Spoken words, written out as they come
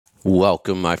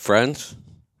Welcome, my friends.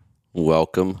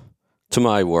 Welcome to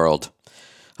my world.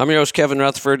 I'm your host, Kevin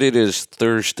Rutherford. It is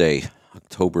Thursday,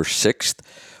 October 6th.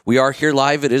 We are here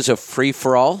live. It is a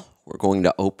free-for-all. We're going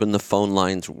to open the phone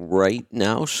lines right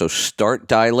now, so start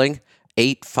dialing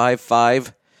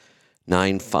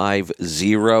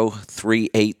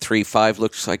 855-950-3835.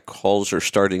 Looks like calls are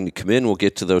starting to come in. We'll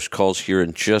get to those calls here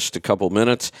in just a couple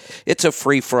minutes. It's a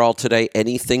free-for-all today.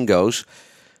 Anything goes.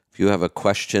 If you have a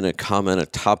question, a comment, a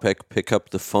topic, pick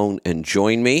up the phone and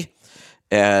join me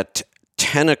at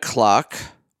 10 o'clock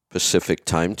Pacific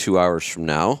time, 2 hours from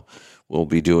now. We'll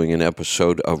be doing an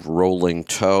episode of Rolling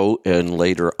Toe, and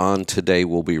later on today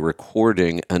we'll be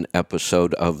recording an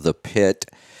episode of The Pit.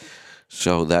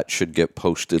 So that should get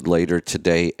posted later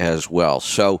today as well.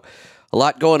 So a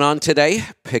lot going on today.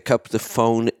 Pick up the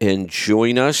phone and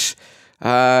join us.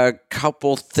 A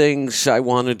couple things I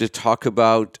wanted to talk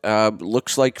about.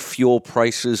 Looks like fuel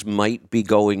prices might be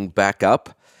going back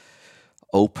up.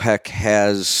 OPEC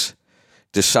has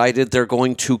decided they're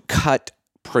going to cut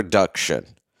production.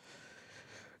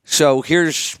 So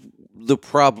here's the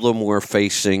problem we're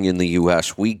facing in the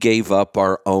U.S. We gave up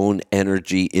our own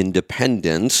energy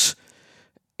independence,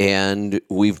 and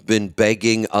we've been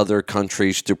begging other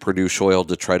countries to produce oil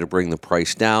to try to bring the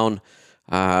price down.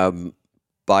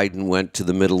 Biden went to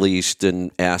the Middle East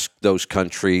and asked those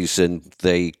countries, and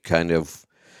they kind of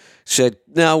said,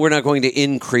 no, we're not going to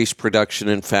increase production.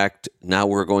 In fact, now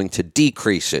we're going to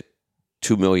decrease it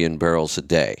 2 million barrels a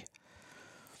day.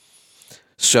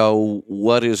 So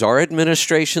what is our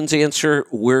administration's answer?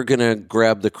 We're going to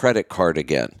grab the credit card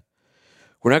again.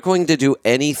 We're not going to do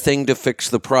anything to fix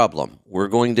the problem. We're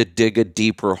going to dig a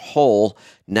deeper hole.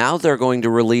 Now they're going to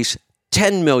release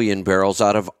 10 million barrels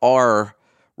out of our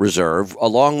reserve,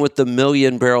 along with the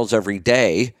million barrels every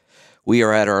day. We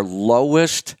are at our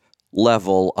lowest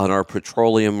level on our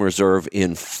petroleum reserve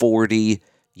in 40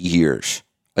 years.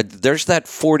 There's that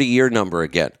 40-year number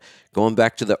again, going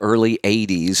back to the early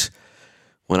 80s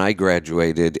when I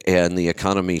graduated and the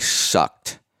economy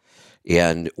sucked.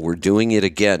 And we're doing it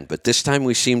again, but this time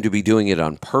we seem to be doing it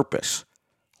on purpose.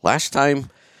 Last time,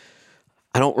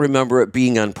 I don't remember it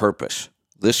being on purpose.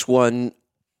 This one,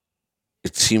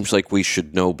 it seems like we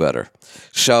should know better.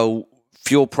 So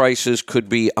fuel prices could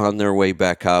be on their way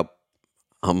back up.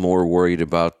 I'm more worried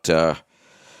about the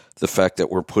fact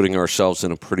that we're putting ourselves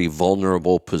in a pretty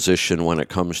vulnerable position when it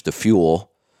comes to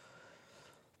fuel.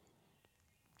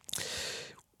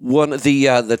 One of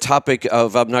the topic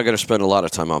of, I'm not going to spend a lot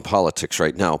of time on politics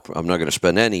right now. I'm not going to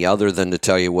spend any other than to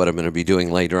tell you what I'm going to be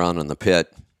doing later on in the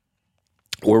pit.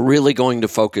 We're really going to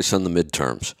focus on the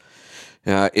midterms.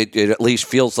 It at least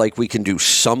feels like we can do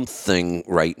something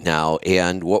right now.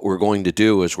 And what we're going to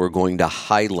do is we're going to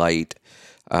highlight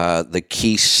the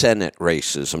key Senate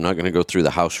races. I'm not going to go through the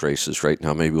House races right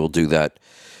now. Maybe we'll do that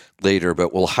later.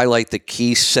 But we'll highlight the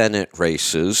key Senate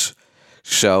races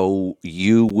so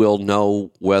you will know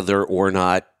whether or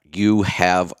not you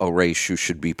have a race you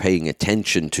should be paying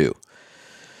attention to.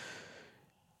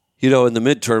 You know, in the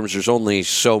midterms, there's only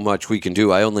so much we can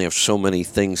do. I only have so many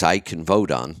things I can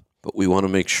vote on. But we want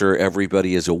to make sure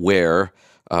everybody is aware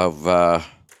of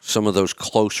some of those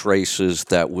close races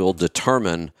that will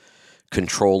determine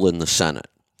control in the Senate.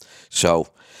 So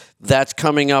that's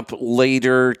coming up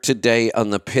later today on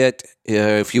the pit.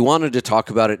 If you wanted to talk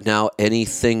about it now,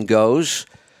 anything goes.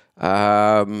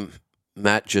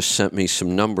 Matt just sent me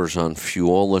some numbers on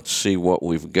fuel. Let's see what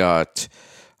we've got.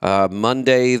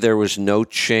 Monday, there was no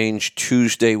change.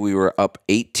 Tuesday, we were up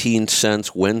 18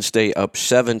 cents. Wednesday, up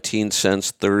 17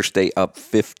 cents. Thursday, up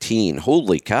 15.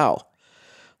 Holy cow.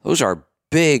 Those are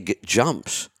big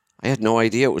jumps. I had no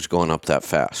idea it was going up that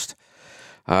fast.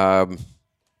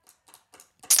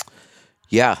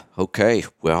 Yeah, okay.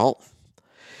 Well,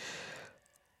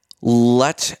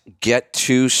 let's get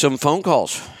to some phone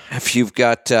calls. If you've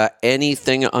got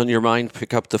anything on your mind,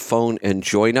 pick up the phone and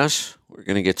join us. We're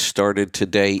going to get started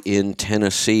today in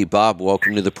Tennessee. Bob,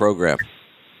 welcome to the program.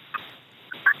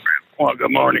 Well,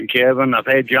 good morning, Kevin. I've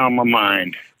had you on my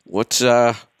mind. What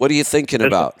are you thinking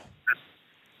about?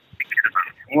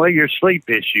 Well, your sleep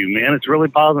issue, man. It's really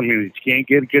bothering me that you can't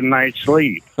get a good night's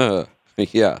sleep. Yeah.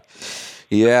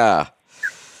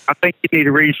 I think you need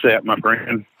a reset, my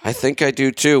friend. I think I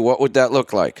do too. What would that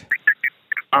look like?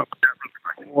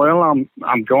 Well, I'm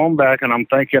going back and I'm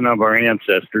thinking of our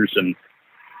ancestors, and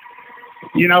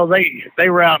you know they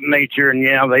were out in nature, and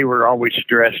yeah, they were always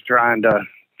stressed trying to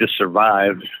just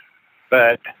survive,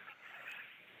 but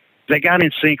they got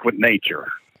in sync with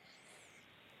nature.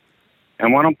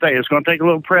 And what I'm thinking, it's going to take a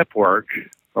little prep work,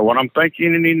 but what I'm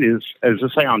thinking is a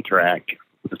soundtrack,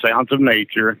 the sounds of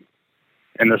nature,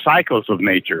 and the cycles of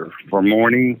nature for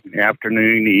morning,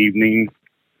 afternoon, evening,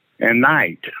 and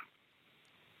night.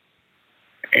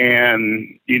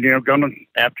 And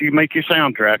after you make your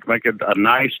soundtrack, make a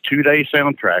nice 2-day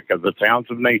soundtrack of the sounds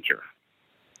of nature.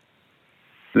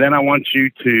 Then I want you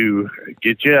to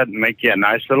make you a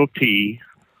nice little tea,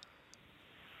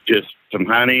 just some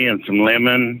honey and some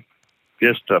lemon,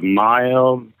 just a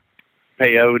mild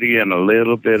peyote and a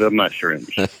little bit of mushrooms.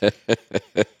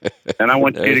 And I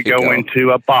want you to go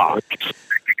into a box,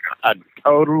 a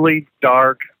totally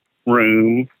dark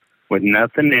room with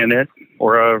nothing in it,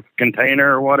 or a container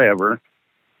or whatever.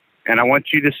 And I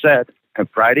want you to set a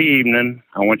Friday evening.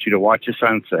 I want you to watch the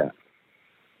sunset.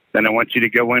 Then I want you to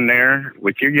go in there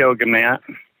with your yoga mat.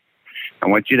 I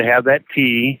want you to have that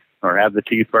tea, or have the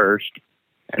tea first,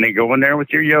 and then go in there with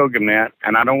your yoga mat.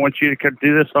 And I don't want you to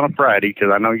do this on a Friday, because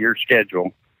I know your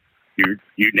schedule.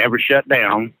 You never shut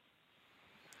down.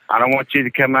 I don't want you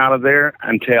to come out of there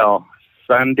until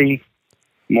Sunday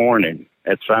morning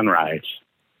at sunrise.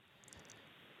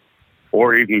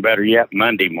 Or even better yet,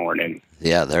 Monday morning.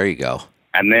 Yeah, there you go.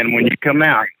 And then when you come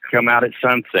out at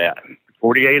sunset,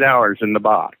 48 hours in the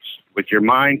box, with your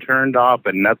mind turned off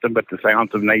and nothing but the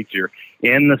sounds of nature,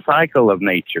 in the cycle of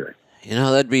nature.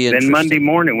 That'd be interesting. Then Monday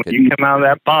morning, when you come out of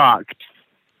that box,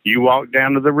 you walk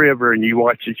down to the river and you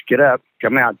watch it get up,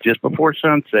 come out just before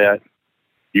sunset.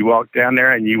 You walk down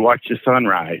there and you watch the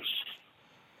sunrise.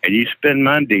 And you spend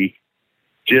Monday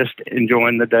just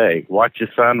enjoying the day. Watch the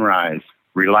sunrise.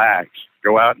 Relax,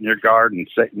 go out in your garden,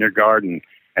 sit in your garden,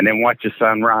 and then watch the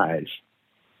sunrise.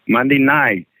 Monday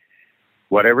night,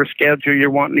 whatever schedule you're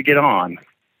wanting to get on,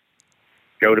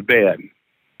 go to bed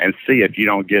and see if you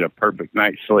don't get a perfect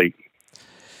night's sleep.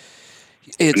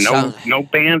 No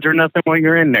bands or nothing while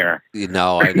you're in there.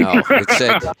 No, I know.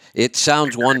 It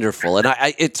sounds wonderful, and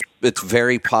it's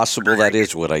very possible that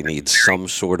is what I need, some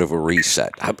sort of a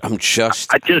reset. I just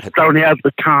don't have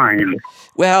the time.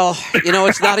 Well,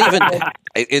 it's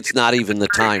not even the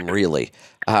time, really.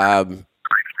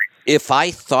 If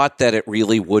I thought that it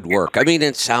really would work, I mean,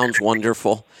 it sounds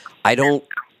wonderful.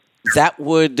 That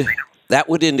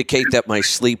would indicate that my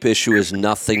sleep issue is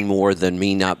nothing more than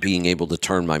me not being able to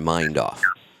turn my mind off.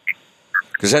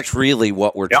 Because that's really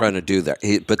what we're trying to do there.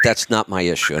 But that's not my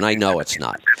issue, and I know it's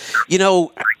not.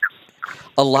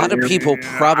 A lot of people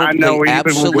probably I know,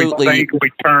 absolutely... Even when we think we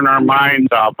turn our minds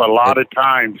off, a lot of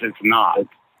times it's not.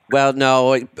 Well,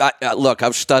 no, look,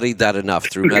 I've studied that enough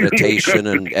through meditation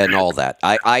and all that.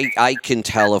 I can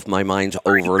tell if my mind's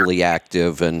overly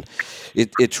active, and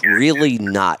it's really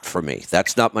not for me.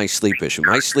 That's not my sleep issue.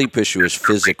 My sleep issue is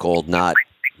physical, not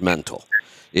mental.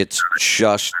 It's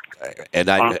just, and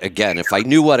again, if I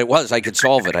knew what it was, I could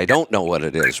solve it. I don't know what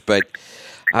it is, but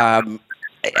I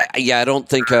don't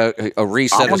think a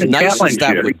reset, as nice as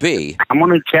that would be. I'm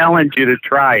going to challenge you to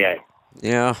try it.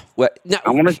 Yeah. Well, no,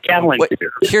 I want to challenge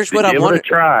you. Here's what I'm wondering.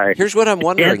 Try. Here's what I'm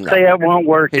wondering. Can't say it won't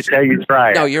work until you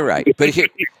try it. No, you're right. But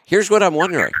here's what I'm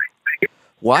wondering.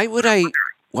 Why would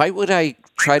I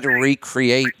try to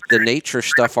recreate the nature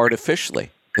stuff artificially?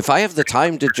 If I have the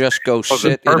time to just go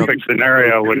sit the perfect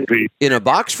scenario would be in a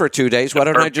box for 2 days, why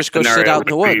don't I just go sit out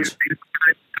in the woods?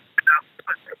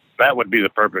 That would be the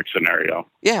perfect scenario.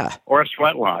 Yeah. Or a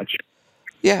sweat lodge.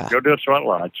 Yeah. Go to a sweat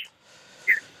lodge.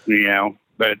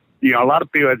 But a lot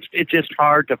of people, it's just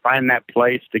hard to find that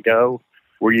place to go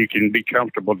where you can be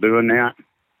comfortable doing that.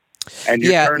 And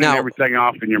you're turning everything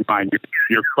off in your mind.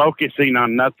 You're focusing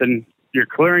on nothing. You're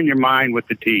clearing your mind with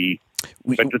the tea.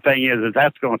 But the thing is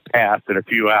that's going to pass in a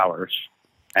few hours.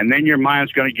 And then your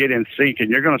mind's going to get in sync,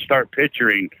 and you're going to start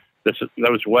picturing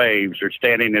those waves, or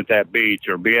standing at that beach,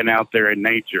 or being out there in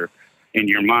nature in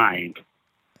your mind.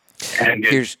 And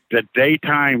the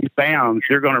daytime sounds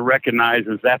you're going to recognize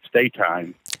as that's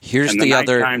daytime. Here's and the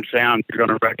nighttime sound you're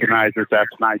going to recognize as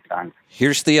that's nighttime.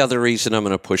 Here's the other reason I'm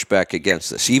going to push back against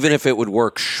this. Even if it would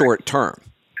work short term,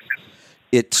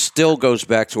 it still goes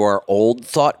back to our old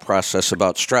thought process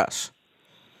about stress.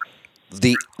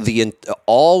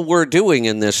 All we're doing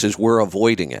in this is we're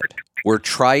avoiding it. We're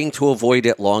trying to avoid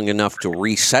it long enough to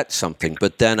reset something,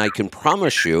 but then I can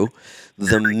promise you,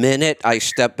 the minute I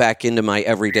step back into my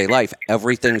everyday life,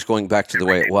 everything's going back to the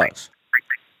way it was.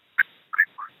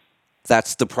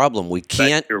 That's the problem. We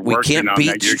can't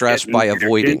beat stress by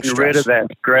avoiding stress. You're getting rid of that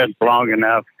stress long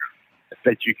enough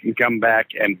that you can come back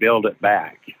and build it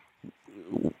back.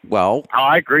 Well,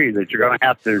 I agree that you're going to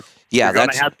have to. Yeah, you're going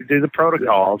to have to do the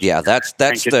protocols. Yeah, that's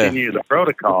continue the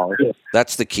protocols.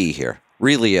 That's the key here.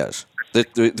 Really is.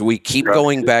 We keep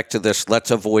going back to this.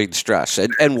 Let's avoid stress,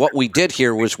 and what we did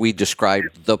here was we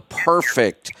described the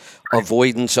perfect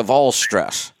avoidance of all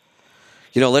stress.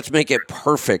 Let's make it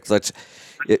perfect.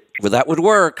 Well, that would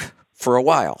work for a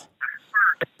while,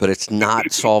 but it's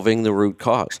not solving the root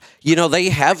cause. You know, they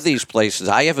have these places.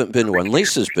 I haven't been to one.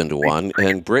 Lisa's been to one,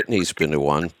 and Brittany's been to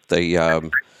one. They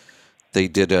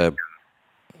did a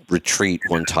retreat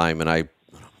one time, and I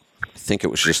think it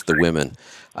was just the women.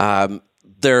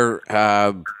 They're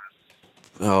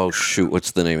oh shoot,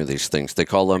 what's the name of these things? They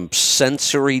call them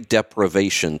sensory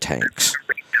deprivation tanks.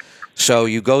 So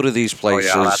you go to these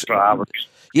places. Oh, yeah, that's what I was.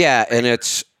 Yeah, and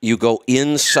it's you go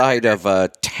inside of a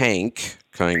tank,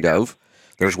 kind of.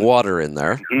 There's water in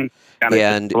there, Kind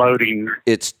and of floating.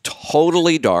 it's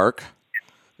totally dark.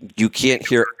 You can't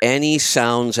hear any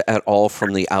sounds at all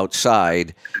from the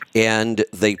outside, and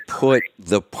they put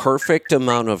the perfect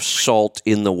amount of salt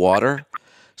in the water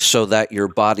so that your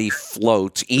body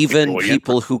floats. Even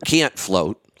people who can't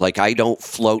float, like I don't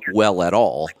float well at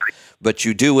all, but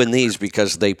you do in these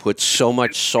because they put so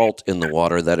much salt in the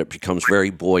water that it becomes very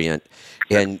buoyant,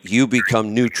 and you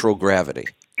become neutral gravity.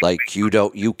 Like you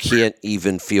can't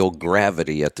even feel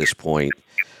gravity at this point.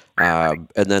 And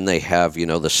then they have, the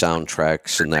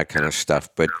soundtracks and that kind of stuff.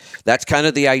 But that's kind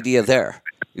of the idea there.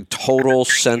 Total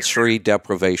sensory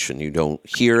deprivation. You don't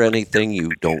hear anything. You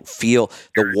don't feel.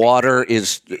 The water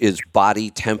is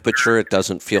body temperature. It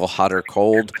doesn't feel hot or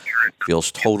cold. It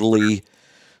feels totally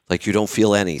like you don't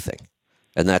feel anything.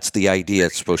 And that's the idea.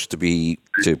 It's supposed to be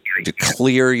to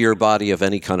clear your body of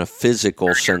any kind of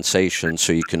physical sensation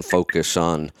so you can focus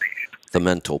on the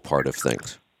mental part of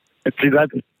things. And see,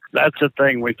 that's the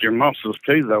thing with your muscles,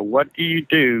 too, though. What do you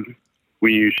do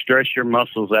when you stress your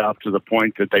muscles out to the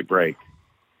point that they break?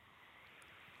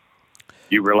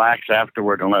 You relax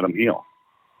afterward and let them heal.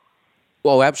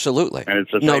 Well, absolutely. And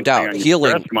it's the no same doubt. thing on your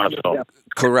Healing. stress muscle. Yeah.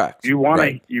 Correct. You want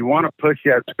right. to push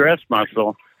that stress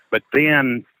muscle, but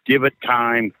then give it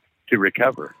time to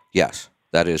recover. Yes,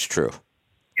 that is true.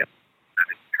 Yep.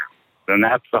 And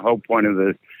that's the whole point of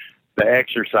the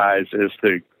exercise is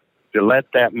to let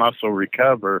that muscle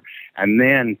recover and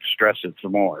then stress it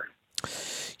some more.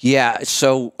 Yeah,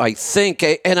 so I think,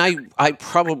 and I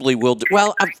probably will do,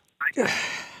 well,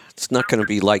 it's not going to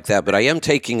be like that, but I am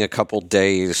taking a couple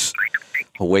days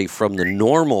away from the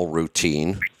normal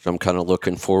routine. So I'm kind of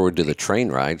looking forward to the train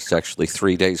ride. It's actually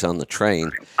 3 days on the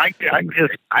train. I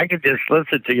could just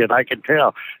listen to you, and I can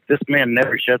tell this man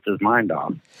never shuts his mind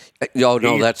off. No,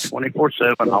 that's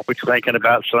 24/7, always thinking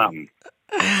about something.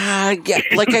 Yeah,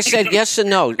 like I said, yes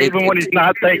and no. Even when he's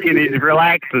not thinking, he's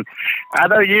relaxing. I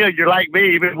know you're like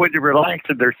me. Even when you're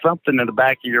relaxing, there's something in the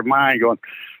back of your mind going,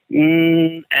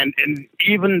 and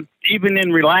even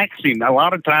in relaxing, a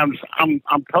lot of times I'm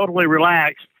totally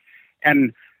relaxed,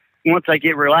 and once I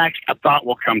get relaxed, a thought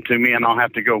will come to me, and I'll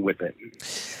have to go with it.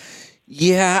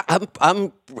 Yeah,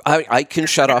 I can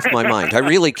shut off my mind. I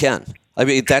really can. I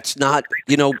mean, that's not,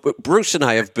 Bruce and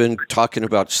I have been talking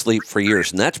about sleep for years,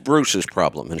 and that's Bruce's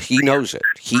problem, and he knows it.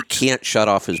 He can't shut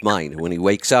off his mind. When he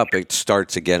wakes up, it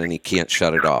starts again, and he can't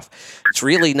shut it off. It's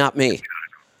really not me.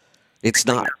 It's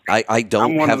not. I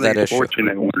don't have that issue. I'm one of the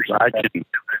fortunate ones.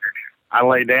 I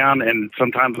lay down, and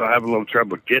sometimes I have a little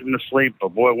trouble getting to sleep, but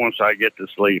boy, once I get to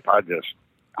sleep,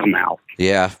 I'm out.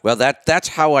 Yeah, well, that's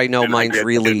how I know mine's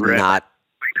really not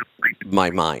my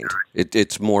mind.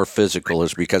 It's more physical,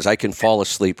 is because I can fall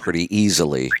asleep pretty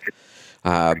easily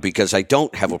because I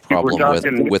don't have a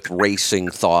problem with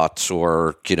racing thoughts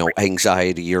or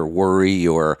anxiety or worry,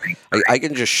 or I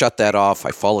can just shut that off.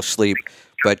 I fall asleep,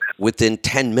 but within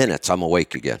 10 minutes I'm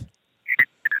awake again.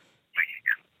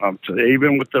 So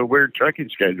even with the weird trucking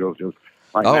schedules,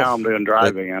 now I'm doing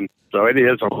driving, and so it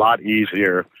is a lot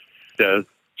easier to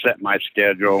set my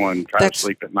schedule and try to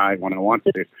sleep at night when I want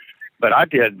to. But I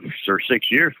did for 6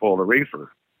 years full of the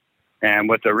reefer. And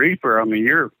with the reefer, I mean,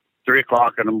 you're 3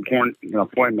 o'clock in the morning,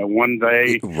 appointment one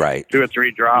day, right? 2 or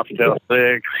 3 drops till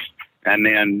 6. And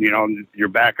then, you're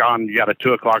back on, you got a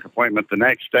 2 o'clock appointment the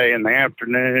next day in the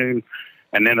afternoon.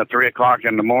 And then a 3 o'clock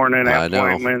in the morning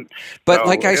appointment. But so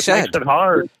like I said, makes it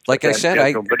hard. Like I said,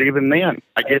 schedule. But even then,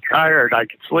 I get tired. I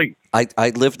can sleep. I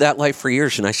lived that life for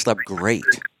years, and I slept great.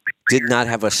 Did not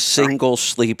have a single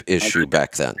sleep issue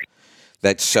back then.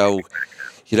 That's so,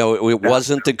 it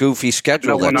wasn't the goofy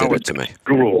schedule that did it to me.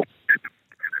 School,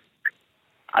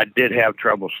 I did have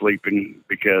trouble sleeping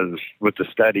because with the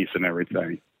studies and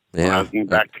everything. Yeah. I went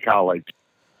back to college.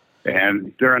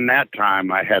 And during that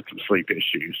time, I had some sleep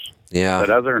issues. Yeah. But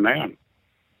other than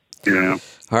that,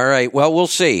 All right. Well, we'll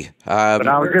see. But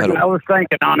I was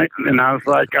thinking on it, and I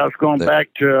was going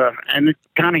back to, and it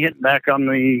kind of hit back on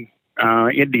the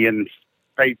Indians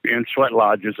and sweat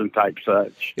lodges and type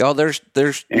such. Yeah,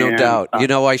 there's no doubt.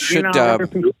 I should.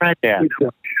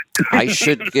 I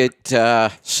should get,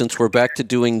 since we're back to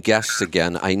doing guests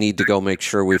again, I need to go make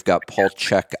sure we've got Paul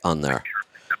Check on there.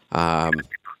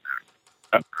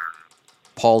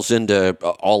 Paul's into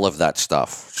all of that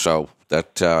stuff, so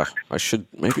that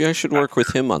maybe I should work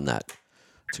with him on that.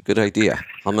 It's a good idea.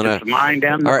 I'm gonna It's the mind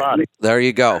and the all right, body. there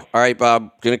you go. All right,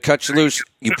 Bob, gonna cut you loose.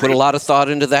 You put a lot of thought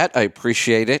into that. I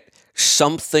appreciate it.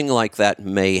 Something like that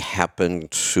may happen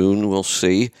soon. We'll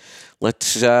see.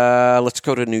 Let's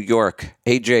go to New York.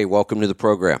 AJ, welcome to the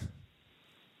program.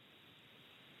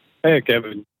 Hey,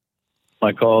 Kevin.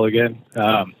 My call again.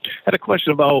 Had a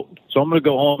question about, so I'm going to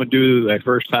go home and do my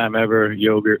first time ever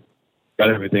yogurt. Got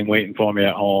everything waiting for me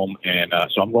at home. And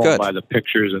so I'm going Good. by the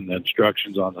pictures and the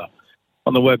instructions on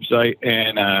the website.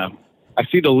 And I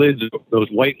see the lids, those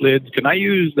white lids. Can I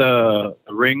use the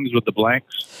rings with the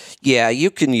blanks? Yeah, you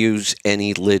can use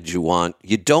any lid you want.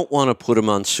 You don't want to put them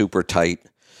on super tight.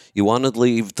 You want to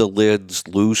leave the lids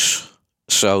loose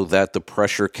so that the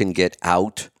pressure can get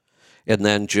out. And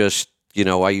then just,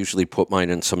 I usually put mine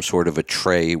in some sort of a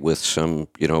tray with some,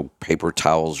 paper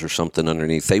towels or something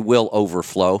underneath. They will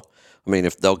overflow. I mean,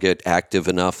 if they'll get active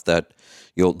enough that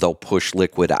they'll push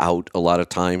liquid out a lot of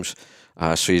times.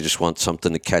 So you just want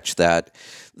something to catch that.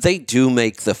 They do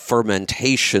make the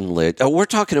fermentation lid. Oh, we're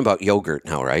talking about yogurt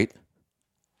now, right?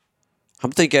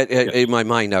 I'm thinking, in my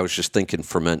mind, I was just thinking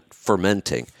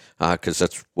fermenting, because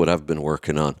that's what I've been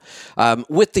working on.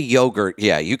 With the yogurt,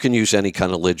 yeah, you can use any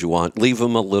kind of lid you want. Leave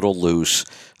them a little loose.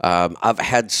 I've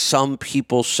had some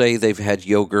people say they've had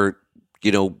yogurt,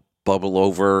 bubble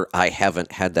over. I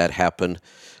haven't had that happen.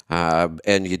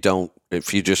 And you don't,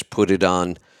 if you just put it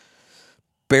on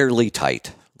barely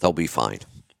tight, they'll be fine.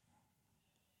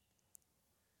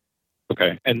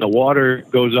 Okay. And the water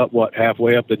goes up,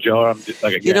 halfway up the jar? I'm just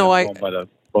like, again, I'm going by the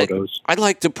photos. I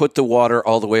like to put the water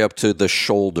all the way up to the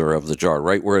shoulder of the jar,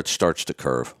 right where it starts to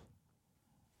curve.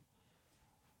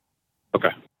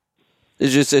 Okay.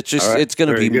 It's right. it's going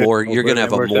to be Very good. more. Hopefully You're going to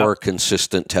have a everything more works out.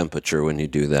 consistent temperature when you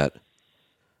do that.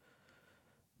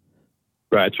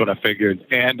 Right. That's what I figured.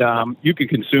 And you can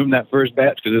consume that first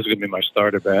batch because this is going to be my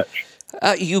starter batch.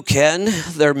 You can.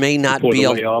 There may not Pour be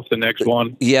the way off the next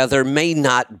one. Yeah, there may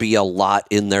not be a lot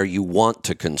in there you want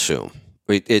to consume.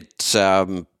 It's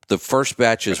the first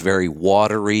batch is very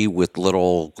watery with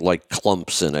little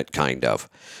clumps in it, kind of.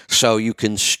 So you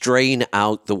can strain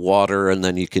out the water and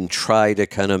then you can try to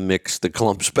kind of mix the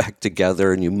clumps back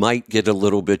together, and you might get a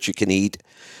little bit you can eat.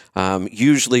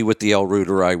 Usually with the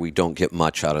L-Reuteri, we don't get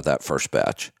much out of that first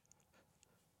batch.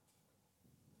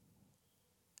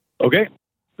 Okay.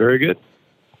 Very good.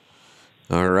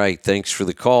 All right, thanks for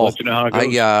the call. Let you know how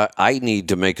it goes. I need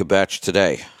to make a batch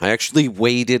today. I actually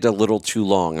waited a little too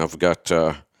long. I've got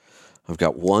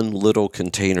one little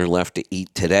container left to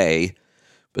eat today,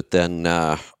 but then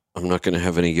I'm not going to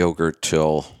have any yogurt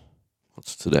till,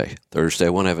 what's today? Thursday. I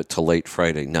won't have it till late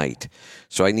Friday night.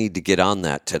 So I need to get on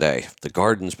that today. The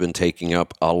garden's been taking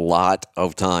up a lot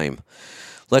of time.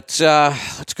 Let's go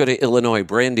to Illinois.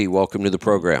 Brandy, welcome to the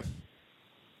program.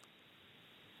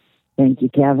 Thank you,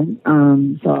 Kevin.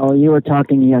 So you were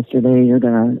talking yesterday, you're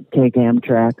going to take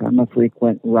Amtrak. I'm a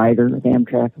frequent rider of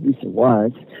Amtrak, at least it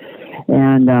was.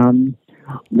 And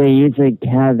they usually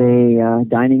have a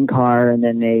dining car and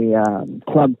then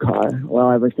a club car.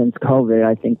 Well, ever since COVID,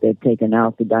 I think they've taken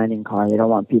out the dining car. They don't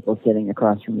want people sitting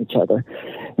across from each other.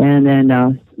 And then,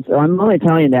 so I'm only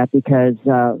telling you that because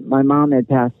my mom had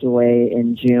passed away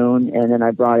in June, and then I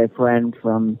brought a friend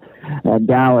from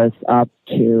Dallas up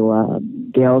to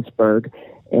Galesburg,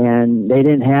 and they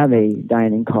didn't have a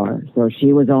dining car. So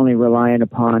she was only relying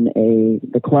upon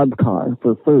the club car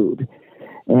for food.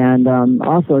 And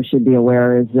also should be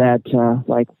aware is that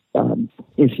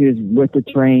issues with the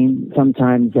train,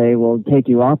 sometimes they will take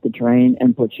you off the train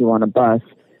and put you on a bus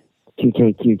to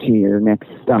take you to your next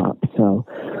stop. So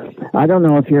I don't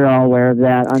know if you're all aware of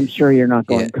that. I'm sure you're not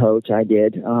going coach. I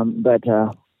did. But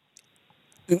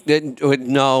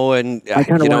no, and I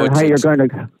kind of wonder how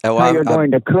you're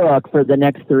going to cook for the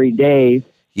next 3 days.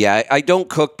 Yeah, I don't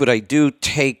cook, but I do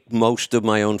take most of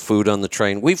my own food on the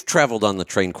train. We've traveled on the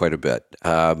train quite a bit.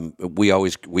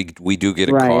 We do get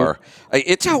a car.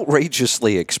 It's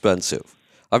outrageously expensive.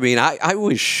 I mean, I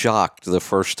was shocked the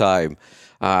first time.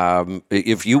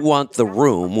 If you want the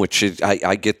room, which is,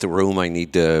 I get the room, I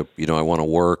need to, I want to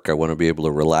work, I want to be able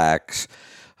to relax.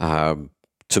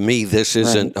 To me, this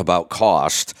isn't about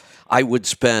cost. I would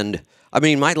spend,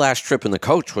 my last trip in the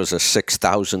coach was a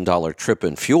 $6,000 trip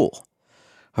in fuel.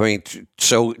 I mean,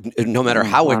 so no matter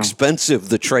how expensive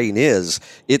the train is,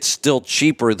 it's still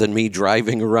cheaper than me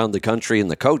driving around the country in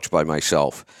the coach by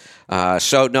myself.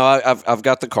 So no, I've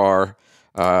got the car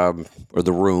or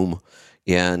the room.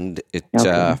 And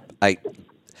Okay.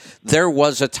 there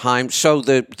was a time. So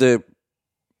the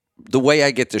way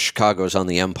I get to Chicago is on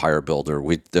the Empire Builder.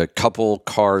 A couple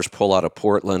cars pull out of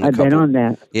Portland. I've been on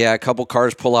that. Yeah, a couple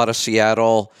cars pull out of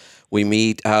Seattle. We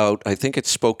meet out, I think it's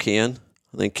Spokane.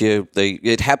 I think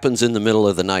it happens in the middle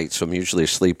of the night, so I'm usually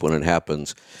asleep when it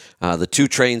happens. The two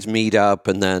trains meet up,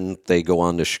 and then they go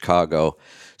on to Chicago.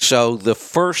 So the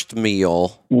first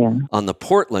meal on the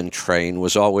Portland train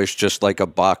was always just like a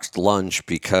boxed lunch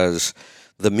because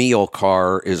the meal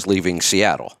car is leaving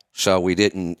Seattle. So we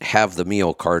didn't have the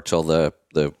meal car till the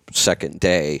second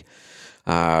day.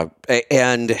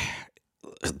 And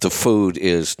the food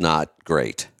is not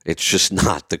great. It's just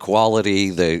not the quality.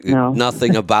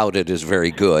 Nothing about it is very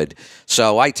good.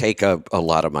 So I take a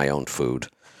lot of my own food,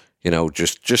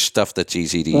 just stuff that's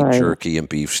easy to eat, Right. jerky and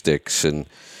beef sticks and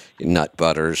nut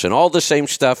butters and all the same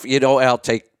stuff. I'll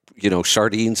take,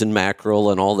 sardines and mackerel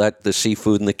and all that, the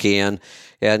seafood in the can,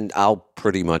 and I'll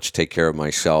pretty much take care of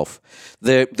myself.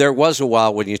 There was a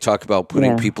while when you talk about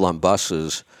putting people on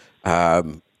buses,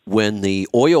 when the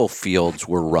oil fields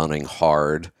were running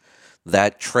hard,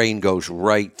 that train goes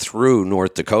right through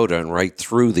North Dakota and right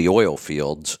through the oil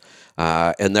fields.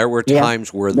 And there were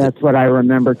times where that's what I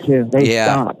remember too. They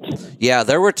stopped. Yeah,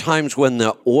 there were times when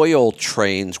the oil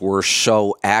trains were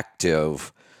so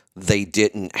active, they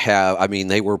didn't have,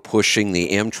 they were pushing the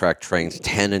Amtrak trains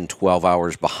 10 and 12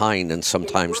 hours behind, and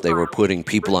sometimes they were putting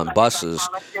people on buses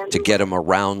to get them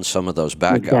around some of those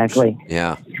backups. Exactly.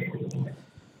 Yeah.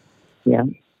 Yeah.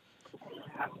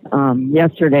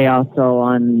 Yesterday also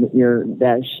on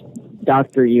that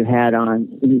doctor you had on,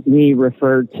 he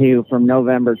referred to from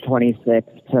November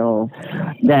 26th to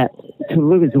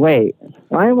lose weight.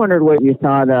 I wondered what you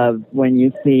thought of when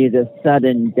you see the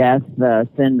sudden death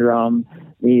syndrome.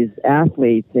 These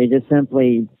athletes, they just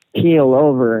simply keel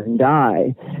over and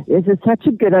die. Is it such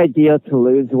a good idea to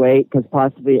lose weight? Because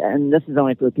possibly, and this is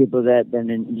only for people that have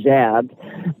been jabbed,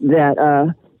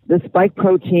 that the spike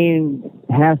protein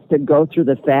has to go through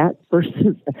the fat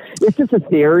versus, it's just a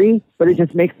theory, but it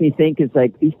just makes me think it's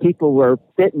like these people were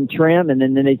fit and trim and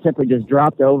then they simply just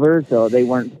dropped over, so they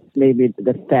weren't, maybe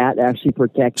the fat actually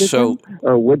protected them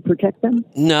or would protect them?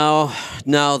 No,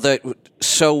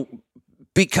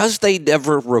 because they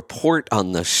never report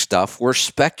on this stuff, we're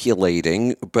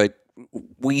speculating, but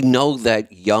we know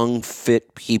that young,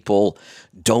 fit people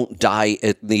don't die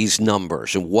at these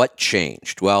numbers. And what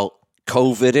changed? Well,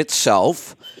 COVID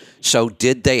itself. So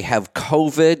did they have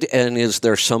COVID, and is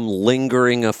there some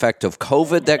lingering effect of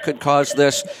COVID that could cause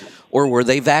this? Or were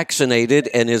they vaccinated,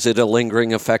 and is it a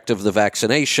lingering effect of the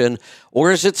vaccination?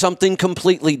 Or is it something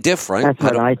completely different? That's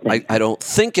what I think. I don't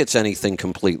think it's anything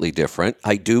completely different.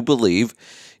 I do believe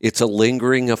it's a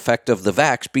lingering effect of the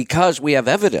vax because we have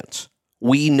evidence.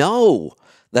 We know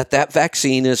that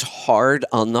vaccine is hard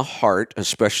on the heart,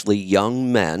 especially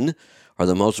young men are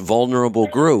the most vulnerable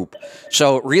group.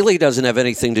 So it really doesn't have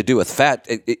anything to do with fat.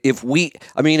 If we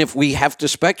have to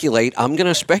speculate, I'm going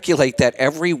to speculate that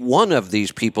every one of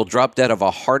these people dropped dead of a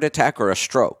heart attack or a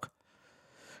stroke.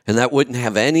 And that wouldn't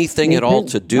have anything at all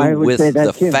to do with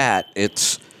the fat.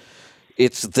 It's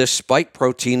the spike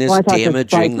protein is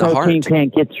damaging the heart. Protein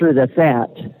can't get through the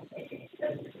fat.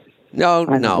 No.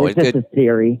 It's just a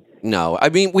theory. No.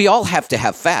 We all have to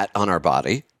have fat on our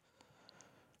body.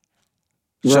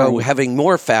 So having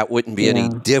more fat wouldn't be any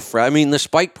different. The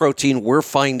spike protein, we're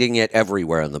finding it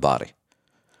everywhere in the body.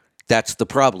 That's the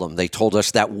problem. They told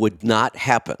us that would not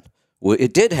happen.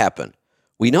 It did happen.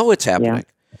 We know it's happening.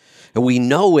 And we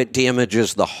know it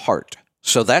damages the heart.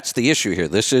 So that's the issue here.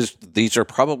 These are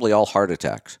probably all heart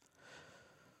attacks.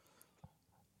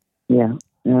 Yeah,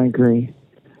 I agree.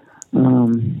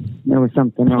 There was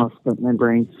something else, but my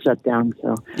brain shut down.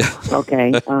 So,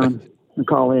 okay. I'll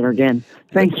call later again.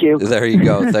 Thank you. There you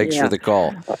go. Thanks for the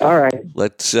call. All right.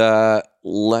 Let's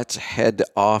head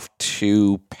off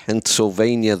to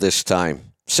Pennsylvania this time.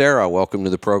 Sarah, welcome to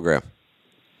the program.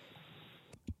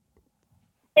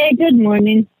 Hey, good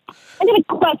morning. I got a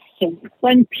question.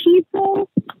 When people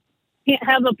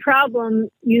have a problem,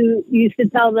 you used to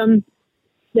tell them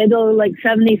they go like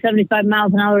 70, 75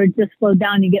 miles an hour, just slow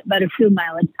down, you get better fuel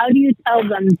mileage. How do you tell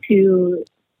them to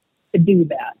do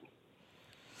that?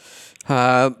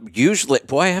 Usually,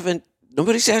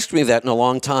 nobody's asked me that in a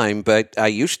long time, but I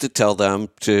used to tell them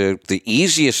the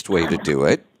easiest way to do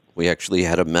it. We actually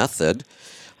had a method.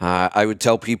 I would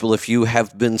tell people if you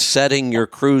have been setting your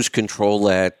cruise control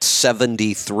at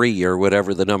 73 or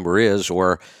whatever the number is,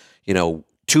 or,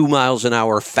 2 miles an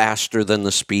hour faster than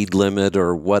the speed limit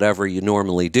or whatever you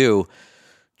normally do,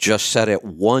 just set it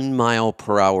 1 mile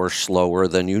per hour slower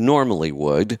than you normally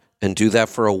would and do that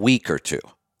for a week or two.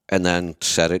 and then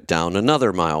set it down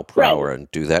another mile per hour and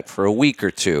do that for a week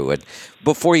or two. And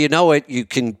before you know it, you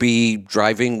can be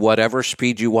driving whatever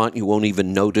speed you want. You won't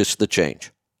even notice the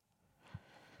change.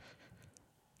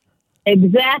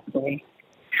 Exactly.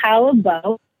 How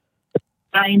about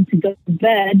trying to go to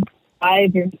bed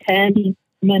 5 or 10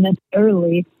 minutes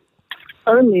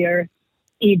earlier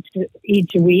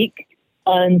each week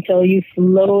until you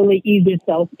slowly ease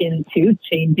yourself into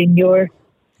changing your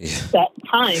set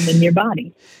time in your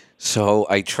body? So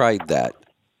I tried that,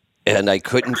 and I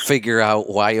couldn't figure out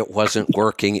why it wasn't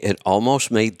working. It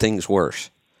almost made things worse.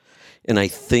 And I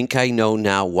think I know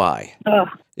now why.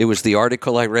 It was the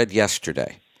article I read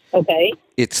yesterday. Okay.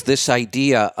 It's this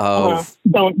idea of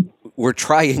we're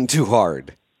trying too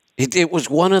hard. It was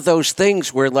one of those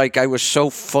things where, like, I was so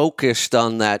focused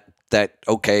on that,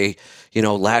 okay,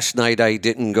 last night I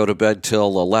didn't go to bed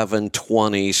till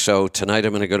 11:20, so tonight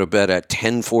I'm going to go to bed at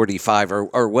 10:45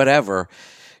 or whatever,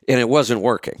 and it wasn't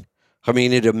working. I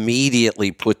mean, it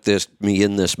immediately put me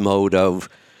in this mode of,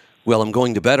 well, I'm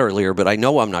going to bed earlier, but I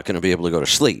know I'm not going to be able to go to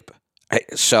sleep.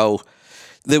 So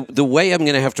the way I'm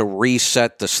going to have to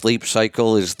reset the sleep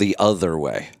cycle is the other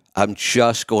way. I'm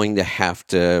just going to have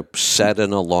to set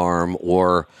an alarm,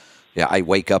 or I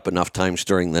wake up enough times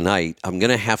during the night. I'm going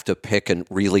to have to pick a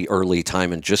really early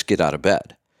time and just get out of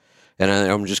bed. And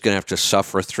I'm just going to have to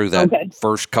suffer through that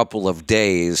first couple of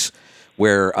days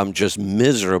where I'm just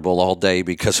miserable all day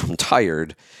because I'm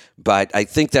tired. But I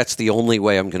think that's the only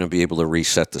way I'm going to be able to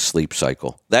reset the sleep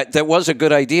cycle. That was a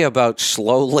good idea about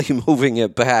slowly moving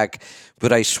it back,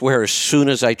 but I swear as soon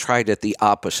as I tried it, the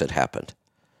opposite happened.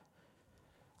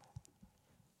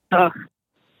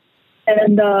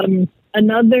 And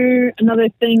another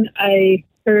thing I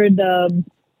heard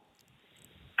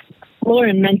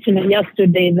Lauren mention it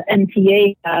yesterday. The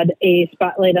NTA had a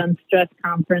Spotlight on Stress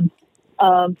conference,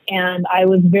 and I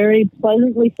was very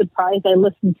pleasantly surprised. I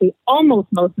listened to almost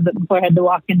most of it before I had to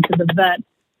walk into the vet.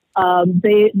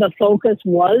 The focus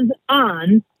was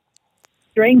on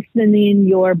strengthening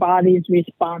your body's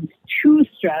response to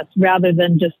stress rather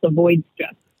than just avoid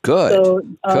stress. Good. So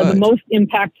the most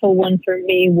impactful one for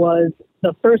me was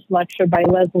the first lecture by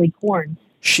Leslie Korn.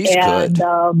 She's good.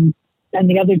 And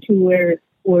the other two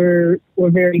were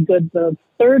very good. The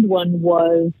third one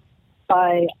was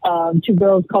by two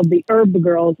girls called the Herb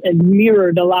Girls, and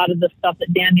mirrored a lot of the stuff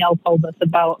that Danielle told us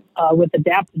about with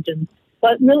adaptogens.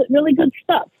 But really, really good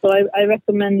stuff. So I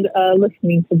recommend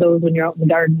listening to those when you're out in the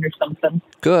garden or something.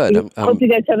 Good. Hope you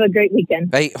guys have a great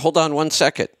weekend. Hey, hold on one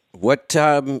second. What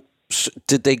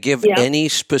did they give any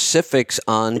specifics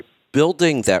on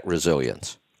building that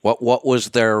resilience? What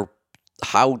was their?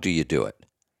 How do you do it?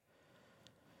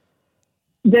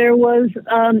 There was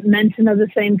mention of the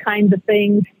same kind of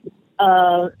things.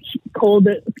 Cold.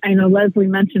 I know Leslie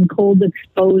mentioned cold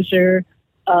exposure.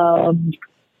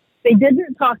 They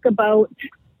didn't talk about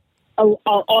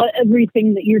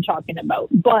everything that you're talking about,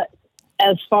 but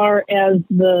as far as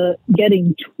the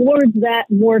getting towards that,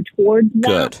 than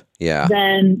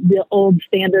the old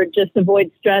standard, just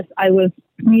avoid stress, I was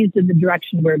pleased in the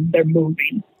direction where they're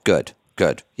moving. Good.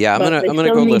 Yeah, I'm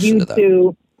gonna go listen to that.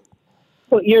 To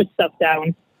put your stuff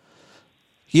down.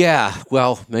 Yeah,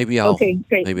 well, maybe I'll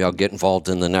get involved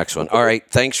in the next one. All right,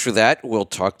 thanks for that. We'll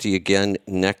talk to you again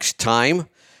next time.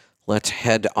 Let's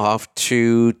head off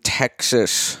to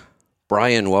Texas.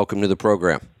 Brian, welcome to the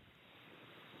program.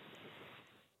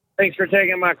 Thanks for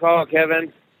taking my call,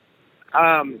 Kevin.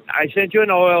 I sent you an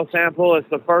oil sample. It's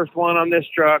the first one on this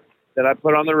truck that I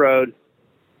put on the road.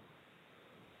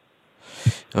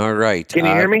 All right. Can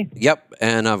you hear me? Yep,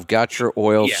 and I've got your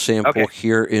oil sample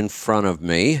here in front of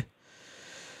me.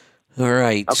 All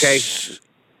right. Okay.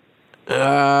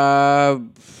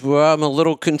 Well, I'm a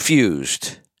little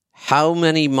confused. How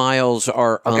many miles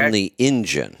are on the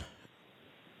engine?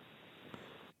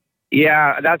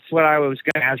 Yeah, that's what I was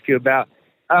going to ask you about.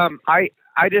 I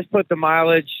just put the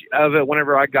mileage of it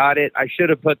whenever I got it. I should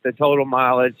have put the total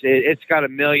mileage. It's got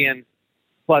 1 million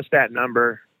plus that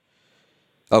number.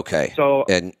 Okay. So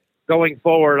going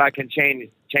forward, I can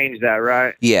change that,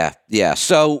 right? Yeah.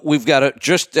 So we've got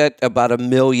just at about 1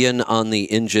 million on the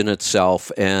engine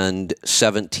itself and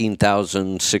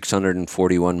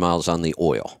 17,641 miles on the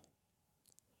oil.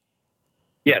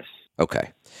 Yes. Okay.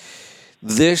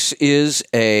 This is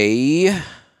let me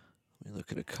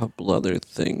look at a couple other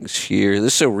things here.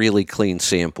 This is a really clean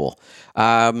sample.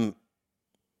 I'm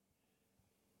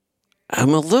a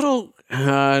little.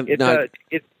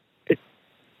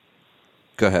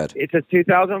 Go ahead. It's a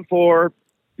 2004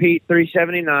 Pete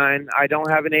 379. I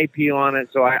don't have an AP on it,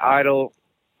 so I idle.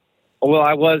 Well,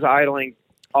 I was idling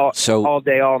all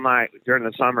day, all night during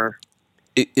the summer.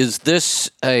 Is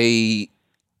this a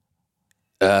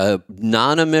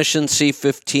Non-emission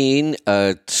C15,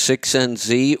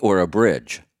 6NZ, or a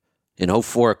bridge. In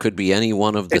 04, it could be any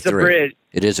one of the It's a three. bridge.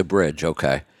 It is a bridge.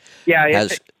 Okay. Yeah,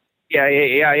 Has-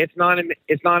 it's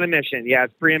non-emission. Yeah,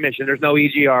 it's pre-emission. There's no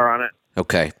EGR on it.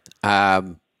 Okay.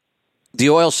 The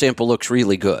oil sample looks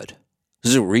really good.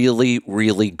 This is a really,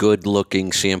 really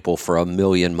good-looking sample for a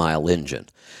 1,000,000-mile engine.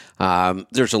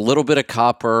 There's a little bit of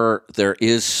copper. There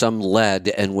is some lead.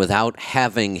 And without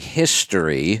having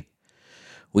history,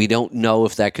 we don't know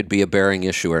if that could be a bearing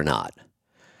issue or not.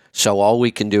 So all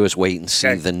we can do is wait and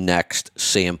see the next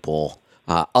sample.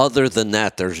 Other than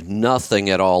that, there's nothing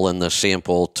at all in the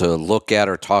sample to look at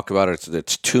or talk about.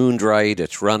 It's tuned right.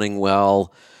 It's running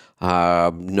well.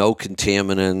 No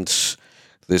contaminants.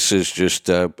 This is just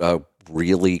a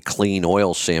really clean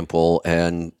oil sample,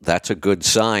 and that's a good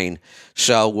sign.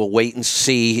 So we'll wait and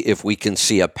see if we can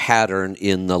see a pattern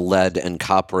in the lead and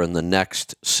copper in the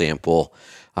next sample.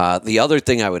 The other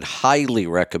thing I would highly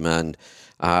recommend,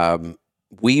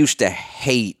 we used to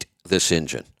hate this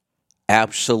engine.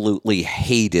 Absolutely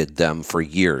hated them for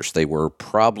years. They were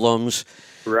problems.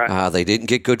 Right. They didn't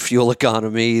get good fuel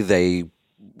economy. They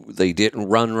didn't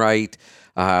run right.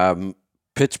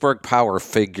 Pittsburgh Power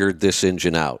figured this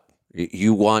engine out.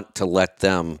 You want to let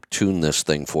them tune this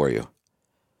thing for you.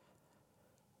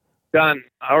 Done.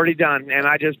 Already done. And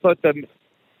I just put the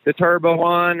turbo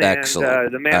on Excellent.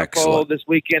 and the manifold Excellent. this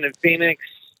weekend in Phoenix.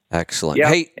 Excellent. Yep.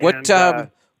 Hey, And,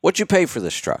 what'd you pay for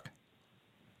this truck?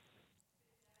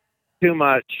 Too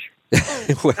much.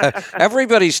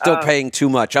 Everybody's still paying too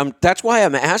much. That's why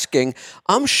I'm asking.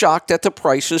 I'm shocked at the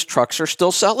prices trucks are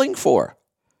still selling for.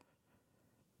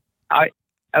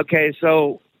 Okay,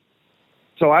 so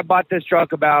I bought this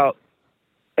truck about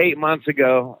 8 months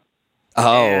ago.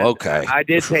 Oh, and okay. I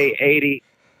did pay 80.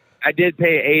 I did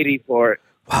pay 80 for it.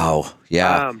 Wow.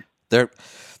 Yeah.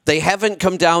 They haven't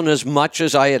come down as much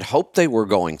as I had hoped they were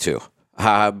going to.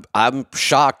 I'm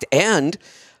shocked. And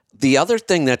the other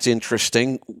thing that's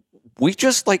interesting, we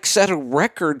just set a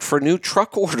record for new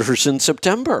truck orders in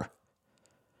September.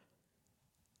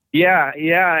 Yeah,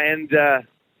 and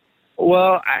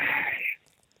well,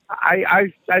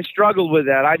 I struggled with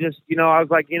that. I just, I was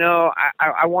like,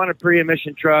 I want a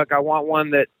pre-emission truck. I want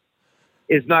one that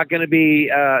is not going to be,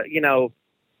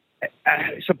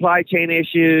 supply chain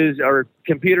issues or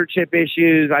computer chip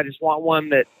issues. I just want one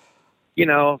that,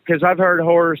 because I've heard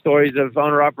horror stories of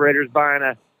owner-operators buying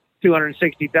a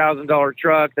 $260,000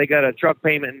 truck. They got a truck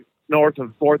payment north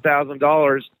of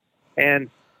 $4,000, and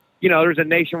there's a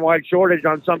nationwide shortage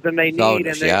on something they need,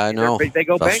 and I know. they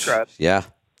go bankrupt. Yeah,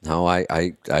 no,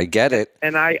 I get it.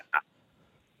 And I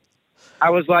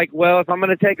was like, well, if I'm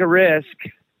going to take a risk,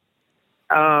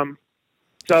 and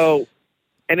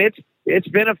it's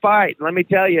been a fight. Let me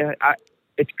tell you,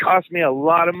 it's cost me a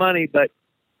lot of money, but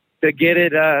to get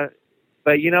it,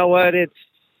 but you know what? It's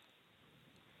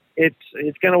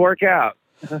going to work out.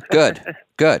 Good.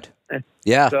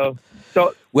 Yeah. So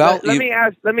well, let me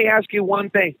ask you one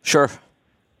thing. Sure.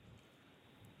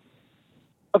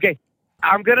 Okay,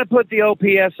 I'm going to put the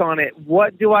OPS on it.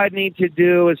 What do I need to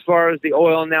do as far as the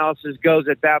oil analysis goes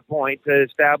at that point to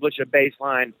establish a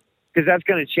baseline? Because that's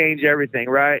going to change everything,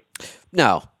 right?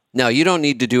 No, you don't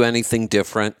need to do anything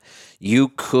different. You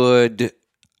could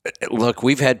look.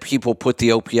 We've had people put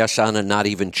the OPS on and not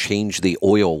even change the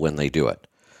oil when they do it.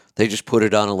 They just put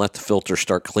it on and let the filter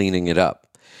start cleaning it up.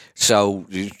 So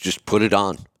you just put it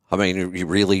on. I mean, you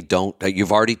really don't.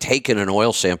 You've already taken an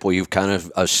oil sample. You've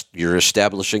you're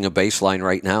establishing a baseline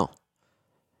right now.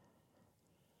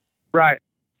 Right.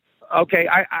 Okay.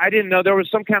 I didn't know there was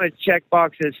some kind of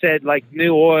checkbox that said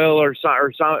new oil or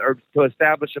to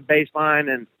establish a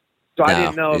baseline, and so I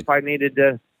didn't know if I needed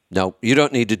to. No, you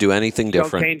don't need to do anything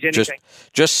different. Don't change anything.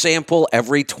 Just sample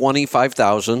every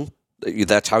 25,000.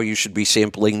 That's how you should be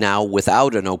sampling now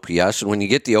without an OPS. And when you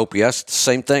get the OPS, it's the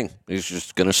same thing. It's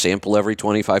just going to sample every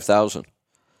 25,000.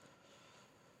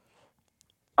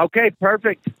 Okay,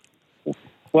 perfect.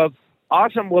 Well,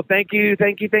 awesome. Well, thank you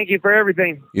for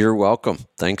everything. You're welcome.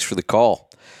 Thanks for the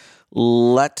call.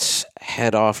 Let's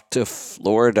head off to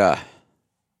Florida.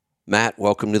 Matt,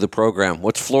 welcome to the program.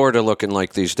 What's Florida looking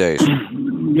like these days?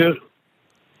 Good.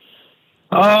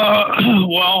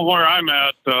 Well, where I'm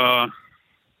at,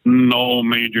 no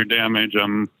major damage.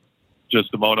 I'm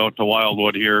just about out to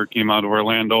Wildwood here. Came out of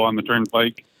Orlando on the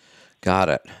turnpike. Got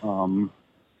it.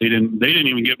 They didn't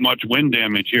even get much wind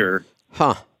damage here.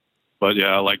 Huh. But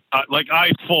yeah, like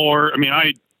I-4. I mean,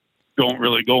 I don't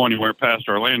really go anywhere past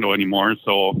Orlando anymore.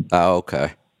 So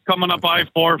okay. Coming up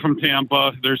I-4 from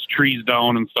Tampa, there's trees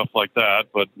down and stuff like that,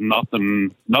 but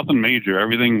nothing major.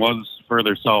 Everything was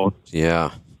further south.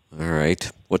 Yeah. All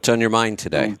right. What's on your mind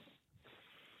today?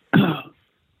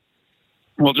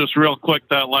 Well, just real quick,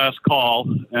 that last call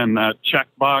and that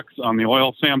checkbox on the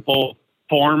oil sample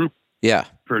form Yeah.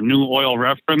 for new oil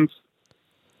reference,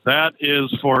 that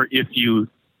is for if you,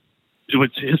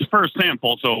 it's his first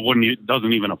sample, so it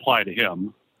doesn't even apply to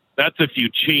him. That's if you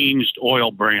changed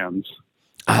oil brands.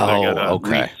 Oh, gotta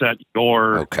okay. reset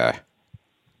your Okay.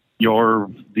 the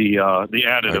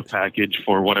additive Right. package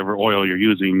for whatever oil you're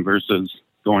using versus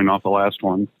going off the last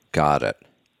one. Got it.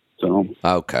 So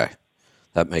Okay.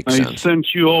 That makes I sense.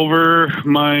 sent you over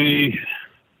my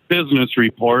business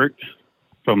report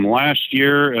from last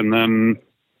year and then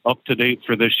up to date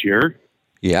for this year.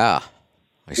 Yeah.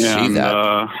 I see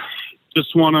that.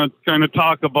 Just want to kind of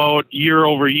talk about year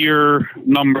over year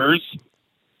numbers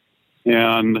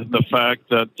and the fact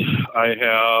that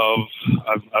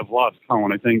I've lost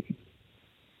count. I think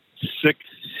 6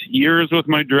 years with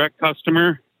my direct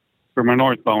customer for my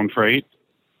northbound freight,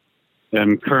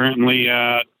 and currently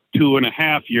at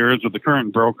 2.5 years with the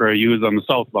current broker I use on the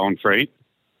southbound freight.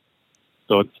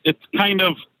 So it's kind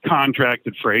of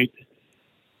contracted freight.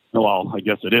 Well, I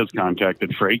guess it is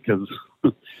contracted freight because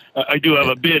I do have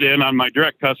a bid in on my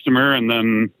direct customer, and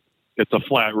then it's a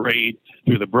flat rate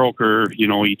through the broker,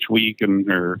 each week,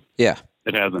 Yeah.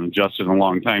 it hasn't adjusted in a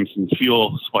long time since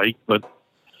fuel spiked. But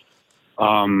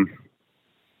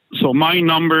so my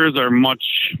numbers are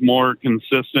much more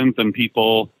consistent than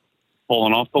people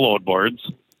pulling off the load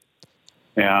boards.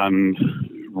 And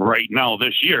right now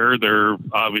this year, they're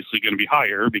obviously going to be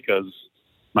higher because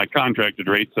my contracted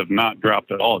rates have not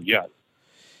dropped at all yet.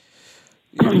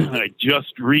 I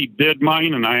just rebid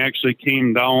mine, and I actually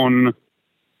came down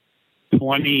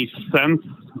 20 cents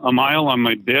a mile on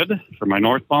my bid for my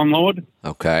northbound load.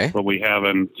 Okay. But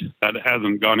that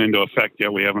hasn't gone into effect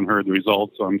yet. We haven't heard the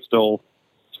results, so I'm still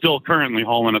currently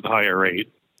hauling at the higher rate.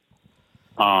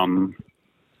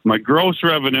 My gross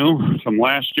revenue from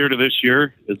last year to this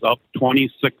year is up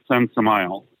 26 cents a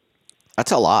mile.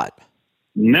 That's a lot.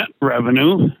 Net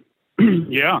revenue,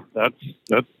 yeah, that's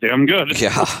damn good.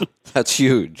 Yeah. That's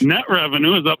huge. Net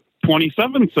revenue is up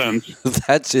 27 cents.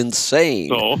 That's insane.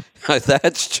 So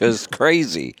That's just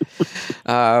crazy.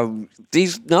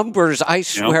 These numbers, I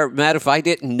swear, Matt, if I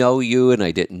didn't know you and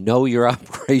I didn't know your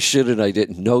operation and I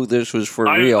didn't know this was for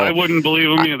real, I wouldn't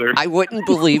believe them either. I wouldn't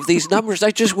believe these numbers.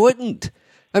 I just wouldn't.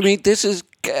 I mean, this is,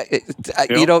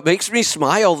 it makes me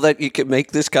smile that you can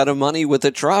make this kind of money with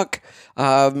a truck.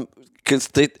 Because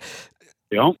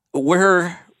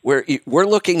we're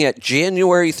looking at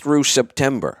January through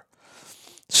September.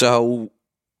 So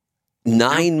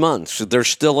 9 months. There's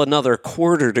still another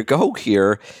quarter to go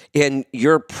here, and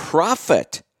your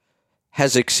profit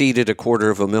has exceeded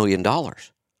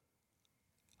 $250,000.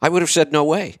 I would have said no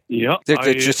way. Yeah,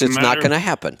 It's not going to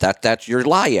happen. That's you're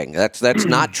lying. That's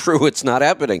not true. It's not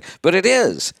happening, but it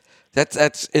is.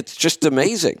 It's just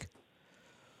amazing.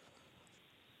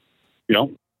 Yep.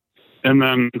 And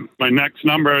then my next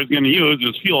number I was going to use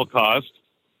is fuel cost,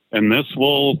 and this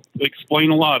will explain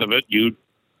a lot of it. You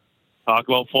talk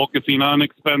about focusing on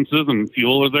expenses, and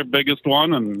fuel is their biggest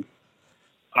one. And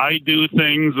I do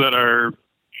things that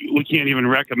we can't even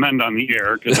recommend on the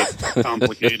air because it's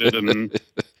complicated. And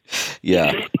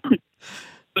yeah,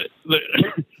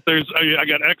 I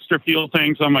got extra fuel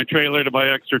tanks on my trailer to buy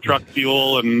extra truck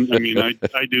fuel, and I mean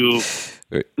I do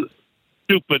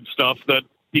stupid stuff that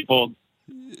people.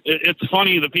 It's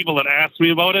funny, the people that ask me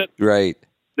about it, right?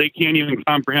 They can't even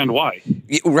comprehend why.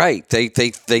 Right? They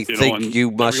think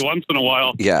you must. Every once in a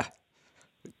while, yeah.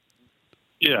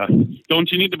 Yeah.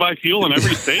 Don't you need to buy fuel in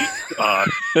every state?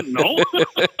 No.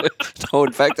 No,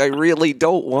 in fact, I really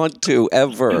don't want to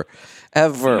ever.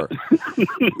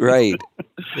 Right.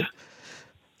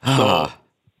 So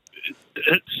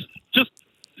it's just,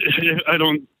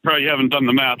 probably haven't done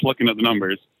the math looking at the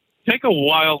numbers. Take a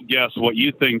wild guess what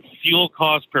you think fuel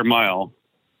cost per mile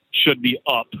should be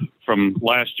up from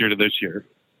last year to this year.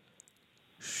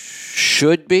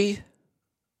 Should be?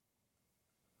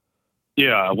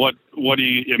 Yeah. What do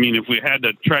you, I mean, if we had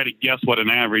to try to guess what an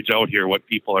average out here, what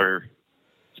people are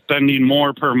spending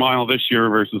more per mile this year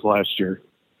versus last year?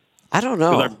 I don't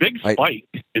know. Our big spike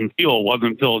in fuel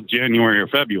wasn't until January or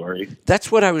February.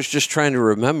 That's what I was just trying to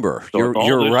remember. So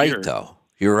you're right, year. though.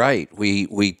 You're right.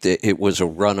 It was a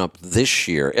run up this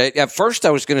year. At first,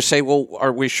 I was going to say, well,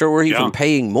 are we sure we're even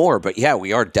paying more? But yeah,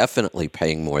 we are definitely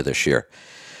paying more this year.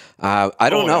 I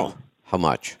don't know how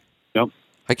much. Yep.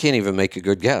 I can't even make a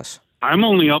good guess. I'm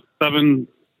only up 17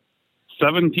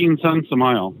 cents a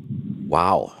mile.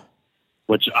 Wow.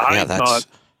 Which I thought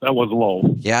that was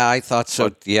low. Yeah, I thought so.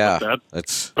 But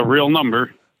that's a real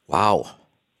number. Wow.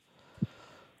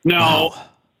 Now,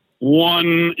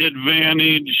 one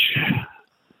advantage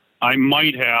I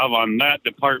might have on that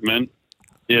department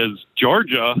is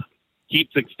Georgia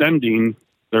keeps extending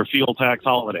their fuel tax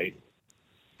holiday.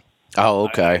 Oh,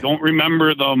 okay. I don't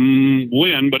remember them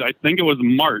when, but I think it was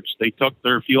March they took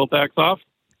their fuel tax off.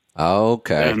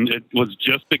 Okay. And it was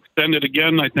just extended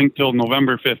again, I think, till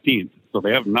November 15th. So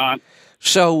they have not.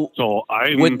 So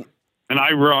I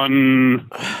run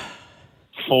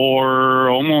for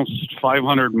almost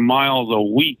 500 miles a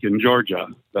week in Georgia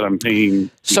that I'm paying.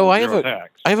 So I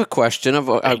tax. have a question.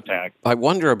 Tax. I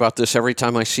wonder about this every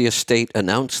time I see a state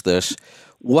announce this.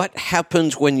 What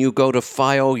happens when you go to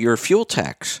file your fuel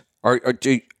tax?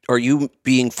 Are you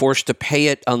being forced to pay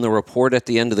it on the report at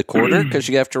the end of the quarter because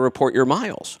you have to report your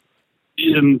miles?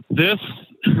 In this,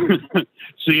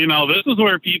 so this is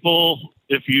where people,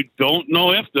 if you don't know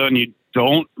IFTA and you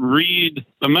don't read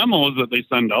the memos that they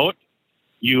send out,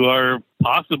 you are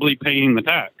possibly paying the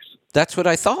tax. That's what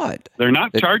I thought. They're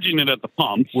not charging it at the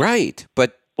pumps. Right,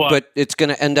 but it's going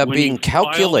to end up being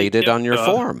calculated on your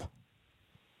form.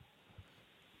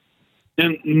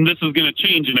 And this is going to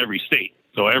change in every state.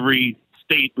 So every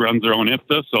state runs their own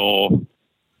IFTA. So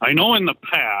I know in the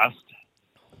past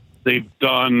they've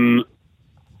done,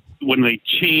 when they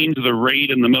change the rate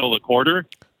in the middle of the quarter,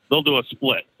 they'll do a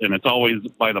split, and it's always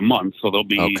by the month. So there'll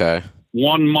be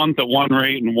 1 month at one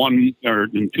rate and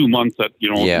in 2 months at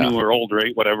new or old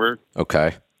rate, whatever.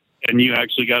 Okay. And you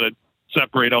actually got to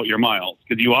separate out your miles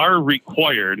because you are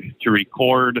required to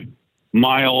record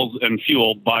miles and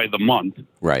fuel by the month.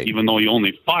 Right. Even though you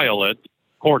only file it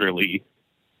quarterly,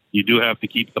 you do have to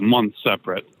keep the month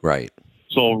separate. Right.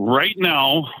 So right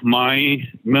now, my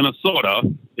Minnesota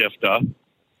IFTA,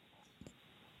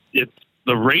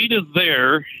 the rate is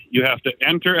there. You have to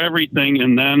enter everything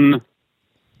and then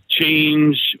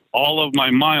change all of my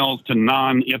miles to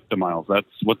non-IFTA miles. That's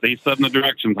what they said in the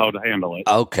directions how to handle it.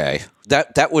 Okay.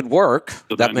 That would work.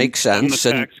 So that makes sense.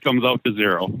 And the tax comes out to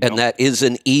zero. And that is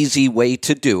an easy way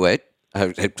to do it.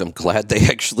 I'm glad they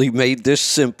actually made this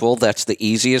simple. That's the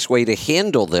easiest way to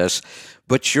handle this.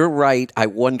 But you're right. I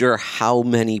wonder how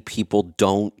many people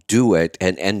don't do it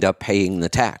and end up paying the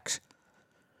tax.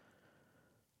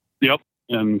 Yep.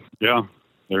 And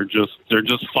they're just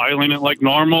filing it like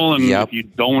normal. And if you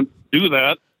don't do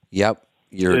that,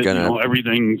 you're gonna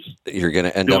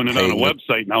end up doing it paying on a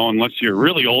website now, unless you're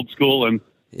really old school and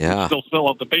still fill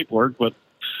out the paperwork,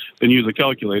 and use a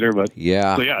calculator. But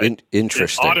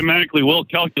interesting. It automatically will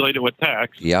calculate it with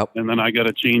tax. Yep. And then I got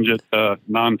to change it to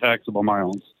non-taxable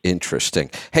miles. Interesting.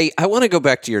 Hey, I want to go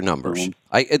back to your numbers.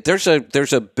 There's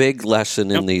a big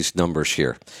lesson in these numbers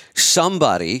here.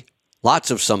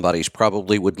 Lots of somebody's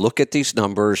probably would look at these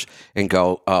numbers and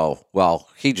go, "Oh, well,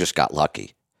 he just got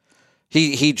lucky.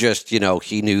 He just,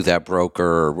 he knew that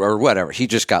broker or whatever. He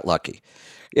just got lucky."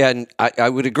 And I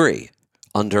would agree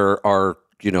under our,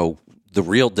 the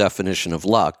real definition of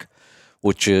luck,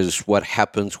 which is what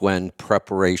happens when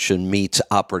preparation meets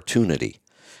opportunity.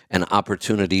 And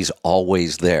opportunity's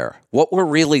always there. What we're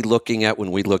really looking at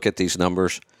when we look at these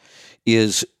numbers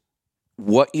is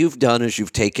what you've done is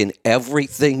you've taken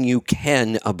everything you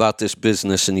can about this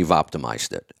business and you've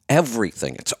optimized it.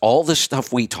 Everything. It's all the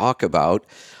stuff we talk about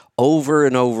over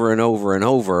and over and over and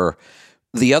over.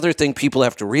 The other thing people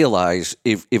have to realize,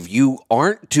 if you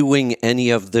aren't doing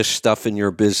any of this stuff in your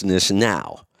business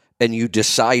now and you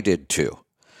decided to,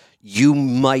 you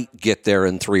might get there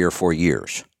in 3 or 4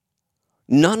 years.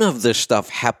 None of this stuff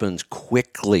happens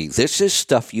quickly. This is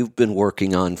stuff you've been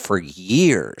working on for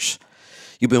years.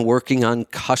 You've been working on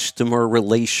customer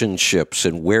relationships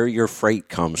and where your freight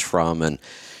comes from and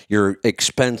your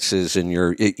expenses and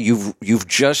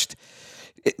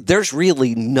there's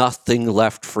really nothing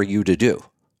left for you to do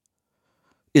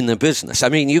in the business. I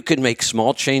mean, you can make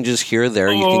small changes here or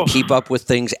there. You can keep up with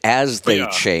things as they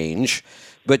change,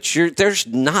 but there's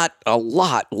not a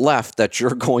lot left that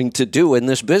you're going to do in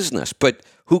this business. But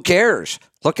who cares?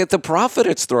 Look at the profit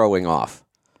it's throwing off.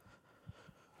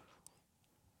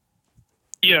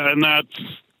 Yeah, and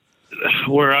that's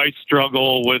where I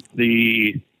struggle with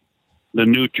the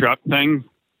new truck thing.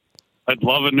 I'd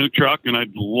love a new truck, and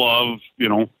I'd love,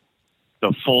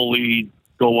 to fully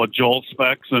go with Joel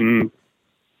specs and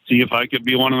see if I could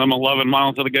be one of them 11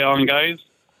 miles to the gallon guys.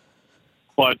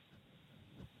 But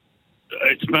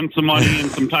I spent some money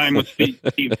and some time with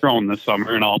Steve Crone this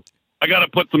summer, and I got to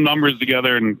put some numbers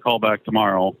together and call back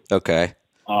tomorrow. Okay.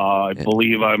 I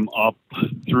believe I'm up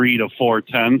 3 to 4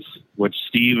 tenths, which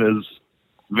Steve is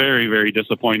very, very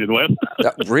disappointed with.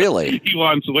 Really? He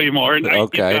wants way more. And he's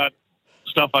got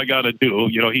stuff I got to do.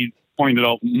 He pointed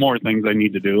out more things I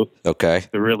need to do. Okay.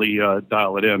 To really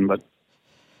dial it in. But,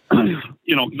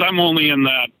 because I'm only in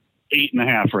that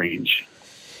 8.5 range.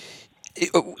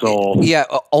 So Yeah,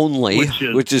 only,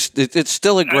 which is it's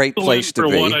still a great place to for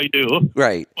be. what I do.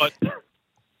 Right. But,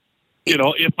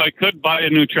 if I could buy a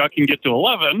new truck and get to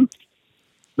 11,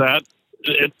 that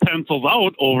it pencils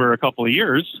out over a couple of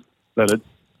years that it's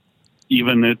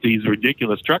even at these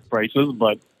ridiculous truck prices.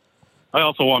 But I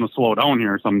also want to slow down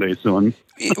here someday soon.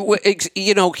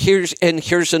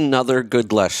 Here's another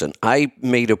good lesson. I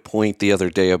made a point the other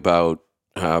day about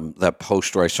that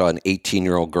post where I saw an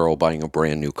 18-year-old girl buying a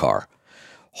brand new car.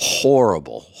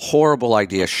 Horrible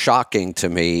idea, shocking to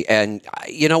me. And,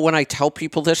 when I tell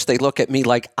people this, they look at me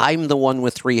like I'm the one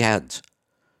with three heads.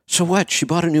 So what? She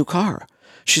bought a new car.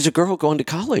 She's a girl going to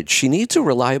college. She needs a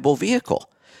reliable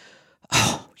vehicle.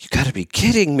 Oh, you got to be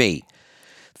kidding me.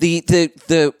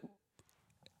 The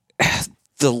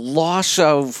loss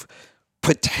of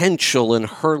potential in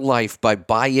her life by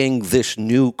buying this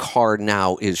new car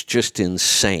now is just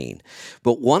insane.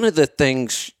 But one of the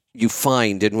things you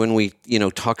find, and when we,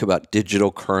 talk about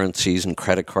digital currencies and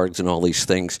credit cards and all these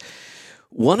things,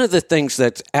 one of the things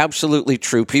that's absolutely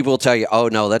true, people will tell you, oh,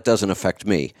 no, that doesn't affect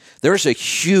me. There's a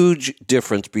huge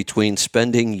difference between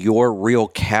spending your real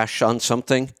cash on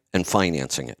something and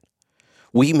financing it.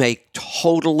 We make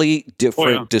totally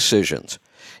different decisions.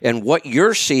 And what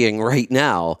you're seeing right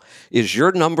now is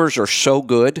your numbers are so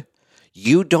good,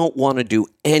 you don't want to do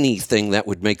anything that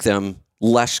would make them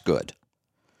less good.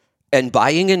 And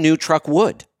buying a new truck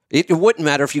would. It wouldn't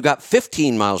matter if you got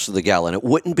 15 miles to the gallon. It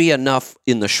wouldn't be enough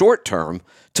in the short term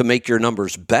to make your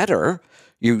numbers better.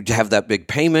 You'd have that big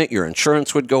payment. Your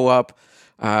insurance would go up.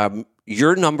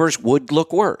 Your numbers would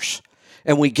look worse.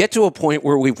 And we get to a point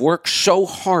where we've worked so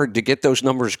hard to get those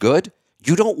numbers good,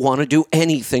 you don't want to do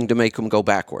anything to make them go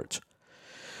backwards.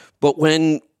 But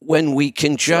when we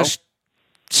can just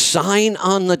sign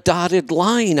on the dotted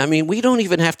line, I mean, we don't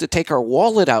even have to take our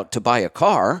wallet out to buy a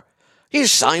car. You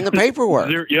just sign the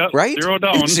paperwork, right? Zero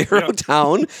down. Zero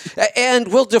down. And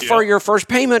we'll defer your first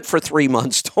payment for 3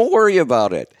 months. Don't worry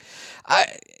about it.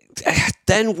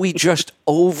 Then we just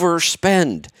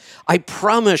overspend. I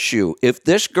promise you, if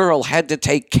this girl had to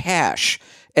take cash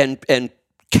and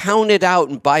count it out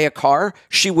and buy a car,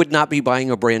 she would not be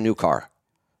buying a brand new car.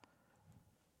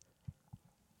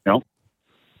 No.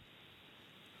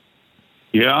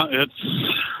 Yeah, it's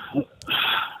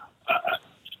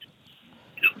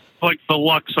like the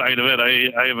luck side of it.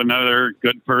 I have another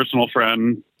good personal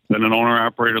friend, been an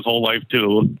owner-operator his whole life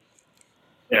too.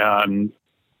 And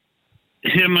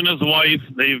him and his wife,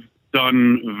 they've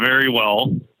done very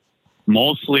well,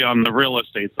 mostly on the real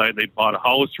estate side. They bought a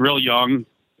house real young,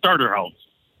 starter house.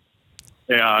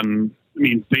 And, I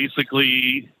mean,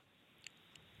 basically,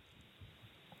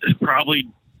 it probably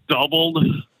doubled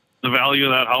the value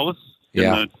of that house in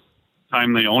the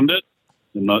time they owned it.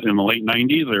 In the late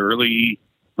 90s, it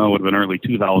would have been early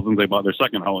 2000s, they bought their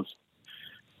second house.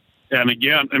 And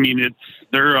again, I mean,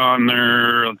 they're on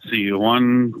their,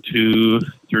 one, two,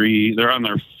 three, they're on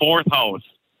their fourth house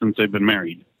since they've been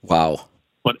married. Wow.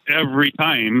 But every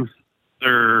time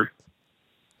they're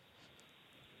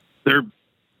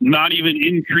not even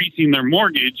increasing their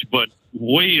mortgage, but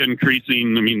way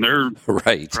increasing. I mean, they're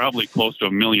probably close to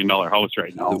 $1 million house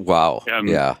right now. Wow.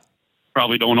 And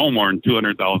probably don't owe more than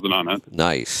 $200,000 on it.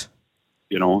 Nice.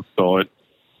 So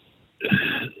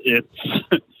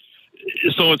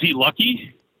so is he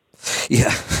lucky?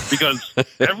 Yeah. Because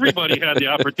everybody had the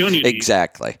opportunity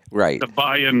exactly. Right. to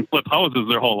buy and flip houses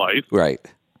their whole life. Right.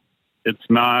 It's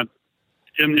not,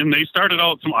 and they started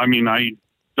out, I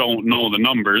don't know the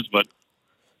numbers, but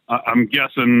I'm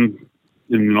guessing,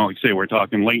 like I say, we're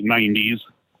talking late 90s,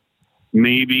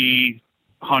 maybe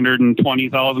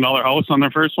 $120,000 house on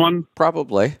their first one.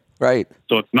 Probably. Right.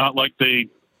 So it's not like they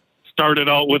started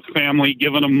out with family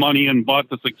giving them money and bought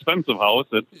this expensive house.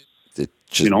 It's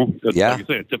just, like I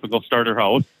say, a typical starter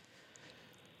house.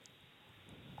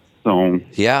 So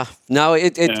no,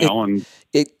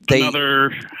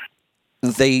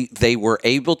 they were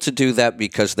able to do that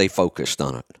because they focused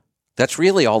on it. That's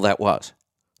really all that was.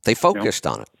 They focused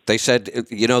on it. They said,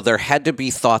 there had to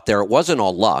be thought there. It wasn't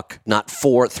all luck, not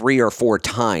 3 or 4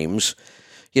 times.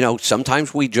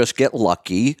 Sometimes we just get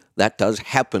lucky. That does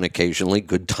happen occasionally,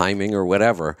 good timing or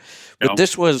whatever. But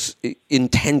this was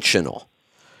intentional.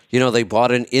 They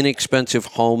bought an inexpensive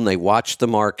home. They watched the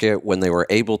market. When they were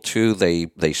able to,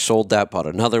 they sold that, bought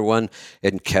another one,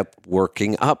 and kept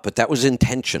working up. But that was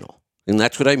intentional. And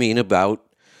that's what I mean about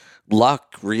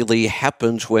luck really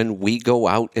happens when we go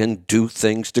out and do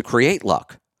things to create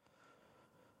luck.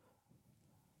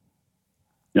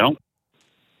 And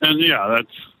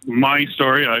that's my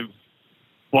story.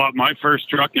 bought my first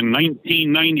truck in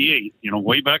 1998,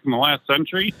 way back in the last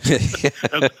century,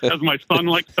 as my son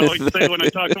likes to always say when I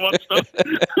talk about stuff.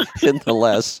 In the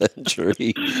last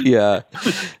century. Yeah,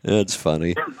 that's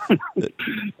funny.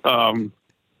 And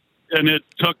it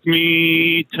took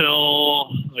me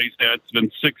till, like I said, it's been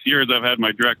 6 years I've had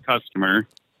my direct customer.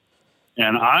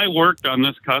 And I worked on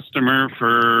this customer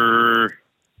for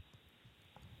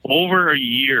over a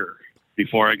year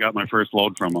before I got my first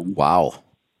load from him. Wow.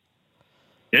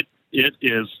 It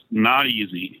is not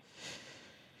easy,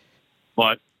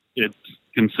 but it's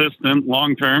consistent,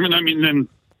 long term. And I mean, then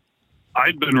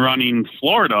I've been running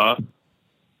Florida.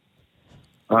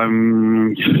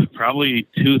 Probably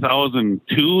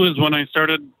 2002 is when I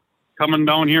started coming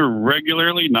down here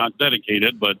regularly, not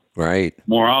dedicated, but right,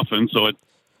 more often. So it's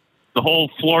the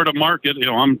whole Florida market.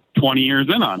 I'm 20 years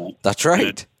in on it. That's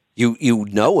right. You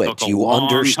know it. You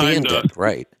understand it.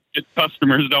 Right. Get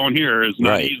customers down here is not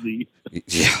right. easy.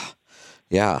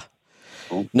 Yeah.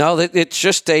 No, it's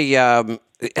just a and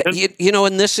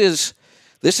this is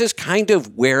kind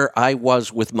of where I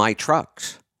was with my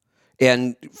trucks.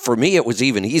 And for me, it was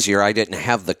even easier. I didn't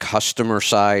have the customer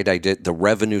side. I did the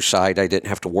revenue side. I didn't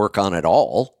have to work on it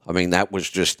all. I mean, that was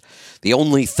just the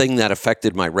only thing that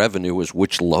affected my revenue was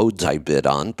which loads I bid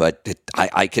on. But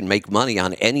I can make money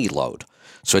on any load.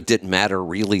 So it didn't matter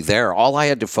really there. All I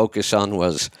had to focus on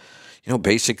was,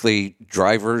 basically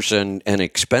drivers and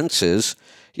expenses.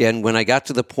 And when I got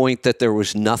to the point that there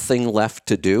was nothing left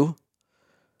to do,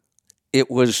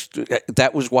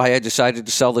 that was why I decided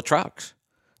to sell the trucks.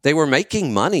 They were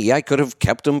making money. I could have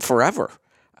kept them forever.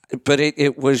 But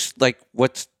it was like,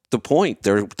 what's the point?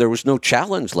 There was no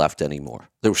challenge left anymore.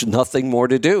 There was nothing more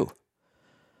to do.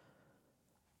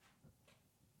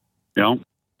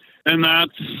 And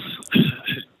that's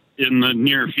in the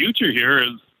near future here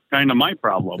is kind of my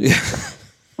problem.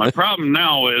 My problem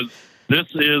now is this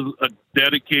is a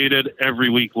dedicated every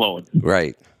week load.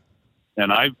 Right.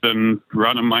 And I've been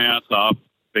running my ass off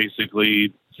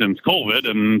basically since COVID.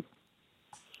 And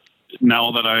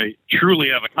now that I truly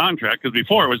have a contract, because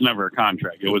before it was never a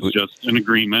contract. It was just an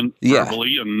agreement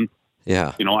verbally. And,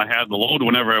 I had the load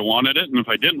whenever I wanted it. And if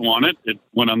I didn't want it, it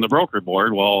went on the broker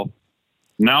board. Well,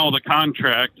 now the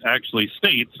contract actually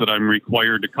states that I'm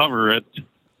required to cover it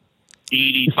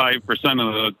 85%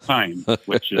 of the time,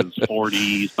 which is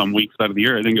 40 some weeks out of the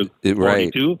year. I think it's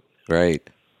 42. Right.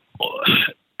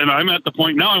 And I'm at the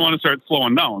point now I want to start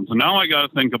slowing down. So now I got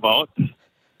to think about, do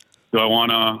I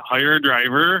want to hire a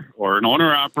driver or an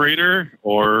owner operator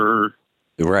or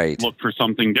look for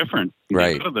something different?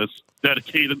 Right. Instead of this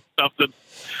dedicated stuff that.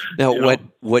 Now,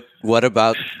 what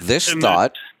about this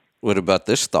thought? What about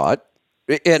this thought?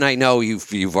 And I know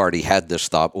you've already had this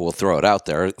thought, but we'll throw it out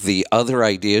there. The other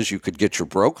idea is you could get your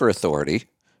broker authority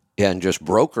and just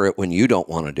broker it when you don't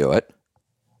want to do it.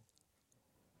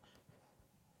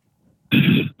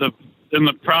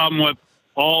 The problem with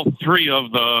all three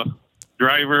of the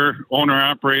driver, owner,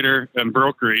 operator, and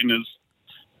brokering is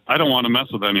I don't want to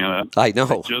mess with any of that. I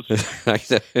know.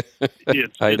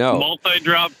 It's I know.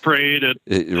 Multi-drop freight.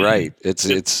 Right. It's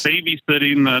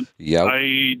babysitting that. Yep.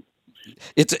 I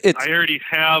already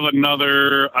have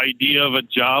another idea of a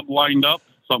job lined up,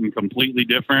 something completely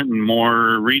different and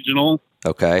more regional.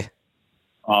 Okay.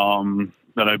 That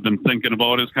I've been thinking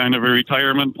about as kind of a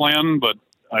retirement plan, but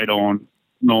I don't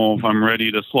know if I'm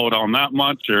ready to slow down that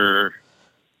much or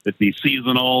it'd be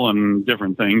seasonal and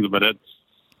different things, but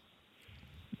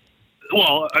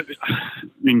I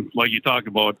mean, like you talk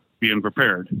about being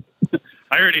prepared.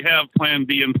 I already have plan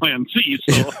B and plan C.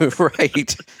 So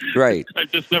Right.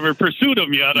 I've just never pursued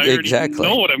them yet. I already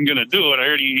know what I'm going to do. And I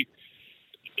already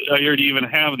even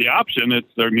have the option.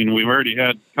 We've already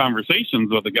had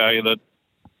conversations with a guy that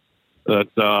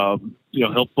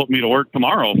he'll put me to work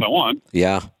tomorrow if I want.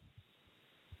 Yeah.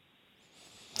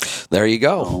 There you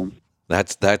go.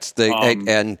 That's the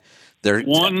and there.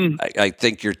 I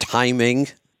think your timing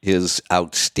is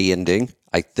outstanding.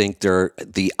 I think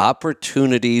the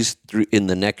opportunities in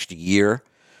the next year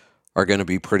are going to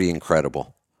be pretty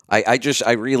incredible. I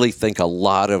really think a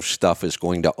lot of stuff is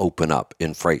going to open up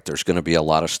in freight. There's going to be a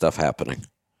lot of stuff happening.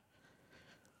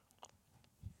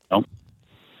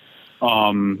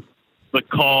 The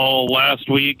call last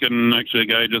week, and actually a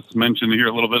guy just mentioned here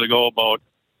a little bit ago about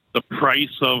the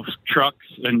price of trucks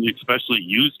and especially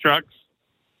used trucks.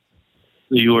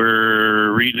 You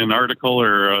were reading an article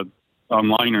or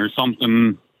online or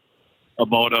something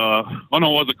about it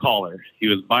was a caller. He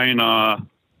was buying a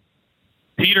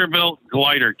Peterbilt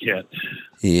glider kit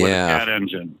with a cat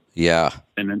engine. Yeah.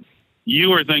 And then you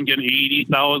were thinking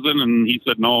 80,000 and he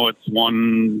said, no, it's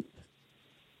 150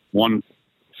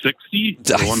 160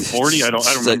 or 140. I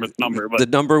don't remember the number, but the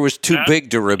number was too that- big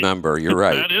to remember. You're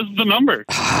right. that is the number.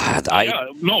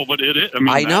 No, but it is. I mean,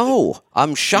 I know. I'm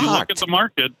You look at shocked. the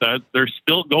market that they're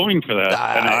still going for that,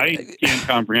 and I can't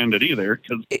comprehend it either.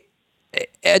 'Cause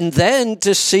And then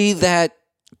to see that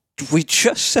we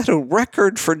just set a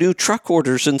record for new truck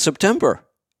orders in September.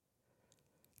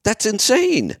 That's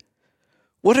insane.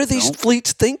 What are these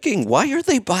fleets thinking? Why are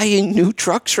they buying new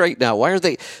trucks right now? Why are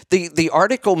they? The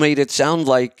article made it sound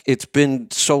like it's been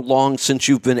so long since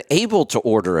you've been able to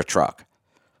order a truck.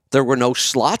 There were no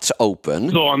slots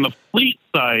open. So on the fleet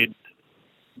side,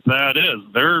 that is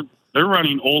they're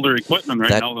running older equipment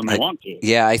now than they want to.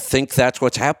 Yeah, I think that's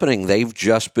what's happening. They've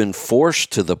just been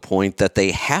forced to the point that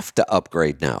they have to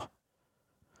upgrade now.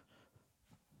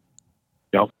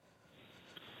 Yep.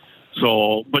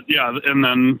 So, but yeah, and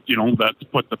then that's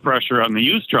put the pressure on the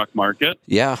used truck market.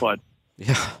 Yeah. But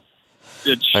yeah,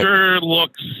 it sure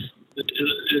looks.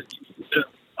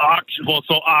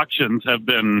 Auctions have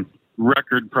been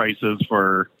record prices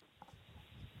for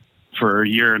a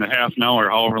year and a half now, or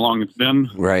however long it's been.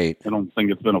 Right. I don't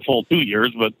think it's been a full 2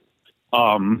 years, but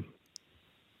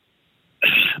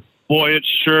boy, it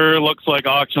sure looks like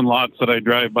auction lots that I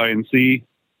drive by and see.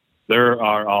 There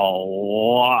are a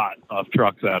lot of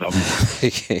trucks at them.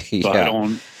 Yeah.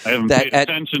 So I haven't paid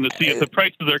attention to see if the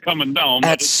prices are coming down.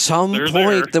 At some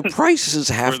point, the prices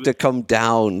have to come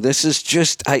down. This is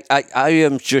just, I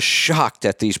am just shocked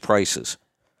at these prices.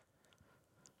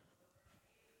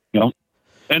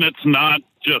 And it's not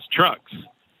just trucks.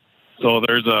 So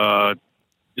there's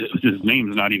his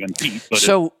name's not even Pete, but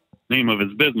the name of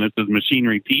his business is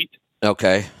Machinery Pete.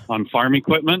 Okay. On farm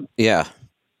equipment. Yeah.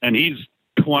 And he's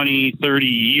 20, 30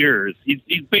 years. He's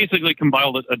basically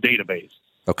compiled a database.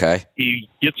 Okay. He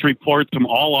gets reports from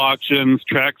all auctions,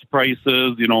 tracks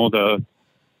prices, the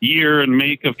year and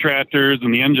make of tractors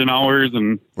and the engine hours.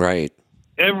 And right.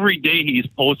 Every day he's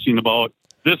posting about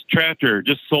this tractor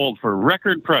just sold for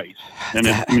record price.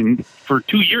 And for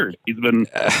 2 years, he's been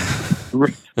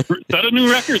set a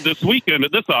new record this weekend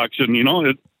at this auction,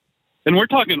 and we're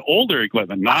talking older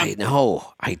equipment, not. I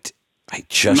know. I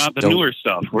just not the newer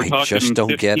stuff. We're talking just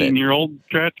don't get it. 15-year-old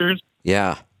tractors.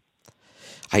 Yeah.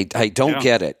 I don't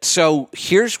get it. So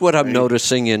here's what I'm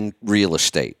noticing in real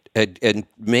estate, and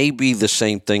maybe the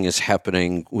same thing is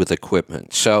happening with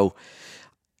equipment. So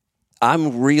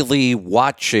I'm really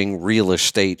watching real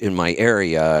estate in my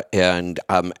area, and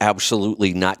I'm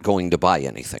absolutely not going to buy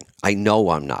anything. I know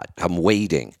I'm not. I'm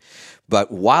waiting.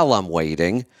 But while I'm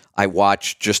waiting, I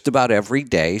watch just about every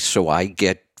day, so I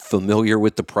get familiar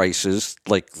with the prices,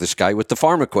 like this guy with the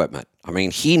farm equipment. I mean,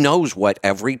 he knows what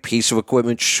every piece of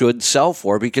equipment should sell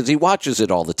for because he watches it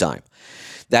all the time.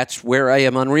 That's where I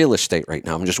am on real estate right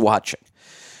now. I'm just watching.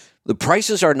 The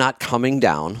prices are not coming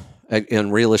down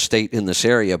in real estate in this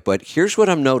area, but here's what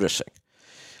I'm noticing.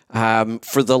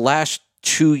 For the last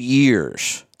 2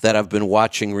 years that I've been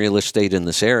watching real estate in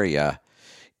this area,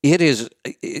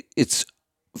 it's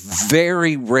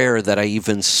very rare that I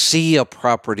even see a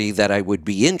property that I would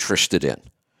be interested in.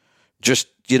 Just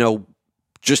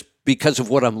because of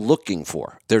what I'm looking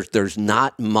for. There's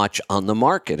not much on the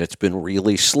market. It's been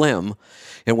really slim.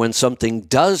 And when something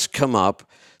does come up,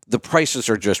 the prices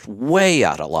are just way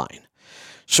out of line.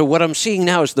 So what I'm seeing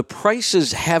now is the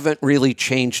prices haven't really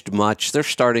changed much. They're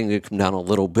starting to come down a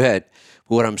little bit.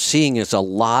 But what I'm seeing is a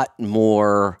lot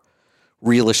more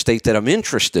real estate that I'm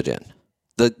interested in.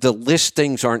 The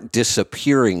listings aren't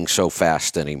disappearing so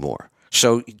fast anymore.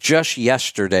 So just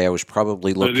yesterday, I was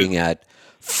probably looking at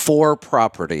 4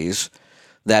 properties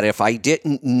that if I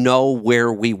didn't know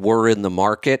where we were in the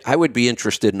market, I would be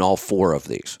interested in all 4 of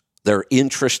these. They're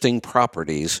interesting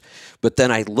properties, but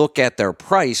then I look at their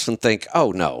price and think,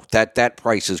 oh no, that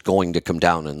price is going to come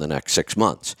down in the next 6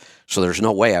 months. So there's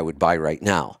no way I would buy right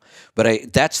now.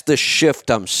 But that's the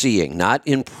shift I'm seeing, not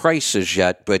in prices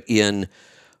yet, but in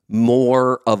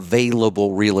more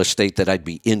available real estate that I'd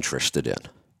be interested in.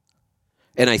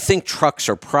 And I think trucks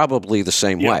are probably the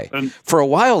same way. For a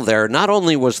while there, not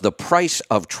only was the price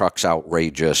of trucks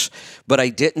outrageous, but I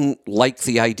didn't like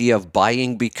the idea of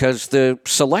buying because the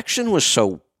selection was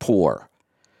so poor.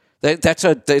 It's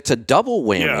a double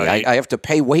whammy. Yeah, I have to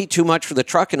pay way too much for the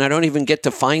truck, and I don't even get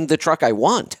to find the truck I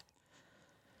want.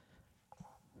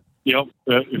 Yep.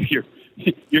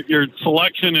 Your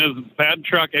selection is bad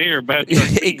truck A or bad truck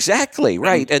B. Exactly,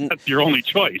 right. And that's your only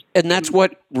choice. And that's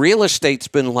what real estate's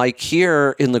been like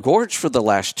here in the Gorge for the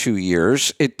last 2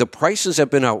 years. The prices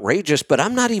have been outrageous, but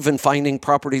I'm not even finding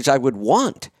properties I would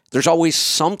want. There's always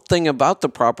something about the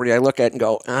property I look at and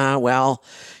go, I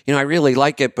really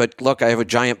like it, but look, I have a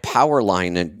giant power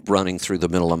line running through the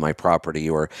middle of my property,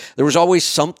 or there was always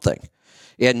something.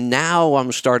 And now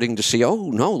I'm starting to see,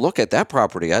 oh, no, look at that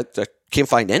property. I can't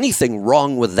find anything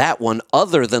wrong with that one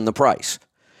other than the price.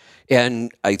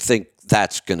 And I think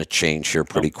that's going to change here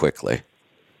pretty quickly.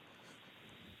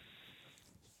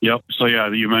 Yep. So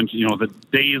yeah, you mentioned, the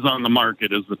days on the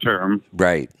market is the term.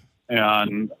 Right.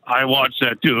 And I watch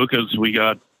that too, because we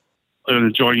got an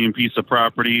adjoining piece of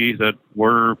property that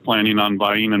we're planning on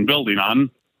buying and building on.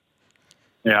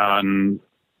 And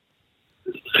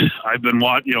I've been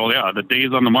watching, the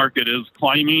days on the market is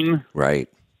climbing. Right.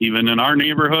 Even in our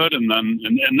neighborhood. And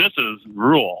this is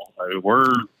rural.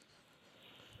 We're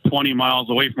 20 miles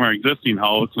away from our existing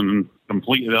house and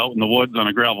completely out in the woods on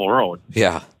a gravel road.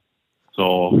 Yeah.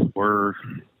 So we're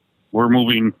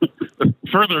moving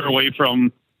further away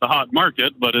from the hot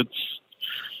market, but it's,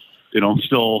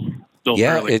 still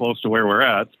fairly close to where we're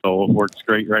at. So it works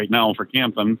great right now for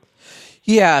camping.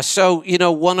 Yeah. So,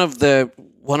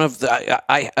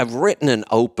 I've written an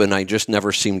open, I just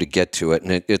never seem to get to it.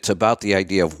 And it's about the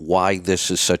idea of why this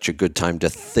is such a good time to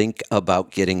think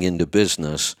about getting into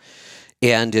business.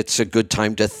 And it's a good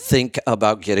time to think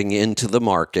about getting into the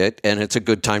market. And it's a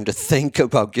good time to think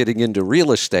about getting into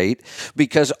real estate,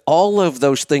 because all of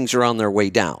those things are on their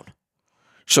way down.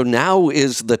 So now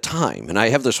is the time. And I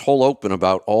have this whole open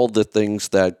about all the things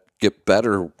that get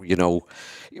better.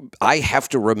 I have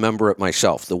to remember it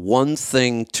myself. The one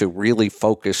thing to really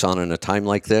focus on in a time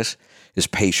like this is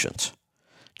patience.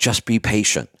 Just be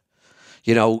patient.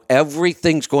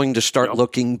 Everything's going to start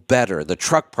looking better. The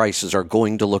truck prices are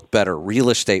going to look better,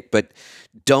 real estate, but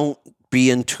don't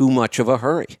be in too much of a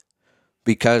hurry,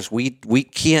 because we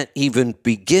can't even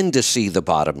begin to see the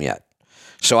bottom yet.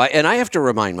 So I have to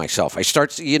remind myself,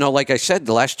 like I said,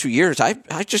 the last 2 years, I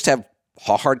just have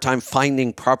a hard time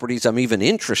finding properties I'm even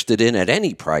interested in at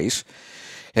any price.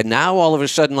 And now all of a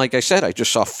sudden, like I said, I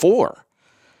just saw 4.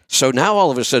 So now all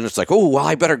of a sudden it's like, oh, well,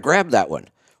 I better grab that one.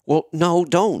 Well, no,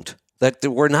 don't. That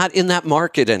we're not in that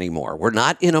market anymore. We're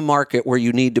not in a market where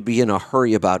you need to be in a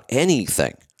hurry about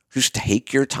anything. Just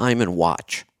take your time and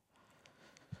watch.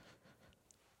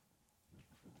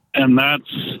 And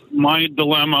that's my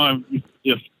dilemma.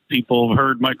 If people have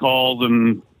heard my calls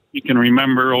and you can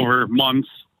remember over months,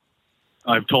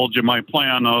 I've told you my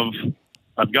plan of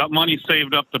I've got money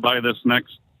saved up to buy this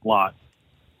next lot.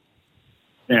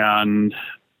 And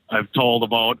I've told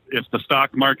about if the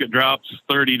stock market drops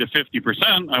 30 to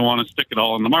 50%, I want to stick it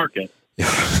all in the market.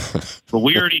 But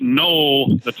we already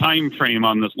know the time frame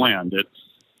on this land.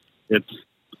 They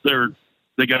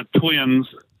got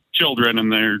children,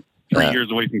 and they're 3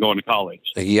 years away from going to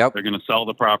college. Yep. They're going to sell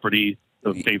the property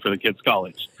to pay for the kids'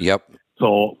 college. Yep.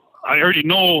 So I already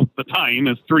know the time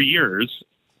is 3 years.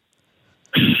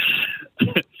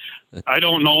 I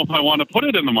don't know if I want to put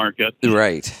it in the market.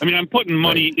 Right. I mean, I'm putting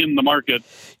money in the market.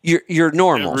 Your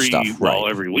normal stuff, right? Well,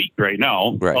 every week right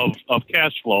now, right, of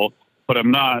cash flow, but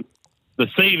I'm not. The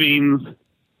savings,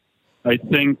 I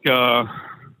think. I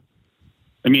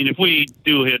mean, if we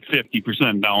do hit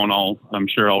 50% down, I'm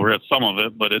sure I'll risk some of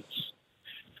it. But it's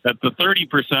at the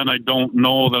 30%. I don't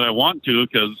know that I want to,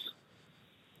 because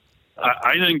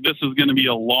I think this is going to be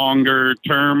a longer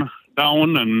term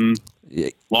down and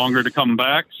longer to come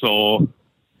back. So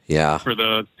yeah, for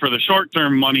the short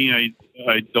term money,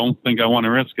 I don't think I want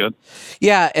to risk it.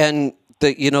 Yeah, and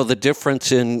the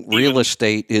difference in real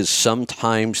estate is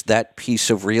sometimes that piece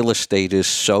of real estate is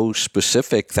so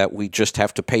specific that we just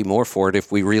have to pay more for it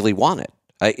if we really want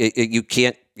it. You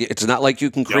can't. It's not like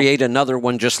you can create another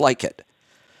one just like it.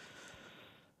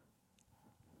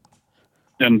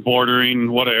 And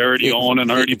bordering what I already own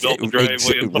and already built the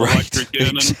driveway and put electric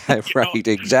in. And, right,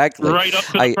 exactly. Right up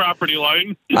to the property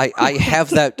line. I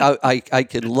have that. I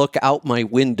can look out my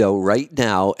window right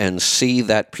now and see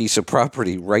that piece of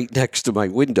property right next to my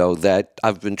window that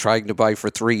I've been trying to buy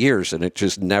for 3 years, and it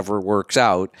just never works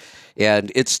out.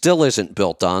 And it still isn't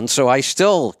built on, so I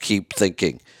still keep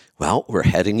thinking, well, we're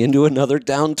heading into another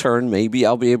downturn. Maybe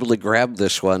I'll be able to grab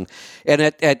this one. And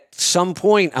at some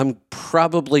point, I'm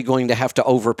probably going to have to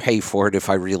overpay for it if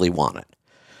I really want it.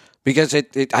 Because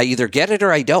I either get it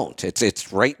or I don't.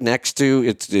 It's right next to,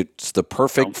 it's the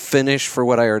perfect finish for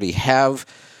what I already have.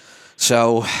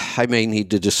 So I may need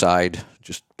to decide,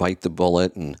 just bite the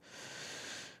bullet and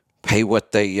pay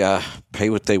what they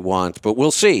want. But we'll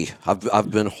see.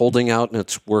 I've been holding out, and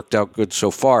it's worked out good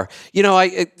so far.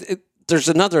 There's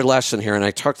another lesson here, and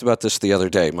I talked about this the other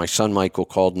day. My son Michael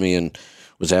called me and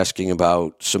was asking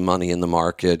about some money in the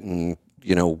market and,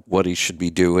 what he should be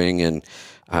doing. And,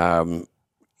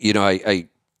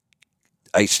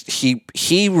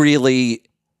 he really,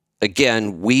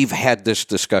 again, we've had this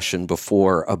discussion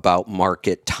before about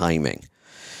market timing.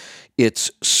 It's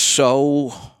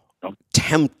so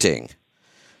tempting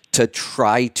to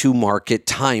try to market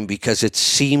time because it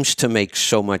seems to make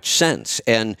so much sense.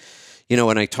 And,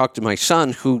 when I talk to my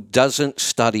son who doesn't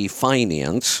study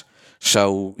finance,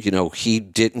 so, he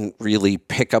didn't really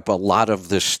pick up a lot of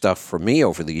this stuff from me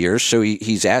over the years. So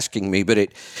he's asking me, but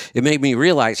it made me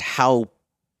realize how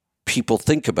people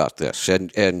think about this,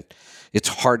 and it's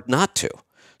hard not to.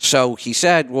 So he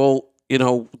said, well,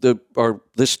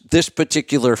 this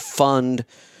particular fund,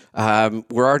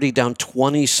 we're already down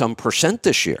 20%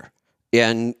 this year.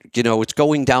 And, it's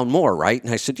going down more, right?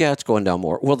 And I said, yeah, it's going down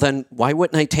more. Well, then why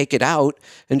wouldn't I take it out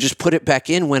and just put it back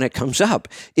in when it comes up?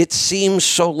 It seems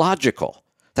so logical.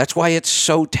 That's why it's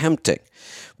so tempting.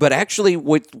 But actually,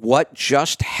 with what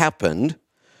just happened,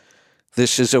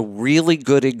 this is a really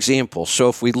good example. So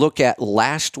if we look at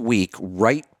last week,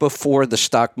 right before the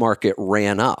stock market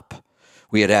ran up,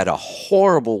 we had a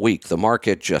horrible week. The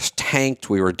market just tanked.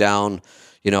 We were down,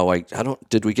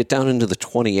 did we get down into the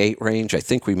 28 range? I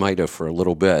think we might have for a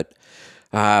little bit.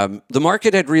 The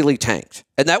market had really tanked.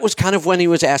 And that was kind of when he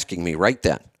was asking me right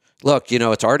then, look,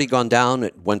 it's already gone down.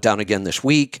 It went down again this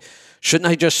week. Shouldn't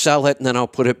I just sell it and then I'll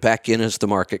put it back in as the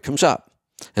market comes up?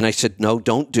 And I said, no,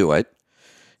 don't do it.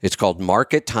 It's called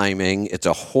market timing. It's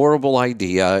a horrible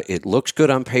idea. It looks good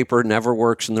on paper, never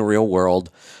works in the real world.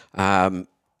 And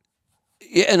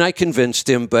I convinced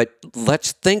him, but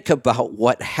let's think about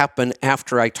what happened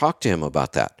after I talked to him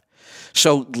about that.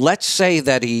 So let's say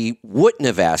that he wouldn't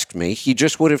have asked me. He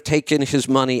just would have taken his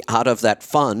money out of that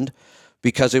fund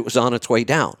because it was on its way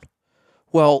down.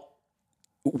 Well,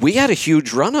 we had a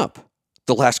huge run up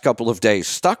the last couple of days.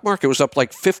 Stock market was up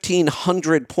like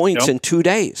 1,500 points in 2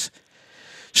 days.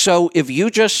 So if you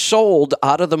just sold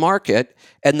out of the market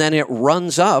and then it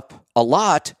runs up a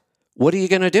lot, what are you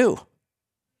going to do?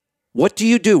 What do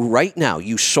you do right now?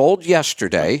 You sold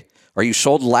yesterday or you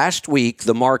sold last week.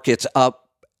 The market's up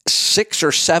 6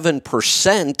 or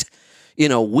 7%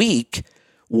 in a week.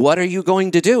 What are you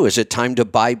going to do? Is it time to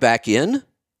buy back in?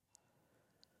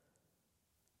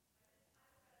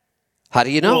 How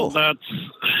do you know? Well,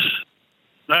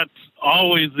 that's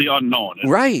always the unknown.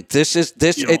 Right.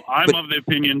 I'm of the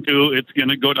opinion too. It's going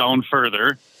to go down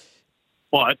further,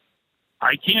 but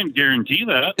I can't guarantee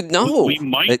that. No, we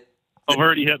might have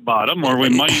already hit bottom, or we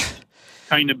might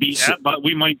kind of be at. But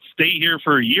we might stay here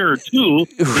for a year or two,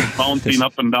 bouncing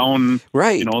up and down.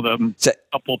 Right. The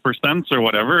couple percents or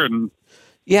whatever, and.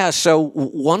 Yeah, so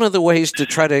one of the ways to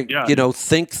try to,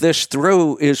 think this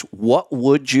through is what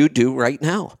would you do right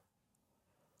now?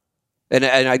 And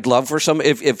I'd love for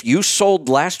if you sold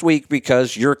last week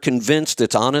because you're convinced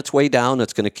it's on its way down,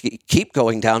 it's going to keep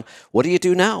going down, what do you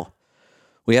do now?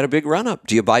 We had a big run up.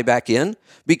 Do you buy back in?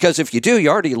 Because if you do, you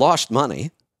already lost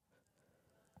money.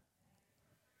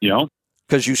 Yeah.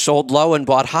 Because you sold low and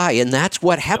bought high, and that's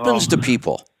what happens to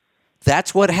people.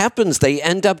 That's what happens. They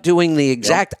end up doing the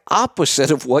exact opposite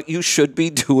of what you should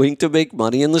be doing to make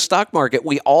money in the stock market.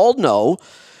 We all know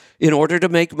in order to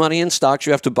make money in stocks,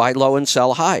 you have to buy low and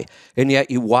sell high. And yet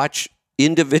you watch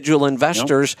individual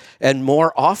investors, and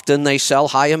more often they sell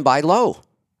high and buy low.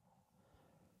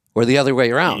 Or the other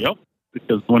way around. Yep.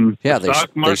 Because when the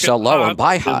stock market they sell low and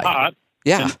buy high. Hot,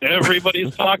 and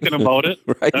everybody's talking about it.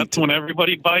 Right. That's when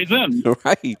everybody buys in.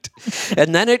 Right.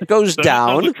 And then it goes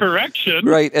down. A correction.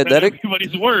 Right. And then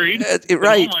everybody's worried.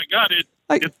 Right. Oh my God,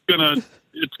 it's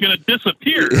gonna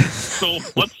disappear. So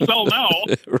let's sell now.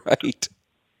 Right.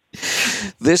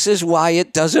 This is why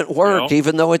it doesn't work,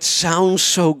 even though it sounds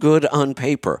so good on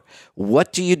paper.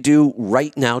 What do you do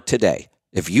right now today?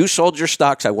 If you sold your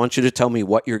stocks, I want you to tell me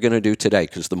what you're going to do today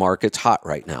because the market's hot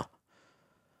right now.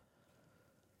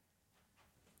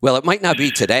 Well, it might not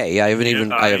be today. I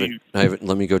haven't.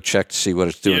 Let me go check to see what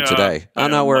it's doing today. Oh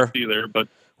no,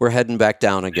 we're heading back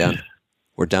down again.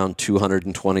 We're down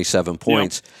 227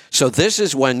 points. Yep. So this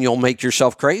is when you'll make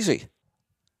yourself crazy.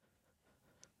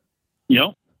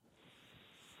 Yep.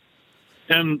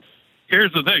 And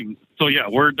here's the thing. So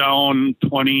we're down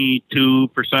 22%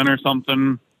 or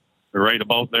something, right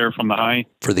about there from the high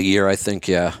for the year. I think,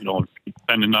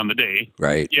 depending on the day.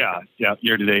 Right. Yeah,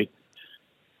 year to date.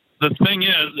 The thing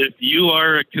is, if you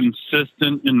are a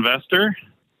consistent investor,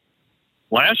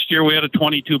 last year we had a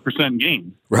 22%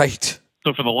 gain. Right.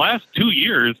 So for the last 2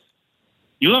 years,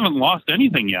 you haven't lost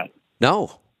anything yet.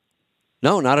 No,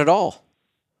 not at all.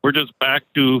 We're just back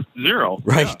to zero.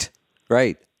 Right. Yeah.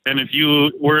 Right. And if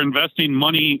you were investing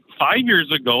money 5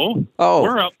 years ago,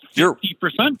 we're up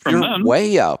 50% from then.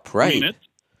 Way up, right? I mean, it's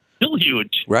still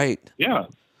huge. Right. Yeah.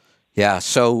 Yeah.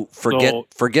 So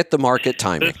forget the market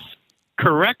timing. This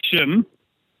correction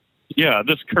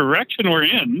we're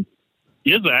in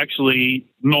is actually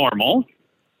normal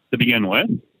to begin with.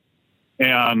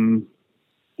 And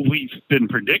we've been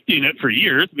predicting it for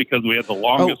years because we had the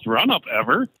longest run-up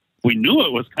ever. We knew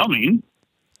it was coming.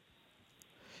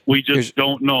 We just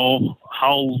don't know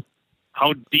how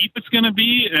deep it's going to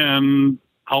be and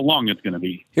how long it's going to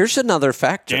be. Here's another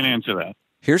factor. Can't answer that.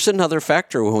 Here's another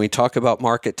factor when we talk about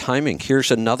market timing. Here's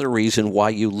another reason why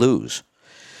you lose.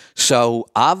 So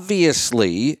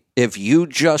obviously, if you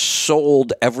just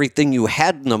sold everything you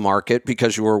had in the market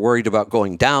because you were worried about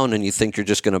going down and you think you're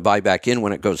just going to buy back in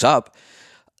when it goes up,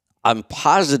 I'm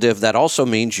positive that also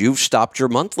means you've stopped your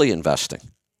monthly investing.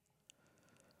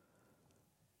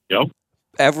 Yep.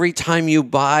 Every time you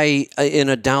buy in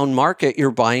a down market,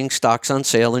 you're buying stocks on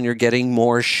sale and you're getting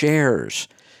more shares.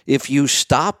 If you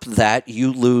stop that,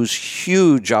 you lose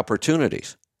huge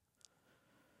opportunities.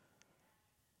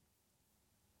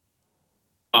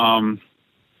 And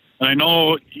I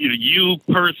know you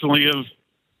personally have,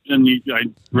 and I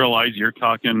realize you're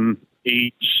talking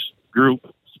age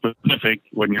group specific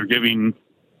when you're giving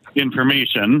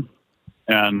information,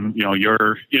 and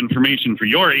your information for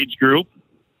your age group.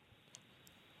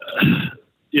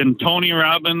 In Tony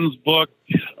Robbins' book,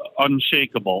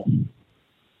 Unshakable,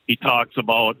 he talks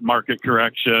about market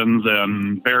corrections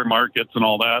and bear markets and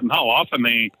all that, and how often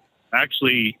they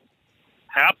actually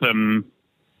happen.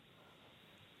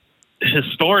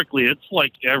 Historically, it's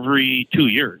like every 2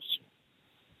 years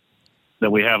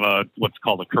that we have what's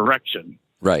called a correction.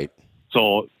 Right.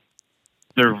 So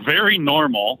they're very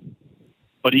normal,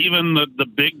 but even the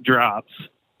big drops,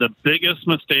 the biggest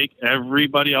mistake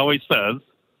everybody always says,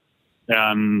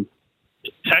 and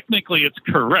technically it's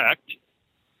correct,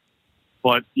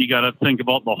 but you got to think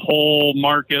about the whole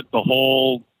market, the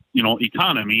whole,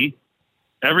 economy.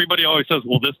 Everybody always says,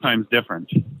 well, this time's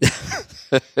different.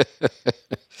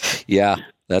 Yeah,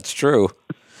 that's true.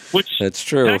 That's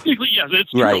true. Technically, yes,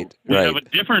 it's true. Right, we right. have a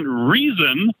different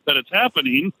reason that it's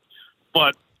happening,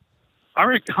 but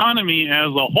our economy as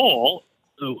a whole,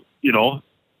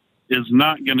 is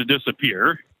not going to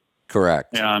disappear.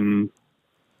 Correct. And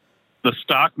the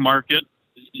stock market,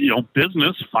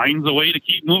 business finds a way to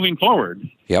keep moving forward.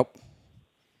 Yep.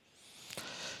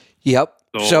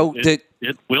 So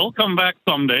it will come back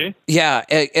someday. Yeah,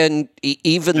 and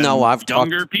even though I've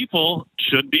younger people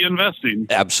should be investing.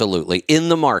 Absolutely, in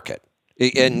the market.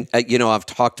 And, I've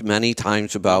talked many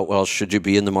times about, well, should you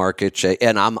be in the market?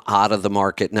 And I'm out of the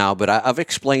market now, but I've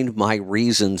explained my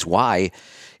reasons why,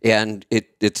 and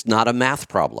it's not a math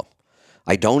problem.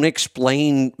 I don't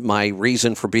explain my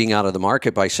reason for being out of the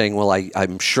market by saying, well,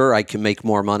 I'm sure I can make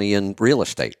more money in real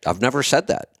estate. I've never said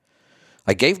that.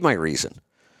 I gave my reason.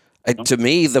 To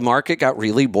me, the market got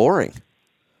really boring.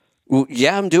 Well,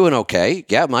 yeah, I'm doing okay.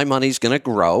 Yeah, my money's going to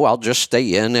grow. I'll just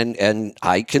stay in, and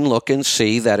I can look and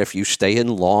see that if you stay in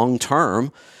long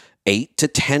term, 8 to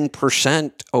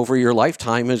 10% over your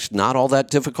lifetime is not all that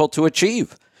difficult to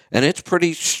achieve. And it's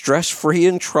pretty stress-free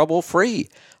and trouble-free.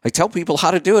 I tell people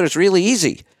how to do it. It's really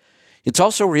easy. It's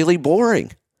also really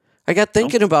boring. I got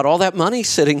thinking about all that money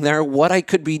sitting there, what I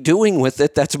could be doing with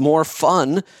it that's more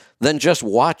fun than just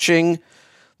watching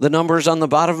the numbers on the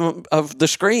bottom of the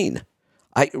screen.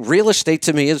 Real estate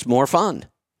to me is more fun.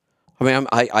 I mean,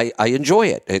 I enjoy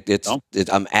it.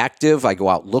 I'm active. I go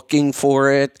out looking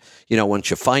for it. Once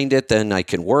you find it, then I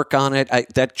can work on it.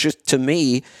 To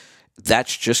me,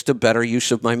 that's just a better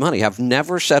use of my money. I've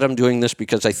never said I'm doing this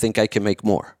because I think I can make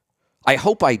more. I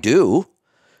hope I do,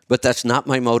 but that's not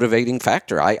my motivating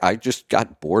factor. I just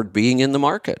got bored being in the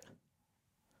market.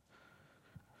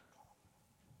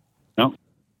 No.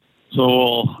 So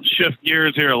we'll shift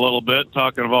gears here a little bit,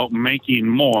 talking about making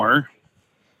more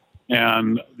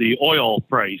and the oil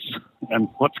price and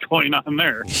what's going on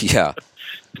there. Yeah.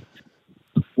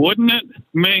 Wouldn't it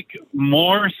make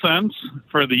more sense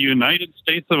for the United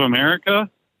States of America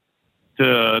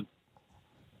to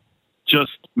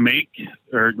just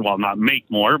not make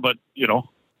more, but,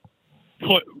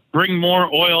 bring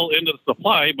more oil into the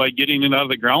supply by getting it out of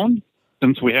the ground?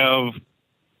 Since we have,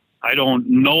 I don't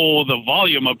know the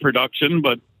volume of production,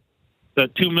 but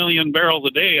that 2 million barrels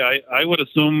a day, I would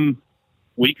assume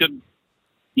we could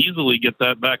easily get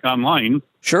that back online.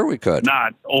 Sure, we could.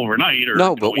 Not overnight, or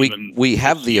no, but we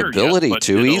have the ability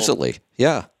to easily.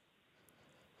 Yeah.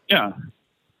 Yeah.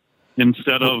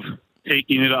 Instead of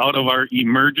taking it out of our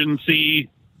emergency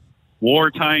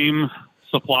wartime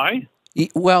supply.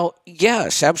 Well,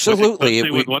 yes, absolutely.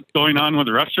 Especially with what's going on with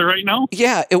Russia right now.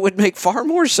 Yeah, it would make far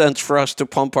more sense for us to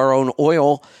pump our own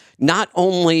oil, not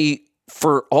only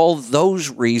for all those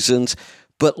reasons,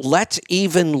 but let's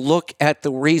even look at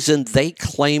the reason they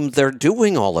claim they're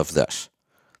doing all of this.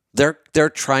 They're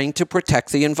trying to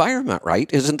protect the environment, right?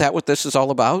 Isn't that what this is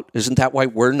all about? Isn't that why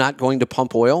we're not going to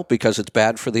pump oil, because it's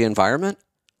bad for the environment?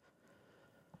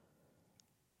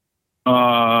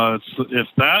 If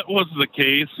that was the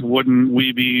case, wouldn't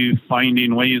we be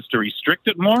finding ways to restrict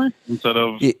it more instead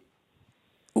of bring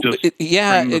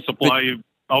the supply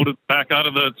back out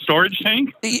of the storage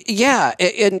tank? Yeah,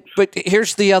 but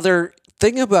here's the other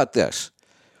thing about this.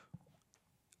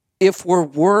 If we're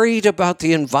worried about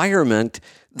the environment,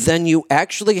 then you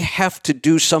actually have to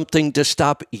do something to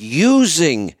stop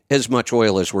using as much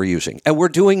oil as we're using. And we're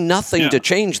doing nothing to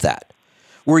change that.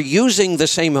 We're using the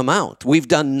same amount. We've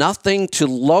done nothing to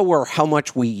lower how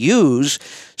much we use.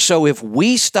 So if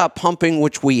we stop pumping,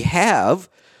 which we have,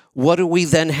 what do we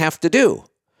then have to do?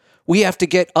 We have to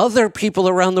get other people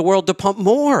around the world to pump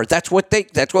more. That's what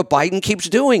Biden keeps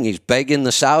doing. He's begging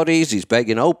the Saudis, he's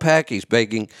begging OPEC, he's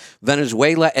begging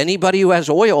Venezuela, anybody who has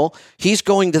oil, he's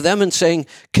going to them and saying,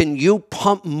 can you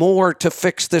pump more to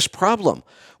fix this problem?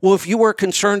 Well, if you are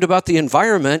concerned about the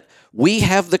environment, we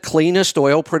have the cleanest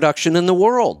oil production in the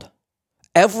world.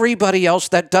 Everybody else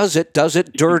that does it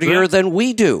dirtier than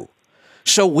we do.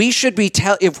 So we should be,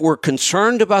 if we're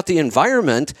concerned about the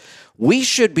environment, we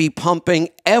should be pumping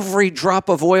every drop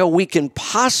of oil we can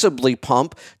possibly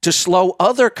pump to slow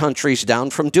other countries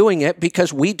down from doing it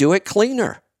because we do it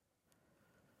cleaner.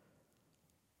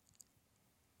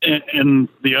 And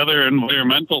the other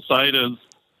environmental side is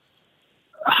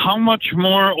how much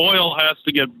more oil has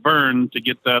to get burned to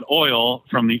get that oil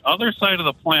from the other side of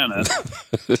the planet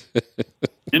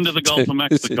into the Gulf of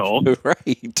Mexico.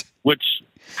 Right. Which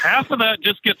half of that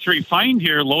just gets refined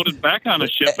here, loaded back on a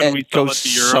ship, and we sell it to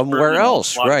Europe somewhere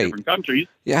else, right? Different countries.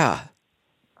 Yeah.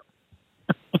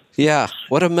 Yeah.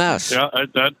 What a mess. Yeah,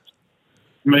 that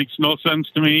makes no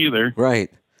sense to me either. Right.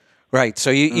 Right.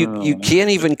 So you can't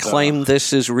even claim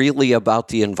this is really about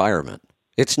the environment.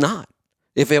 It's not.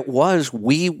 If it was,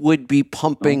 we would be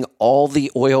pumping all the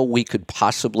oil we could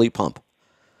possibly pump.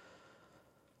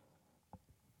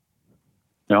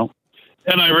 No.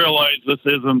 And I realize this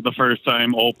isn't the first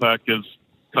time OPEC has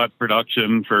cut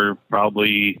production for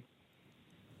probably,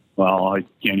 well, I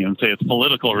can't even say it's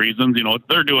political reasons. You know,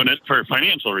 they're doing it for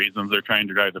financial reasons. They're trying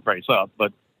to drive the price up.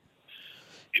 But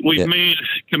we've made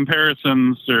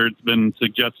comparisons, or it's been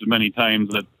suggested many times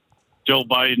that Joe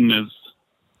Biden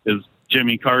is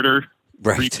Jimmy Carter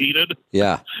repeated.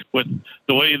 Yeah. With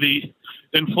the way the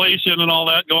inflation and all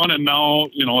that going. And now,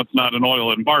 you know, it's not an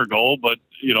oil embargo, but,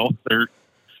 you know, they're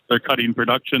cutting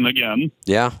production again.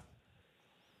 Yeah.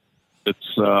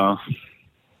 It's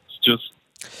just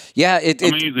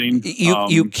amazing.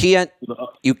 You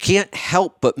can't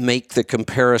help but make the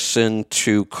comparison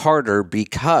to Carter,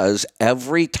 because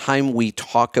every time we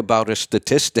talk about a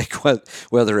statistic,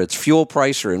 whether it's fuel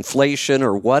price or inflation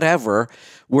or whatever,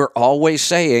 we're always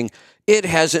saying it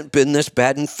hasn't been this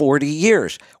bad in 40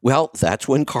 years. Well, that's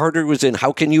when Carter was in.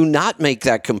 How can you not make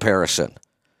that comparison?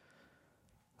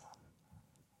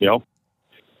 Yep.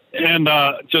 And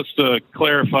just to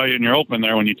clarify in your open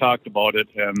there, when you talked about it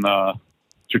and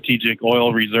strategic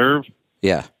oil reserve,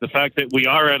 the fact that we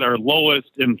are at our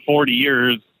lowest in 40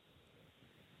 years.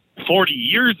 40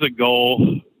 years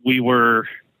ago, we were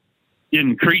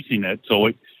increasing it. So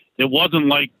it wasn't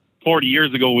like 40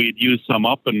 years ago we had used some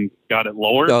up and got it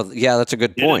lower. Oh, yeah, that's a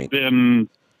good point. It's been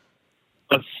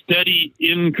a steady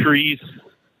increase.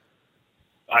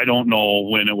 I don't know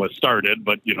when it was started,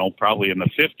 but, you know, probably in the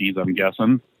 50s, I'm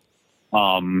guessing.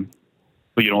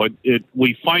 But, you know,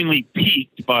 we finally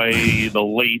peaked by the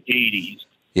late 80s.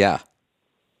 Yeah.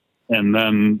 And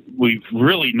then we've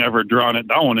really never drawn it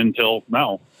down until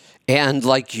now. And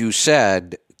like you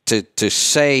said, to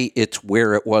say it's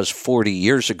where it was 40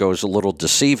 years ago is a little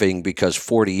deceiving, because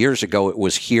 40 years ago it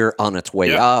was here on its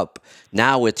way up.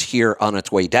 Now it's here on its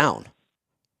way down.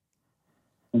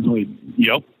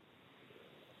 Yep.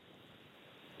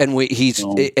 And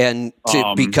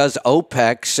because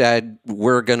OPEC said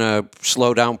we're going to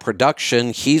slow down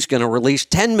production, he's going to release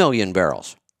 10 million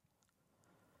barrels.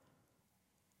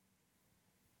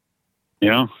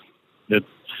 Yeah, it's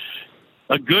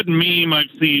a good meme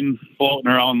I've seen floating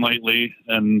around lately,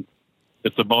 and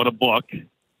it's about a book,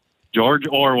 George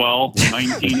Orwell,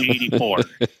 1984.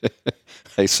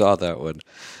 I saw that one.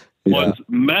 Was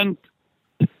meant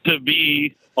to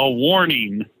be a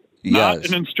warning. Not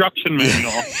an instruction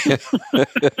manual.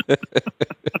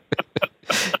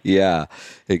 Yeah,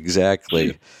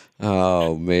 exactly.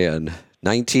 Oh, man.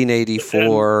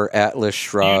 1984, and, Atlas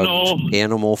Shrugged,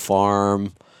 Animal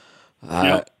Farm.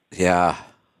 Yeah.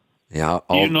 Yeah.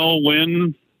 Do you know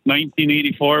when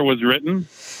 1984 was written?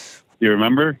 Do you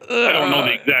remember? I don't know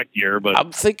the exact year, but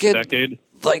I'm thinking decade.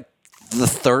 Like the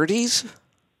 30s?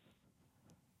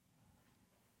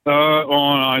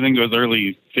 I think it was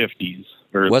early 50s.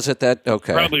 Was it that?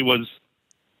 Okay. Probably was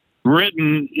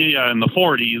written in the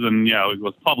 40s, and it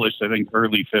was published I think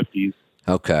early 50s.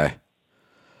 Okay.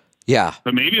 Yeah.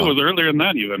 But maybe it was earlier than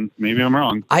that even. Maybe I'm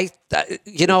wrong. I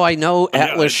know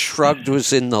Atlas Shrugged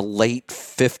was in the late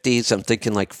 50s. I'm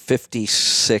thinking like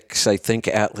 56, I think,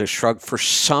 Atlas Shrugged. For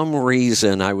some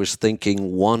reason, I was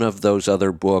thinking one of those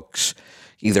other books,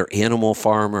 either Animal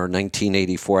Farm or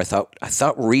 1984. I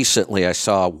thought recently I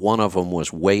saw one of them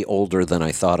was way older than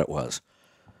I thought it was.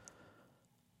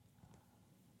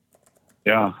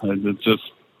 Yeah, it's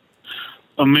just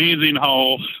amazing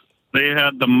how they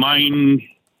had the mind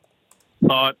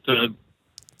thought and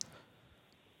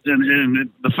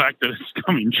the fact that it's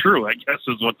coming true, I guess,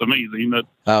 is what's amazing. That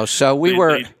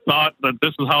they thought that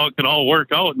this is how it could all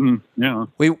work out, and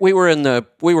we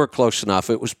were close enough.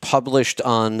 It was published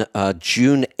on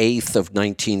June 8th of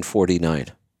 1949.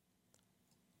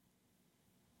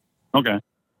 Okay.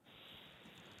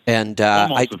 And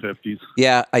almost the 50s.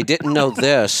 Yeah, I didn't know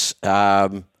this.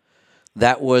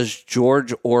 That was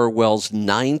George Orwell's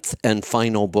 9th and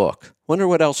final book. Wonder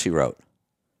what else he wrote.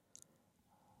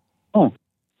 Oh.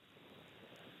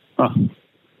 Huh.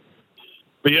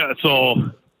 But yeah,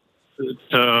 so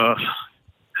to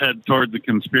head toward the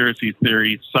conspiracy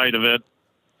theory side of it,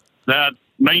 that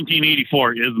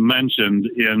 1984 is mentioned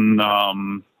in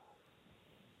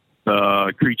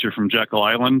the Creature from Jekyll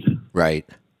Island. Right.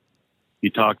 He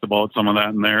talked about some of that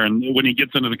in there. And when he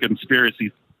gets into the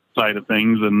conspiracy side of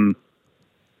things, and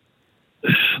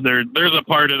there's a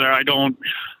part of there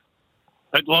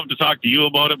I'd love to talk to you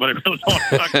about it, but I really don't want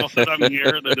to talk about it on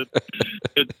here. That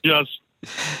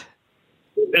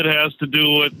it has to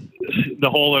do with the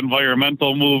whole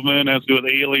environmental movement, has to do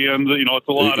with aliens. It's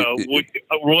a lot of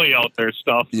way out there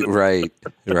stuff. Right.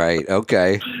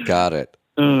 Okay. Got it.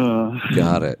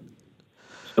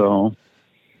 So.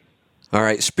 All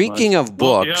right. Speaking of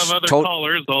books, if you have other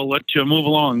callers, I'll let you move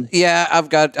along. Yeah, I've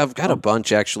got a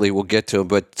bunch actually. We'll get to them.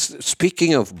 But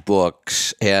speaking of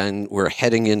books, and we're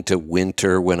heading into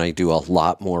winter when I do a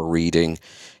lot more reading.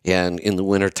 And in the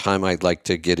wintertime, I'd like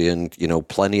to get in,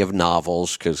 plenty of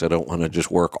novels because I don't want to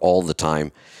just work all the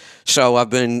time. So I've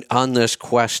been on this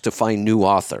quest to find new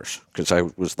authors because I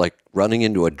was like running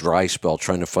into a dry spell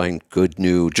trying to find good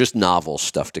new, just novel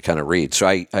stuff to kind of read. So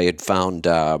I had found.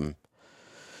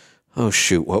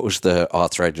 What was the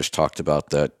author I just talked about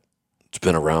that it's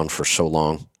been around for so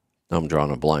long? I'm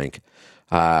drawing a blank.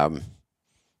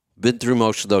 Been through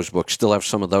most of those books, still have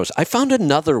some of those. I found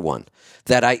another one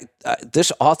that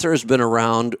this author has been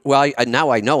around. Well, now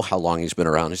I know how long he's been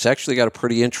around. He's actually got a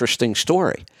pretty interesting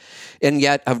story. And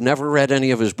yet I've never read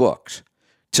any of his books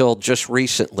till just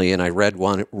recently. And I read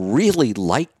one, really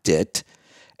liked it.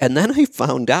 And then I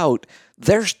found out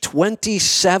there's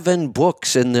 27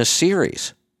 books in this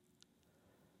series.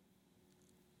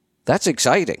 That's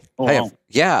exciting. Oh,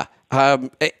 wow.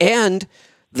 And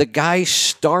the guy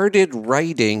started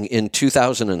writing in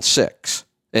 2006,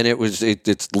 and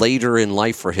it's later in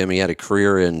life for him. He had a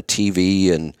career in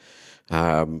TV, and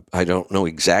I don't know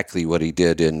exactly what he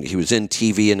did. And he was in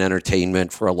TV and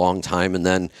entertainment for a long time, and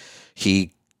then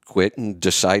he quit and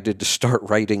decided to start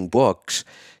writing books.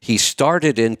 He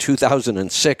started in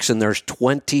 2006, and there's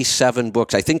 27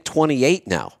 books. I think 28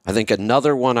 now. I think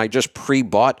another one, I just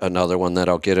pre-bought another one that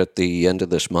I'll get at the end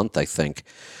of this month, I think.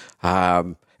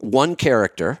 One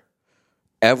character.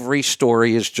 Every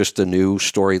story is just a new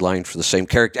storyline for the same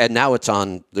character. And now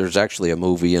there's actually a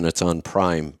movie, and it's on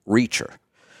Prime, Reacher.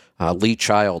 Lee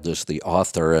Child is the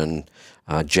author, and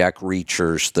Jack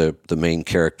Reacher's the main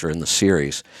character in the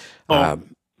series.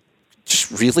 Just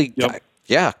really... Yep.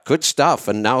 Yeah, good stuff.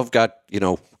 And now I've got,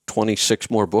 26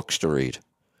 more books to read.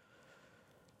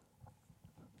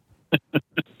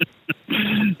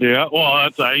 Yeah, well,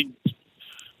 I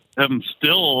am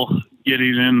still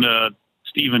getting into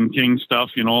Stephen King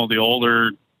stuff, the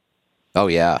older,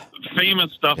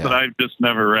 famous stuff that I've just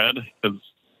never read. Because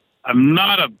I'm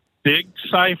not a big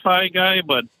sci-fi guy,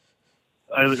 but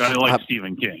I like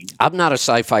Stephen King. I'm not a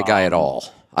sci-fi guy at all.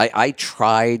 I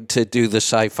tried to do the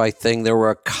sci-fi thing. There were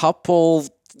a couple,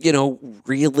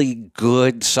 really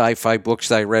good sci-fi books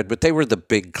that I read, but they were the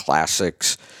big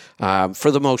classics. For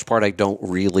the most part, I don't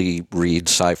really read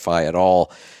sci-fi at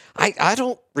all. I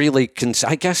don't really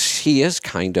I guess he is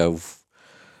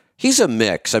he's a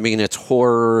mix. I mean, it's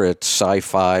horror, it's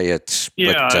sci-fi, it's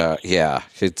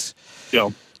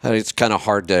kind of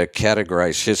hard to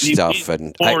categorize his stuff.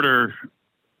 And border.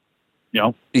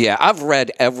 Yeah, I've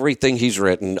read everything he's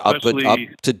written up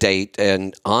to date,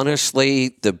 and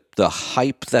honestly, the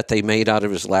hype that they made out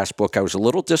of his last book, I was a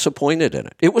little disappointed in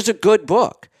it. It was a good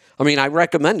book. I mean, I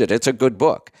recommend it. It's a good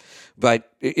book.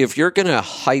 But if you're going to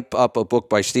hype up a book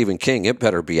by Stephen King, it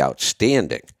better be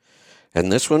outstanding.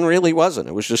 And this one really wasn't.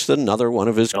 It was just another one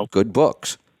of his good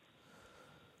books.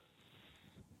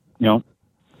 Yeah,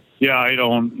 I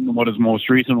don't know what his most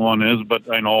recent one is,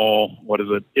 but I know, what is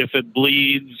it? If It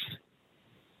Bleeds.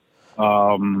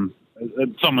 Some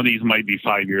of these might be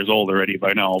 5 years old already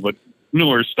by now, but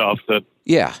newer stuff that.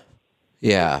 Yeah.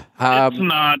 It's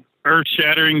not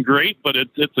earth-shattering great, but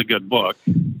it's a good book.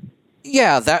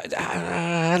 Yeah, that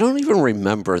I don't even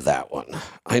remember that one.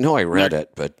 I know I read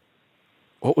it, but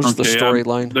what was the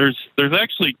storyline? There's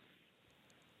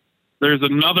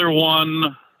another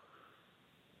one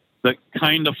that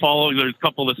kind of follows. There's a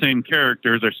couple of the same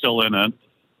characters are still in it,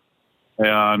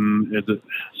 and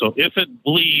so If It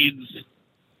Bleeds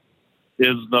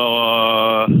is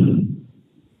the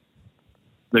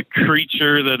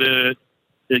creature that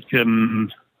it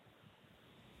can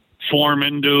form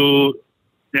into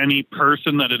any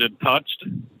person that it had touched.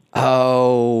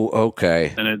 Oh,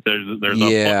 okay. And there's a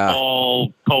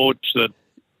football coach that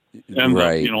ends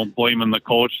up, blaming the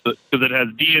coach because it has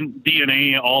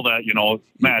DNA, all that,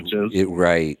 matches.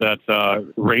 Right.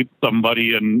 That raped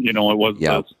somebody, and it was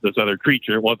this other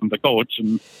creature. It wasn't the coach,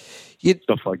 and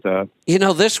stuff like that.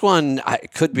 This one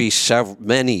could be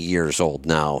many years old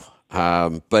now.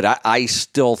 But I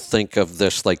still think of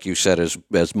this, like you said,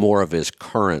 as more of his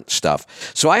current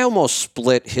stuff. So I almost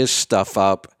split his stuff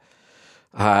up.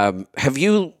 Have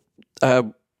you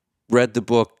read the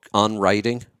book On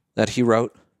Writing that he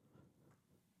wrote?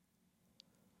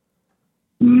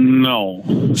 No.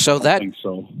 So I don't think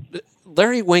so.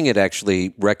 Larry Wingett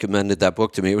actually recommended that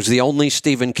book to me. It was the only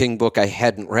Stephen King book I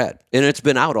hadn't read. And it's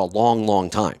been out a long, long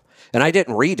time. And I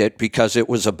didn't read it because it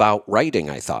was about writing,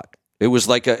 I thought. It was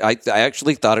like I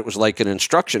actually thought it was like an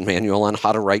instruction manual on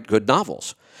how to write good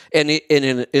novels. And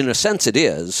in a sense it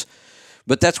is,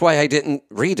 but that's why I didn't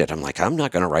read it. I'm like, I'm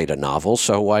not going to write a novel,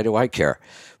 so why do I care?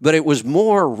 But it was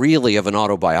more really of an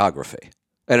autobiography,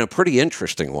 and a pretty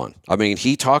interesting one. I mean,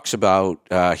 he talks about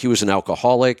he was an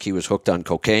alcoholic. He was hooked on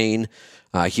cocaine.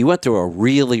 He went through a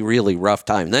really, really rough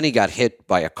time. Then he got hit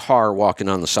by a car walking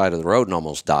on the side of the road and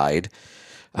almost died.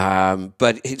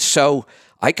 So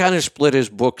I kind of split his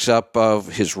books up of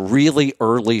his really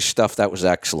early stuff that was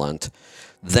excellent.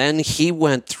 Then he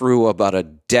went through about a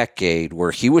decade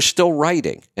where he was still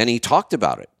writing, and he talked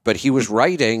about it, but he was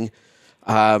writing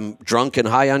drunk and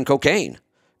high on cocaine.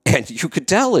 And you could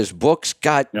tell his books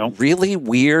got really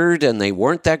weird, and they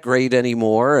weren't that great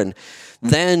anymore. And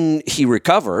then he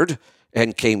recovered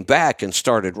and came back and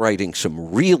started writing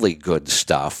some really good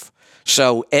stuff.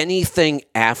 So anything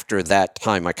after that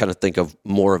time, I kind of think of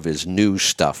more of his new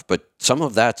stuff, but some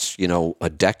of that's, a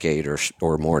decade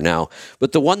or more now.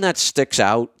 But the one that sticks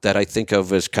out that I think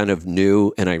of as kind of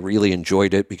new, and I really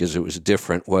enjoyed it because it was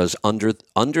different, was Under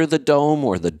the Dome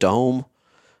or The Dome.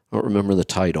 I don't remember the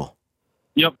title.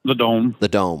 Yep, The Dome. The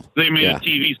Dome. They made a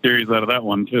TV series out of that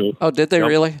one, too. Oh, did they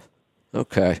really?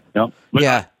 Okay. Yep. But,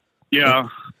 yeah.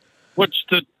 Which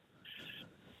the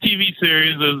TV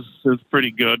series is pretty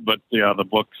good, but the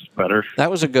book's better. That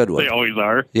was a good one. They always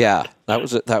are. Yeah, that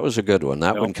was a good one.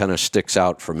 That one kind of sticks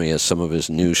out for me as some of his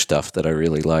new stuff that I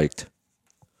really liked.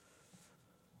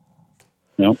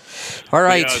 Yep. All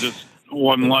right. Yeah, just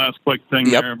one last quick thing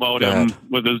there about him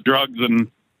with his drugs. And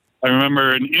I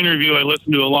remember an interview I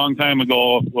listened to a long time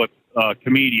ago with a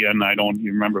comedian. I don't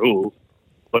even remember who,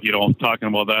 but talking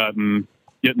about that and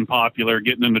getting popular,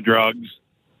 getting into drugs.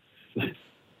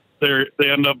 They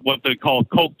end up what they call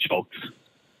coke chokes.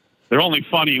 They're only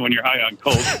funny when you're high on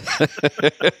coke.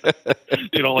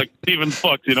 Like Stephen's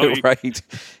books. Right?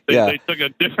 They took a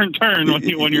different turn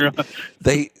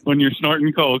when you're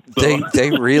snorting coke. So.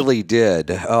 They really did.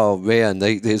 Oh man,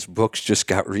 his books just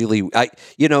got really.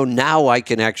 Now I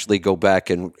can actually go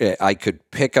back and I could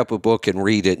pick up a book and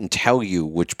read it and tell you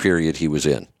which period he was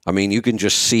in. I mean, you can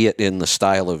just see it in the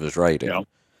style of his writing. Yeah.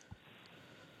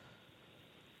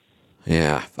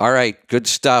 Yeah. All right. Good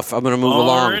stuff. I'm going to move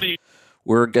along.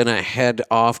 We're going to head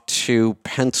off to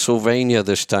Pennsylvania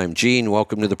this time. Gene,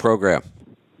 welcome to the program.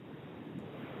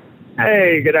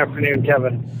 Hey, good afternoon,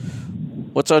 Kevin.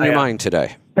 What's on your mind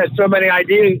today? I had so many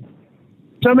ideas,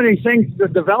 so many things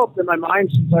that developed in my mind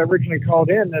since I originally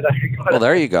called in that I got. Well,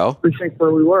 there you go. Rethink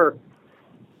where we were.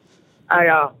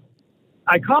 I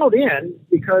called in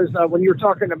because when you were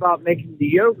talking about making the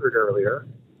yogurt earlier,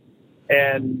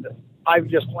 and I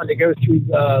just wanted to go through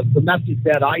the method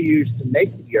that I use to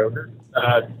make the yogurt.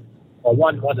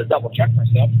 Wanted to double check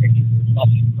myself, make sure there's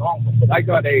nothing wrong with it. I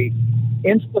got a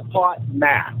Instapot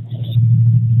Max,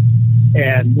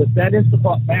 and with that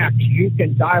Instapot Max, you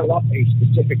can dial up a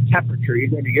specific temperature.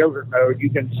 You're in the yogurt mode, you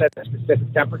can set a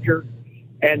specific temperature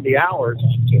and the hours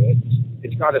onto it.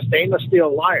 It's got a stainless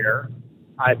steel liner.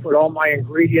 I put all my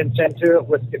ingredients into it,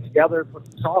 whisked it together, put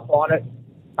the top on it,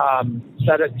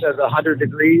 set it to the 100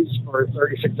 degrees for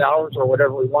 36 hours or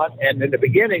whatever we want. And in the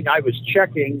beginning, I was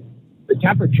checking the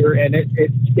temperature, and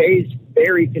it stays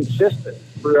very consistent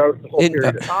throughout the whole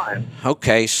period of time.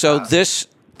 Okay, so this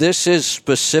is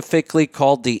specifically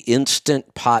called the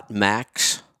Instant Pot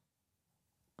Max?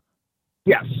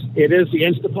 Yes, it is the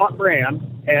Instapot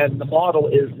brand, and the model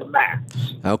is the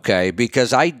Max. Okay,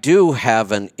 because I do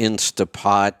have an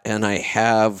Instapot, and I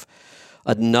have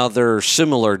another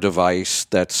similar device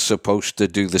that's supposed to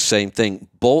do the same thing.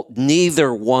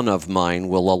 Neither one of mine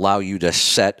will allow you to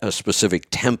set a specific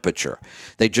temperature.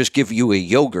 They just give you a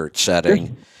yogurt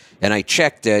setting, and I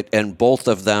checked it, and both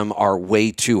of them are way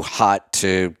too hot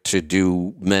to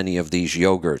do many of these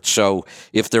yogurts. So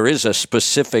if there is a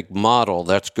specific model,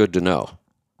 that's good to know.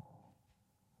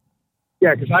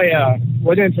 Yeah, because I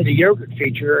went into the yogurt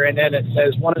feature, and then it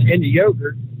says in the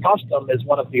yogurt, custom is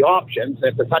one of the options.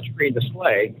 It's a touchscreen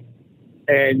display,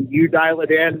 and you dial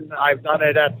it in. I've done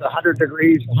it at 100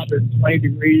 degrees, 120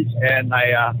 degrees, and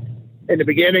in the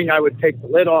beginning, I would take the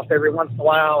lid off every once in a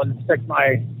while and stick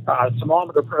my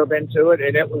thermometer probe into it,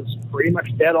 and it was pretty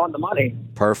much dead on the money.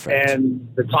 Perfect. And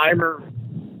the timer,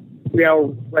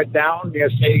 went down.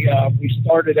 Say we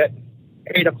started at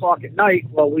 8 o'clock at night.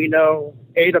 Well, we know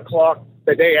 8 o'clock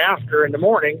the day after in the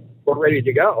morning, we're ready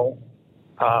to go.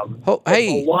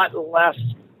 Hey, a lot less.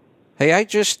 Hey,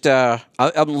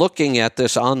 I'm looking at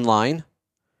this online.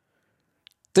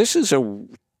 This is a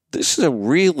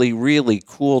really, really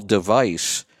cool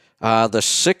device. The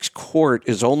 6-quart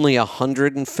is only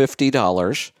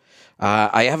 $150.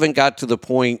 I haven't got to the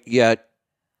point yet,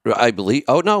 I believe.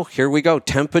 Oh, no, here we go.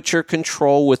 Temperature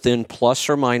control within plus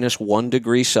or minus 1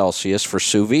 degree Celsius for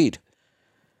sous vide.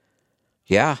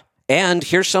 Yeah. And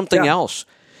here's something else.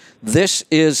 This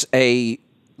is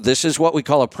what we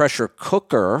call a pressure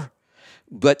cooker,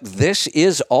 but this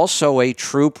is also a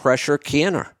true pressure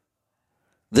canner.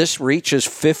 This reaches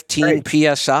 15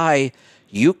 PSI.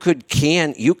 You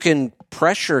can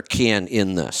pressure can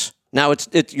in this. Now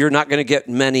you're not going to get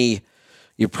many.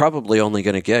 You're probably only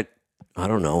going to get, I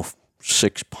don't know,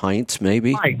 6 pints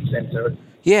maybe. Pints into it.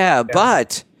 Yeah,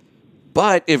 but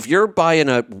if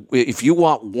if you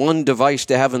want one device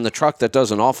to have in the truck that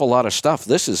does an awful lot of stuff,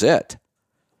 this is it.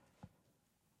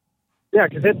 Yeah,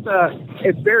 because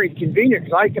it's very convenient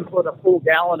because I can put a full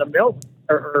gallon of milk,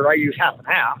 or I use half and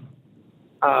half.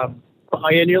 Put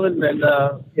my inulin and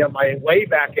my whey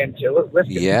back into it, whisk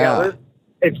it together.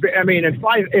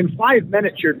 In 5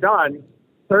 minutes you're done.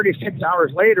 36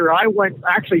 hours later, I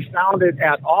found it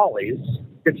at Ollie's.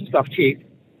 Get some stuff cheap.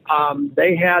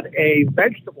 They had a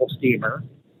vegetable steamer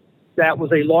that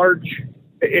was a large.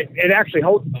 It actually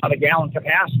holds about a gallon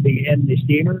capacity in the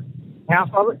steamer,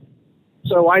 half of it.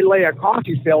 So I lay a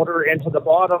coffee filter into the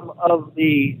bottom of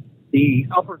the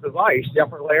upper device, the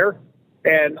upper layer,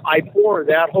 and I pour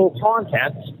that whole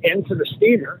contents into the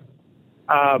steamer,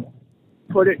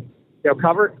 put it,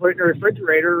 cover it, put it in the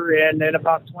refrigerator, and in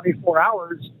about 24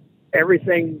 hours,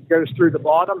 everything goes through the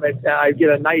bottom. I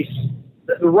get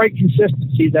the right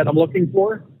consistency that I'm looking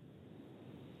for,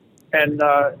 and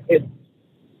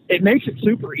it makes it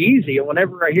super easy. And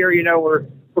whenever I hear, we're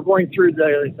going through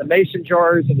the mason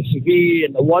jars and the sous vide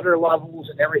and the water levels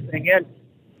and everything, and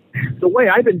the way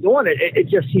I've been doing it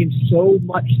just seems so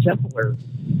much simpler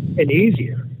and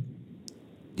easier.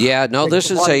 Yeah, no, this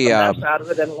is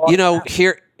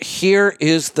here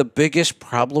is the biggest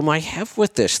problem I have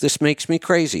with this. This makes me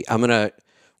crazy. I'm gonna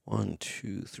 1,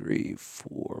 2, 3,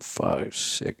 4, 5,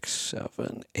 6,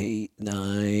 7, 8,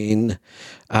 9.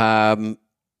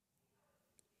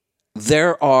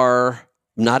 There are,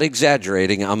 not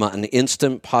exaggerating, I'm on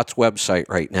Instant Pot's website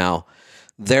right now.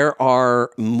 There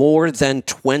are more than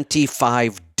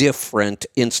 25 different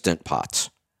Instant Pots.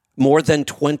 More than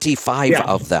 25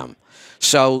 of them.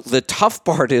 So the tough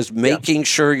part is making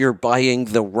sure you're buying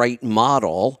the right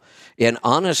model. And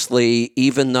honestly,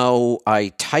 even though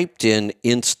I typed in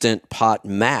Instant Pot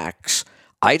Max,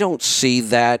 I don't see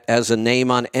that as a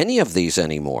name on any of these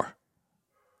anymore.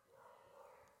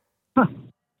 Huh.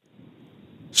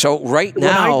 So right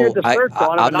now, when I did the search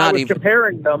on them, I'm not even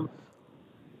comparing them.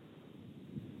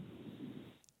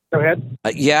 Go ahead.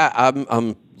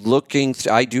 I'm looking.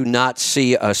 I do not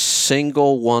see a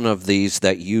single one of these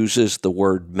that uses the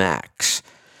word Max.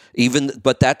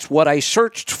 But that's what I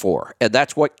searched for, and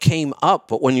that's what came up.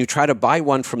 But when you try to buy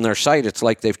one from their site, it's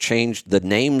like they've changed the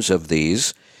names of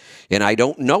these, and I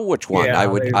don't know which one. Yeah, I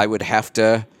would have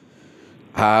to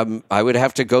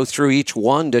go through each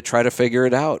one to try to figure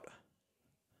it out.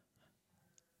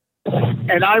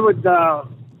 And I would look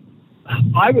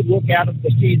at them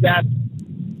to see that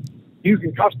you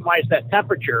can customize that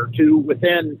temperature to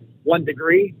within 1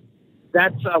 degree.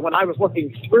 That's when I was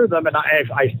looking through them, and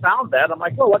I found that. I'm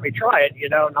like, well, let me try it,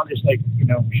 and I'm just like,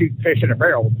 shoot fish in a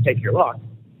barrel, take your luck.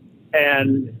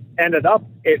 And ended up,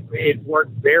 it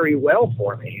worked very well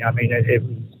for me. I mean, it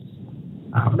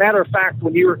was, matter of fact,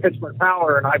 when you were at Pittsburgh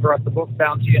Power and I brought the book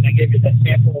down to you and I gave you that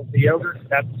sample of the yogurt,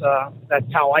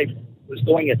 that's how I was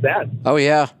doing it then. Oh,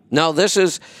 yeah. No, this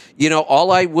is,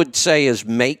 all I would say is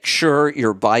make sure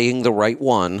you're buying the right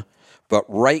one. But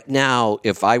right now,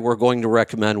 if I were going to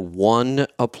recommend one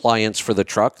appliance for the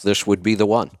truck, this would be the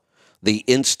one. The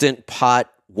Instant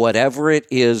Pot, whatever it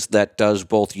is that does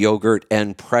both yogurt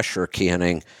and pressure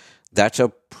canning, that's a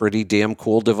pretty damn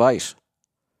cool device.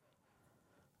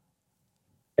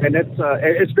 And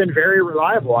it's been very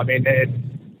reliable. I mean,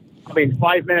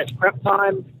 5 minutes prep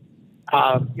time.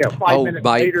 5 minutes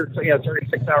later,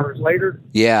 36 hours later.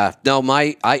 Yeah, no,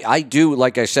 I do.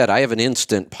 Like I said, I have an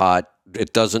Instant Pot.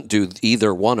 It doesn't do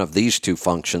either one of these two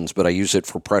functions, but I use it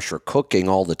for pressure cooking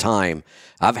all the time.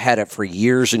 I've had it for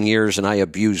years and years, and I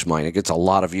abuse mine. It gets a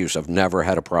lot of use. I've never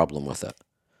had a problem with it.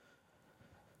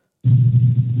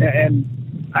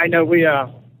 And I know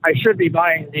I should be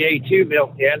buying the A2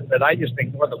 milk in, but I just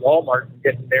ignore the Walmart and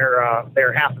get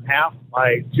their half and half,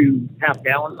 my 2 half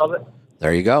gallons of it.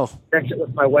 There you go. Mix it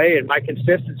with my whey, and my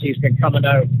consistency's been coming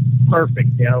out perfect.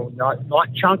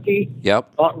 Not chunky,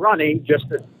 yep, not runny, just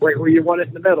right where you want it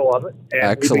in the middle of it. And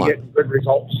excellent. We've been getting good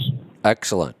results.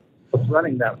 Excellent. With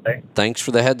running that way. Thanks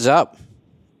for the heads up.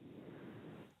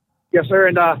 Yes, sir.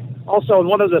 And also,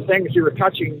 one of the things you were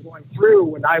going through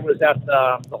when I was at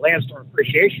the Landstorm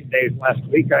Appreciation Days last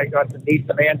week, I got to meet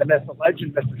the man, the myth, the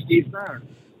legend, Mr. Steve Brown.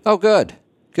 Oh, good.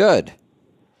 Good.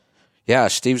 Yeah,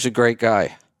 Steve's a great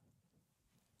guy.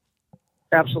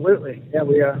 Absolutely. Yeah,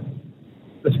 we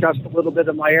discussed a little bit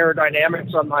of my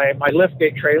aerodynamics on my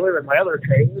liftgate trailer and my other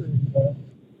trailer.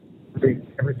 And,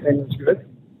 everything was good.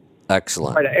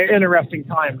 Excellent. Quite an interesting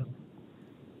time.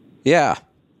 Yeah.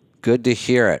 Good to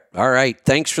hear it. All right.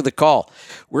 Thanks for the call.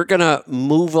 We're going to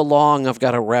move along. I've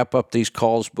got to wrap up these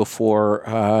calls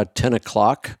before 10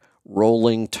 o'clock.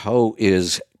 Rolling Toe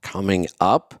is coming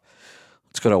up.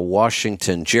 Let's go to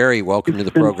Washington. Jerry, welcome to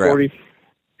the program.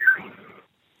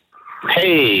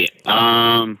 Hey,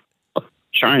 I'll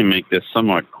try and make this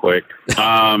somewhat quick.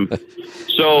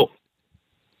 So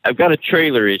I've got a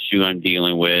trailer issue I'm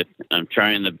dealing with. I'm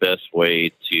trying the best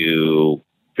way to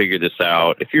figure this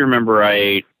out. If you remember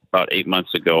right, about 8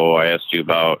 months ago, I asked you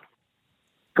about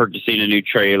purchasing a new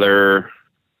trailer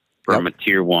from a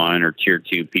tier 1 or tier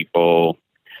 2 people.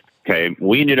 Okay,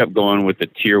 we ended up going with the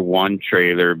tier 1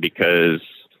 trailer because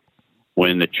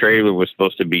when the trailer was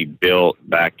supposed to be built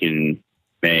back in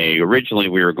May, originally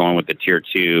we were going with the tier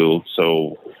 2.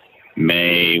 So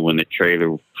May, when the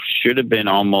trailer should have been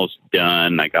almost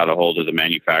done, I got a hold of the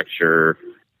manufacturer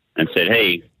and said,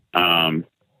 hey,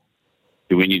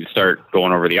 do we need to start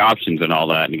going over the options and all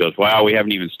that? And he goes, well, we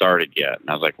haven't even started yet. And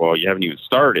I was like, well, you haven't even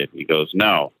started. And he goes,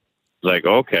 no. I was like,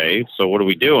 okay, so what are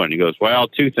we doing? He goes, well,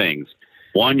 2 things.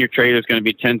 1, your trailer is going to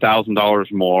be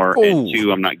 $10,000 more. Ooh. And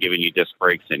 2, I'm not giving you disc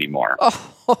brakes anymore.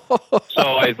 So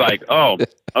I was like, oh,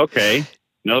 okay,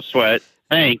 no sweat.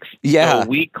 Thanks. Yeah. So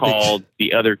we called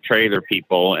the other trailer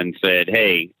people and said,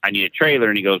 hey, I need a trailer.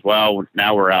 And he goes, well,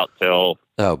 now we're out till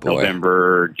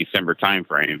November, December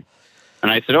timeframe. And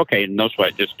I said, okay, no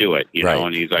sweat, just do it. You know,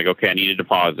 and he's like, okay, I need a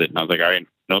deposit. And I was like, all right,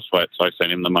 no sweat. So I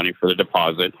sent him the money for the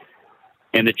deposit.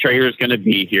 And the trailer is going to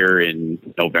be here in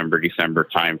November, December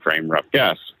timeframe, rough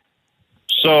guess.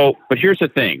 So, but here's the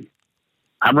thing.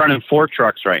 I'm running 4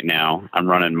 trucks right now. I'm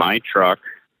running my truck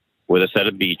with a set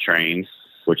of B trains,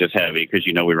 which is heavy because,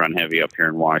 you know, we run heavy up here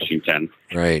in Washington.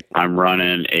 Right. I'm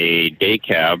running a day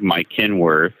cab, my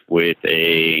Kenworth, with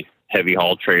a heavy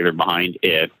haul trailer behind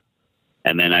it.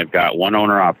 And then I've got one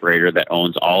owner operator that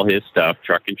owns all his stuff,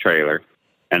 truck and trailer.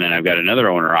 And then I've got another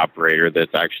owner operator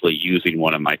that's actually using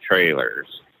one of my trailers.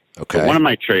 Okay. So one of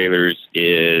my trailers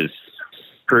is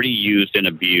pretty used and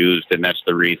abused. And that's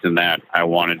the reason that I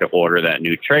wanted to order that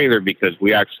new trailer, because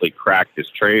we actually cracked this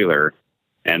trailer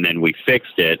and then we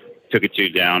fixed it, took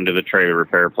it down to the trailer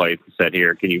repair place and said,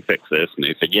 here, can you fix this? And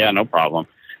they said, yeah, no problem.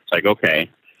 It's like,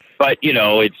 okay. But, you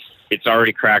know, it's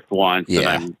already cracked once, and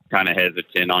I'm kind of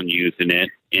hesitant on using it.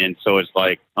 And so it's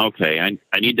like, okay,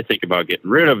 I need to think about getting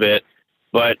rid of it,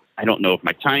 but I don't know if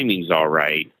my timing's all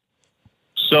right.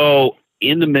 So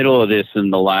in the middle of this, in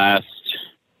the last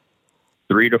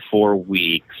 3 to 4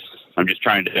 weeks, I'm just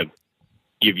trying to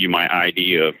give you my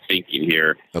idea of thinking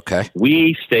here. Okay.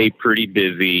 We stay pretty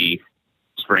busy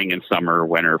spring and summer,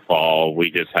 winter, fall.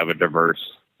 We just have a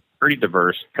pretty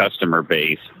diverse customer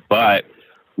base, but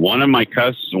one of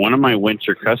my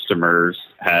winter customers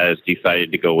has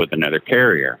decided to go with another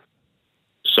carrier.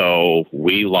 So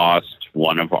we lost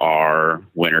one of our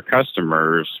winter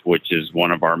customers, which is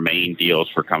one of our main deals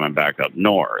for coming back up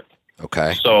north.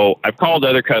 Okay. So I've called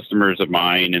other customers of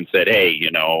mine and said, hey,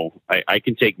 I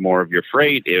can take more of your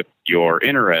freight if you're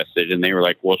interested. And they were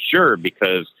like, well, sure,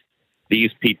 because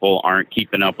these people aren't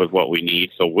keeping up with what we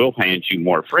need, so we'll hand you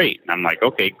more freight. And I'm like,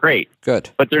 okay, great. Good.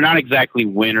 But they're not exactly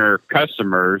winter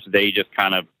customers. They just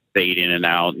kind of fade in and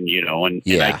out, and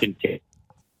and I can take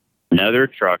another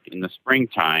truck in the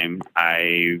springtime.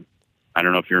 I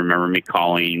don't know if you remember me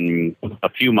calling a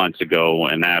few months ago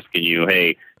and asking you,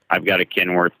 hey, I've got a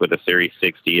Kenworth with a Series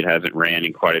 60. It hasn't ran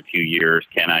in quite a few years.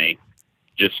 Can I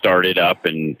just start it up?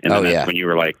 And then that's when you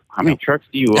were like, how many trucks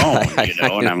do you own?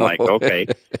 And I'm like, okay.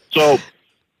 So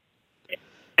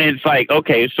it's like,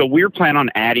 okay, so we're planning on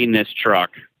adding this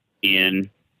truck in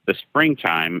the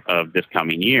springtime of this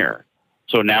coming year.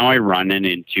 So now I'm running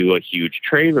into a huge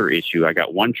trailer issue. I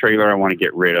got one trailer I want to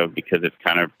get rid of because it's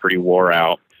kind of pretty wore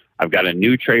out. I've got a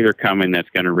new trailer coming that's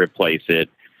going to replace it.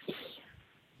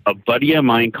 A buddy of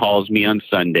mine calls me on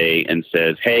Sunday and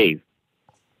says, hey,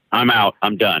 I'm out.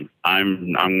 I'm done.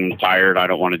 I'm tired. I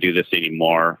don't want to do this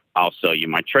anymore. I'll sell you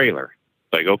my trailer.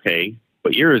 It's like, okay,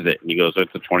 what year is it? And he goes,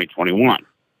 it's a 2021.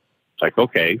 It's like,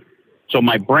 okay. So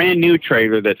my brand new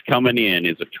trailer that's coming in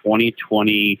is a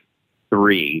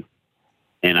 2023,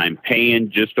 and I'm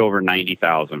paying just over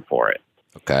 $90,000 for it.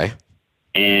 Okay.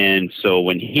 And so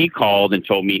when he called and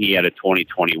told me he had a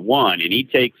 2021, and he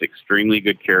takes extremely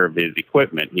good care of his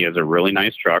equipment. He has a really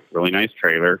nice truck, really nice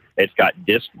trailer. It's got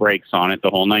disc brakes on it, the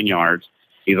whole 9 yards.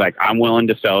 He's like, I'm willing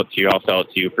to sell it to you. I'll sell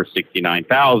it to you for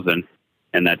 $69,000,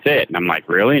 and that's it. And I'm like,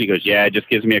 really? And he goes, yeah, it just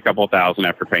gives me a couple $1,000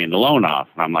 after paying the loan off.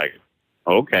 And I'm like,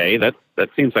 okay, that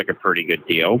seems like a pretty good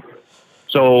deal.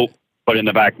 So, but in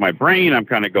the back of my brain, I'm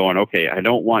kind of going, okay, I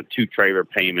don't want 2 trailer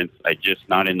payments. I'm just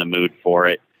not in the mood for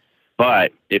it.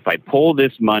 But if I pull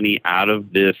this money out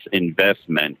of this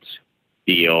investment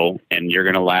deal, and you're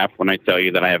going to laugh when I tell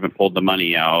you that I haven't pulled the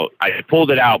money out. I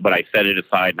pulled it out, but I set it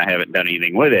aside and I haven't done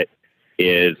anything with it.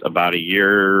 Is about a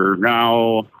year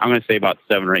now, I'm going to say about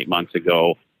 7 or 8 months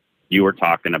ago, you were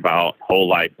talking about whole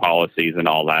life policies and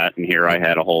all that. And here I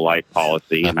had a whole life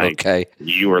policy. And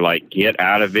you were like, get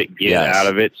out of it, get out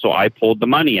of it. So I pulled the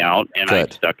money out and I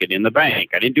stuck it in the bank.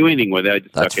 I didn't do anything with it. I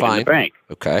just stuck it in the bank.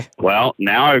 Okay. Well,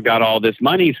 now I've got all this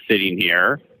money sitting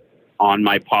here on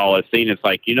my policy. And it's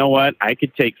like, you know what? I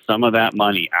could take some of that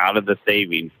money out of the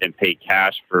savings and pay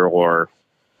cash for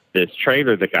this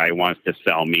trailer the guy wants to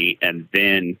sell me. And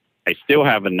then I still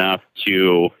have enough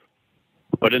to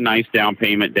put a nice down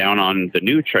payment down on the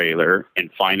new trailer and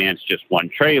finance just one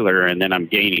trailer. And then I'm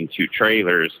gaining 2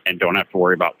 trailers and don't have to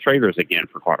worry about trailers again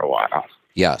for quite a while.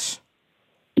 Yes.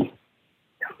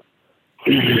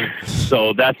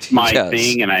 So that's my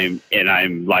thing. And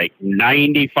I'm like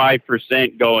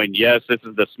 95% going, yes, this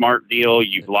is the smart deal.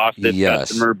 You've lost this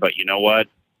customer, but you know what?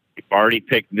 You've already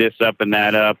picked this up and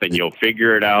that up, and you'll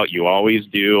figure it out. You always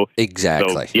do.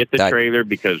 Exactly. So get the trailer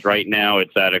because right now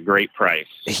it's at a great price.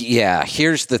 Yeah.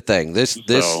 Here's the thing.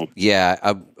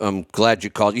 I'm glad you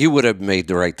called. You would have made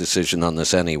the right decision on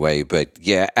this anyway, but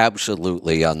yeah,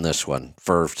 absolutely on this one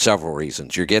for several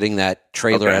reasons. You're getting that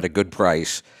trailer at a good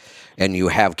price, and you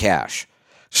have cash.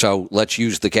 So let's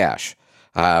use the cash.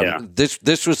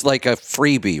 This was like a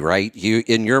freebie, right? You,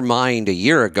 in your mind a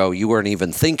year ago, you weren't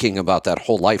even thinking about that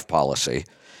whole life policy.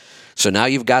 So now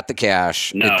you've got the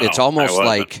cash. It's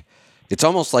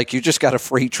almost like you just got a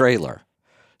free trailer.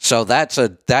 So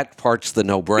that part's the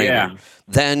no-brainer. Yeah.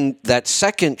 Then that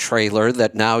second trailer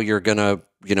that now you're gonna,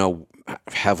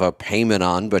 have a payment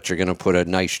on, but you're gonna put a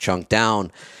nice chunk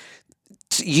down.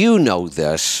 You know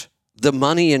this. The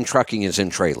money in trucking is in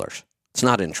trailers. It's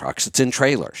not in trucks. It's in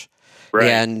trailers. Right.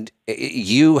 And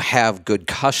you have good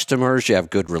customers, you have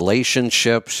good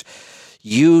relationships.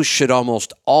 You should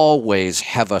almost always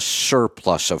have a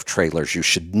surplus of trailers. You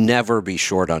should never be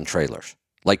short on trailers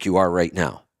like you are right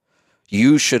now.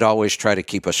 You should always try to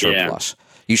keep a surplus. Yeah.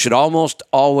 You should almost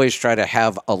always try to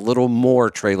have a little more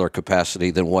trailer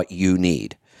capacity than what you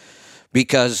need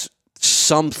because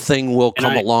something will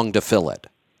come along to fill it.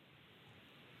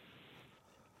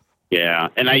 Yeah,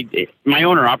 and my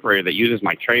owner-operator that uses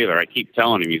my trailer, I keep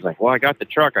telling him, he's like, well, I got the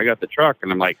truck.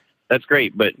 And I'm like, that's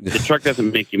great, but the truck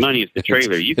doesn't make you money. It's the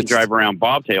trailer. You can drive around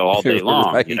bobtail all day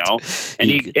long, right.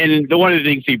 And one of the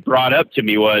things he brought up to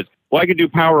me was, well, I could do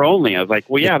power only. I was like,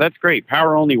 well, yeah, that's great.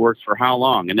 Power only works for how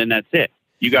long? And then that's it.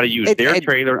 You got to use their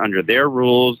trailer under their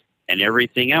rules and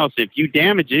everything else. If you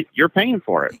damage it, you're paying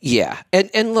for it. Yeah.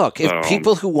 And look, if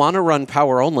people who want to run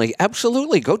power only,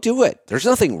 absolutely go do it. There's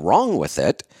nothing wrong with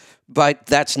it. But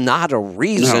that's not a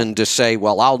reason to say,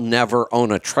 well, I'll never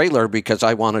own a trailer because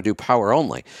I want to do power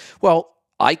only. Well,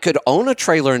 I could own a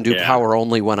trailer and do power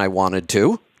only when I wanted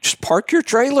to. Just park your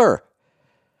trailer.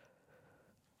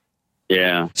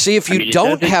 Yeah. See, if you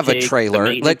don't have a trailer,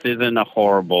 isn't a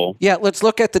horrible. Yeah, let's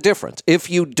look at the difference. If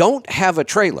you don't have a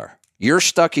trailer, you're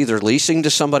stuck either leasing to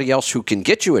somebody else who can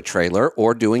get you a trailer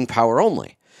or doing power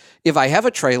only. If I have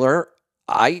a trailer,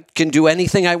 I can do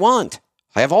anything I want.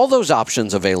 I have all those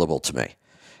options available to me.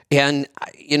 And,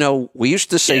 you know, we used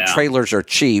to say trailers are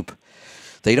cheap.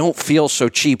 They don't feel so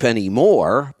cheap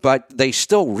anymore, but they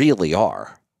still really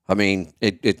are. I mean,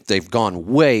 they've gone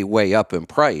way, way up in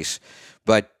price.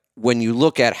 But when you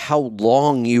look at how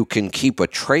long you can keep a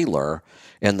trailer,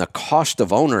 and the cost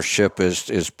of ownership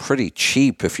is pretty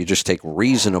cheap if you just take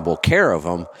reasonable care of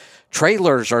them,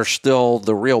 trailers are still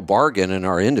the real bargain in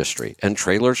our industry, and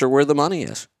trailers are where the money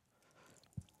is.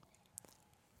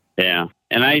 Yeah.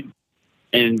 And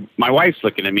my wife's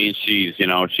looking at me, and she's, you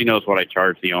know, she knows what I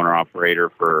charge the owner operator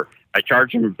for. I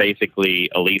charge him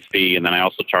basically a lease fee, and then I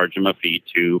also charge him a fee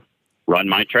to run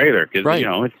my trailer because, you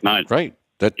know, it's not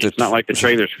it's not like the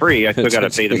trailer's free. I still got to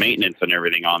pay the maintenance and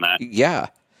everything on that. Yeah.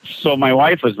 So my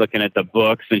wife was looking at the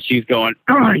books, and she's going,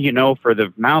 you know, for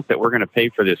the amount that we're going to pay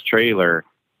for this trailer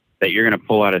that you're going to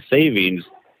pull out of savings,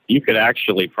 you could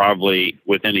actually probably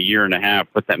within a year and a half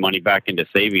put that money back into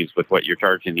savings with what you're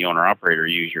charging the owner operator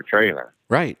to use your trailer.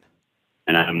 Right.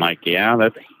 And I'm like, yeah,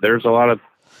 there's a lot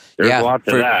to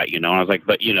that, you know. And I was like,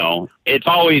 but you know, it's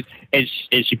always, and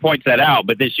she points that out,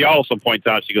 but then she also points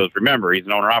out, she goes, remember, he's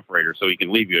an owner operator, so he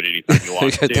can leave you at any time you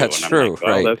want to. That's and true. Like,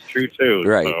 well, right. That's true too.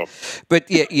 Right. So.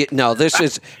 But no, this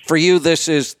is for you. This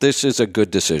is a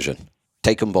good decision.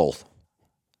 Take them both.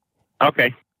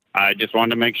 Okay. I just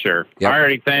wanted to make sure. Yep. All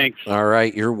righty, thanks. All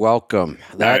right, you're welcome.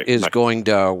 That is going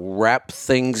to wrap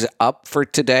things up for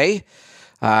today.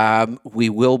 We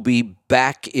will be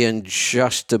back in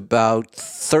just about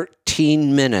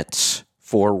 13 minutes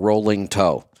for Rolling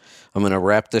Toe. I'm going to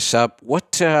wrap this up.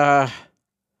 What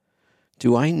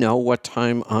do I know what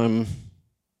time I'm...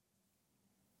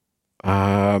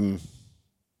 I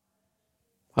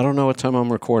don't know what time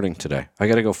I'm recording today. I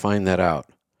got to go find that out.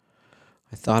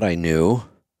 I thought I knew.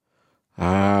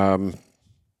 I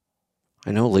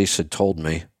know Lisa told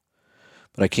me,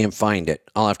 but I can't find it.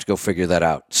 I'll have to go figure that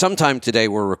out. Sometime today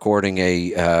we're recording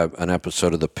an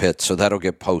episode of The Pit, so that'll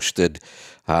get posted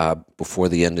before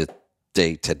the end of the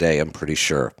day today, I'm pretty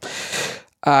sure.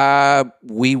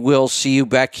 We will see you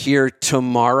back here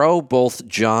tomorrow. Both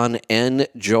John and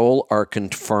Joel are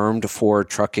confirmed for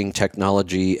Trucking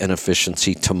Technology and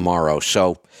Efficiency tomorrow,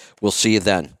 so we'll see you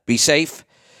then. Be safe.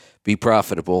 Be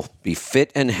profitable, be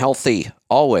fit and healthy,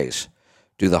 always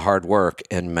do the hard work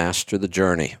and master the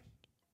journey.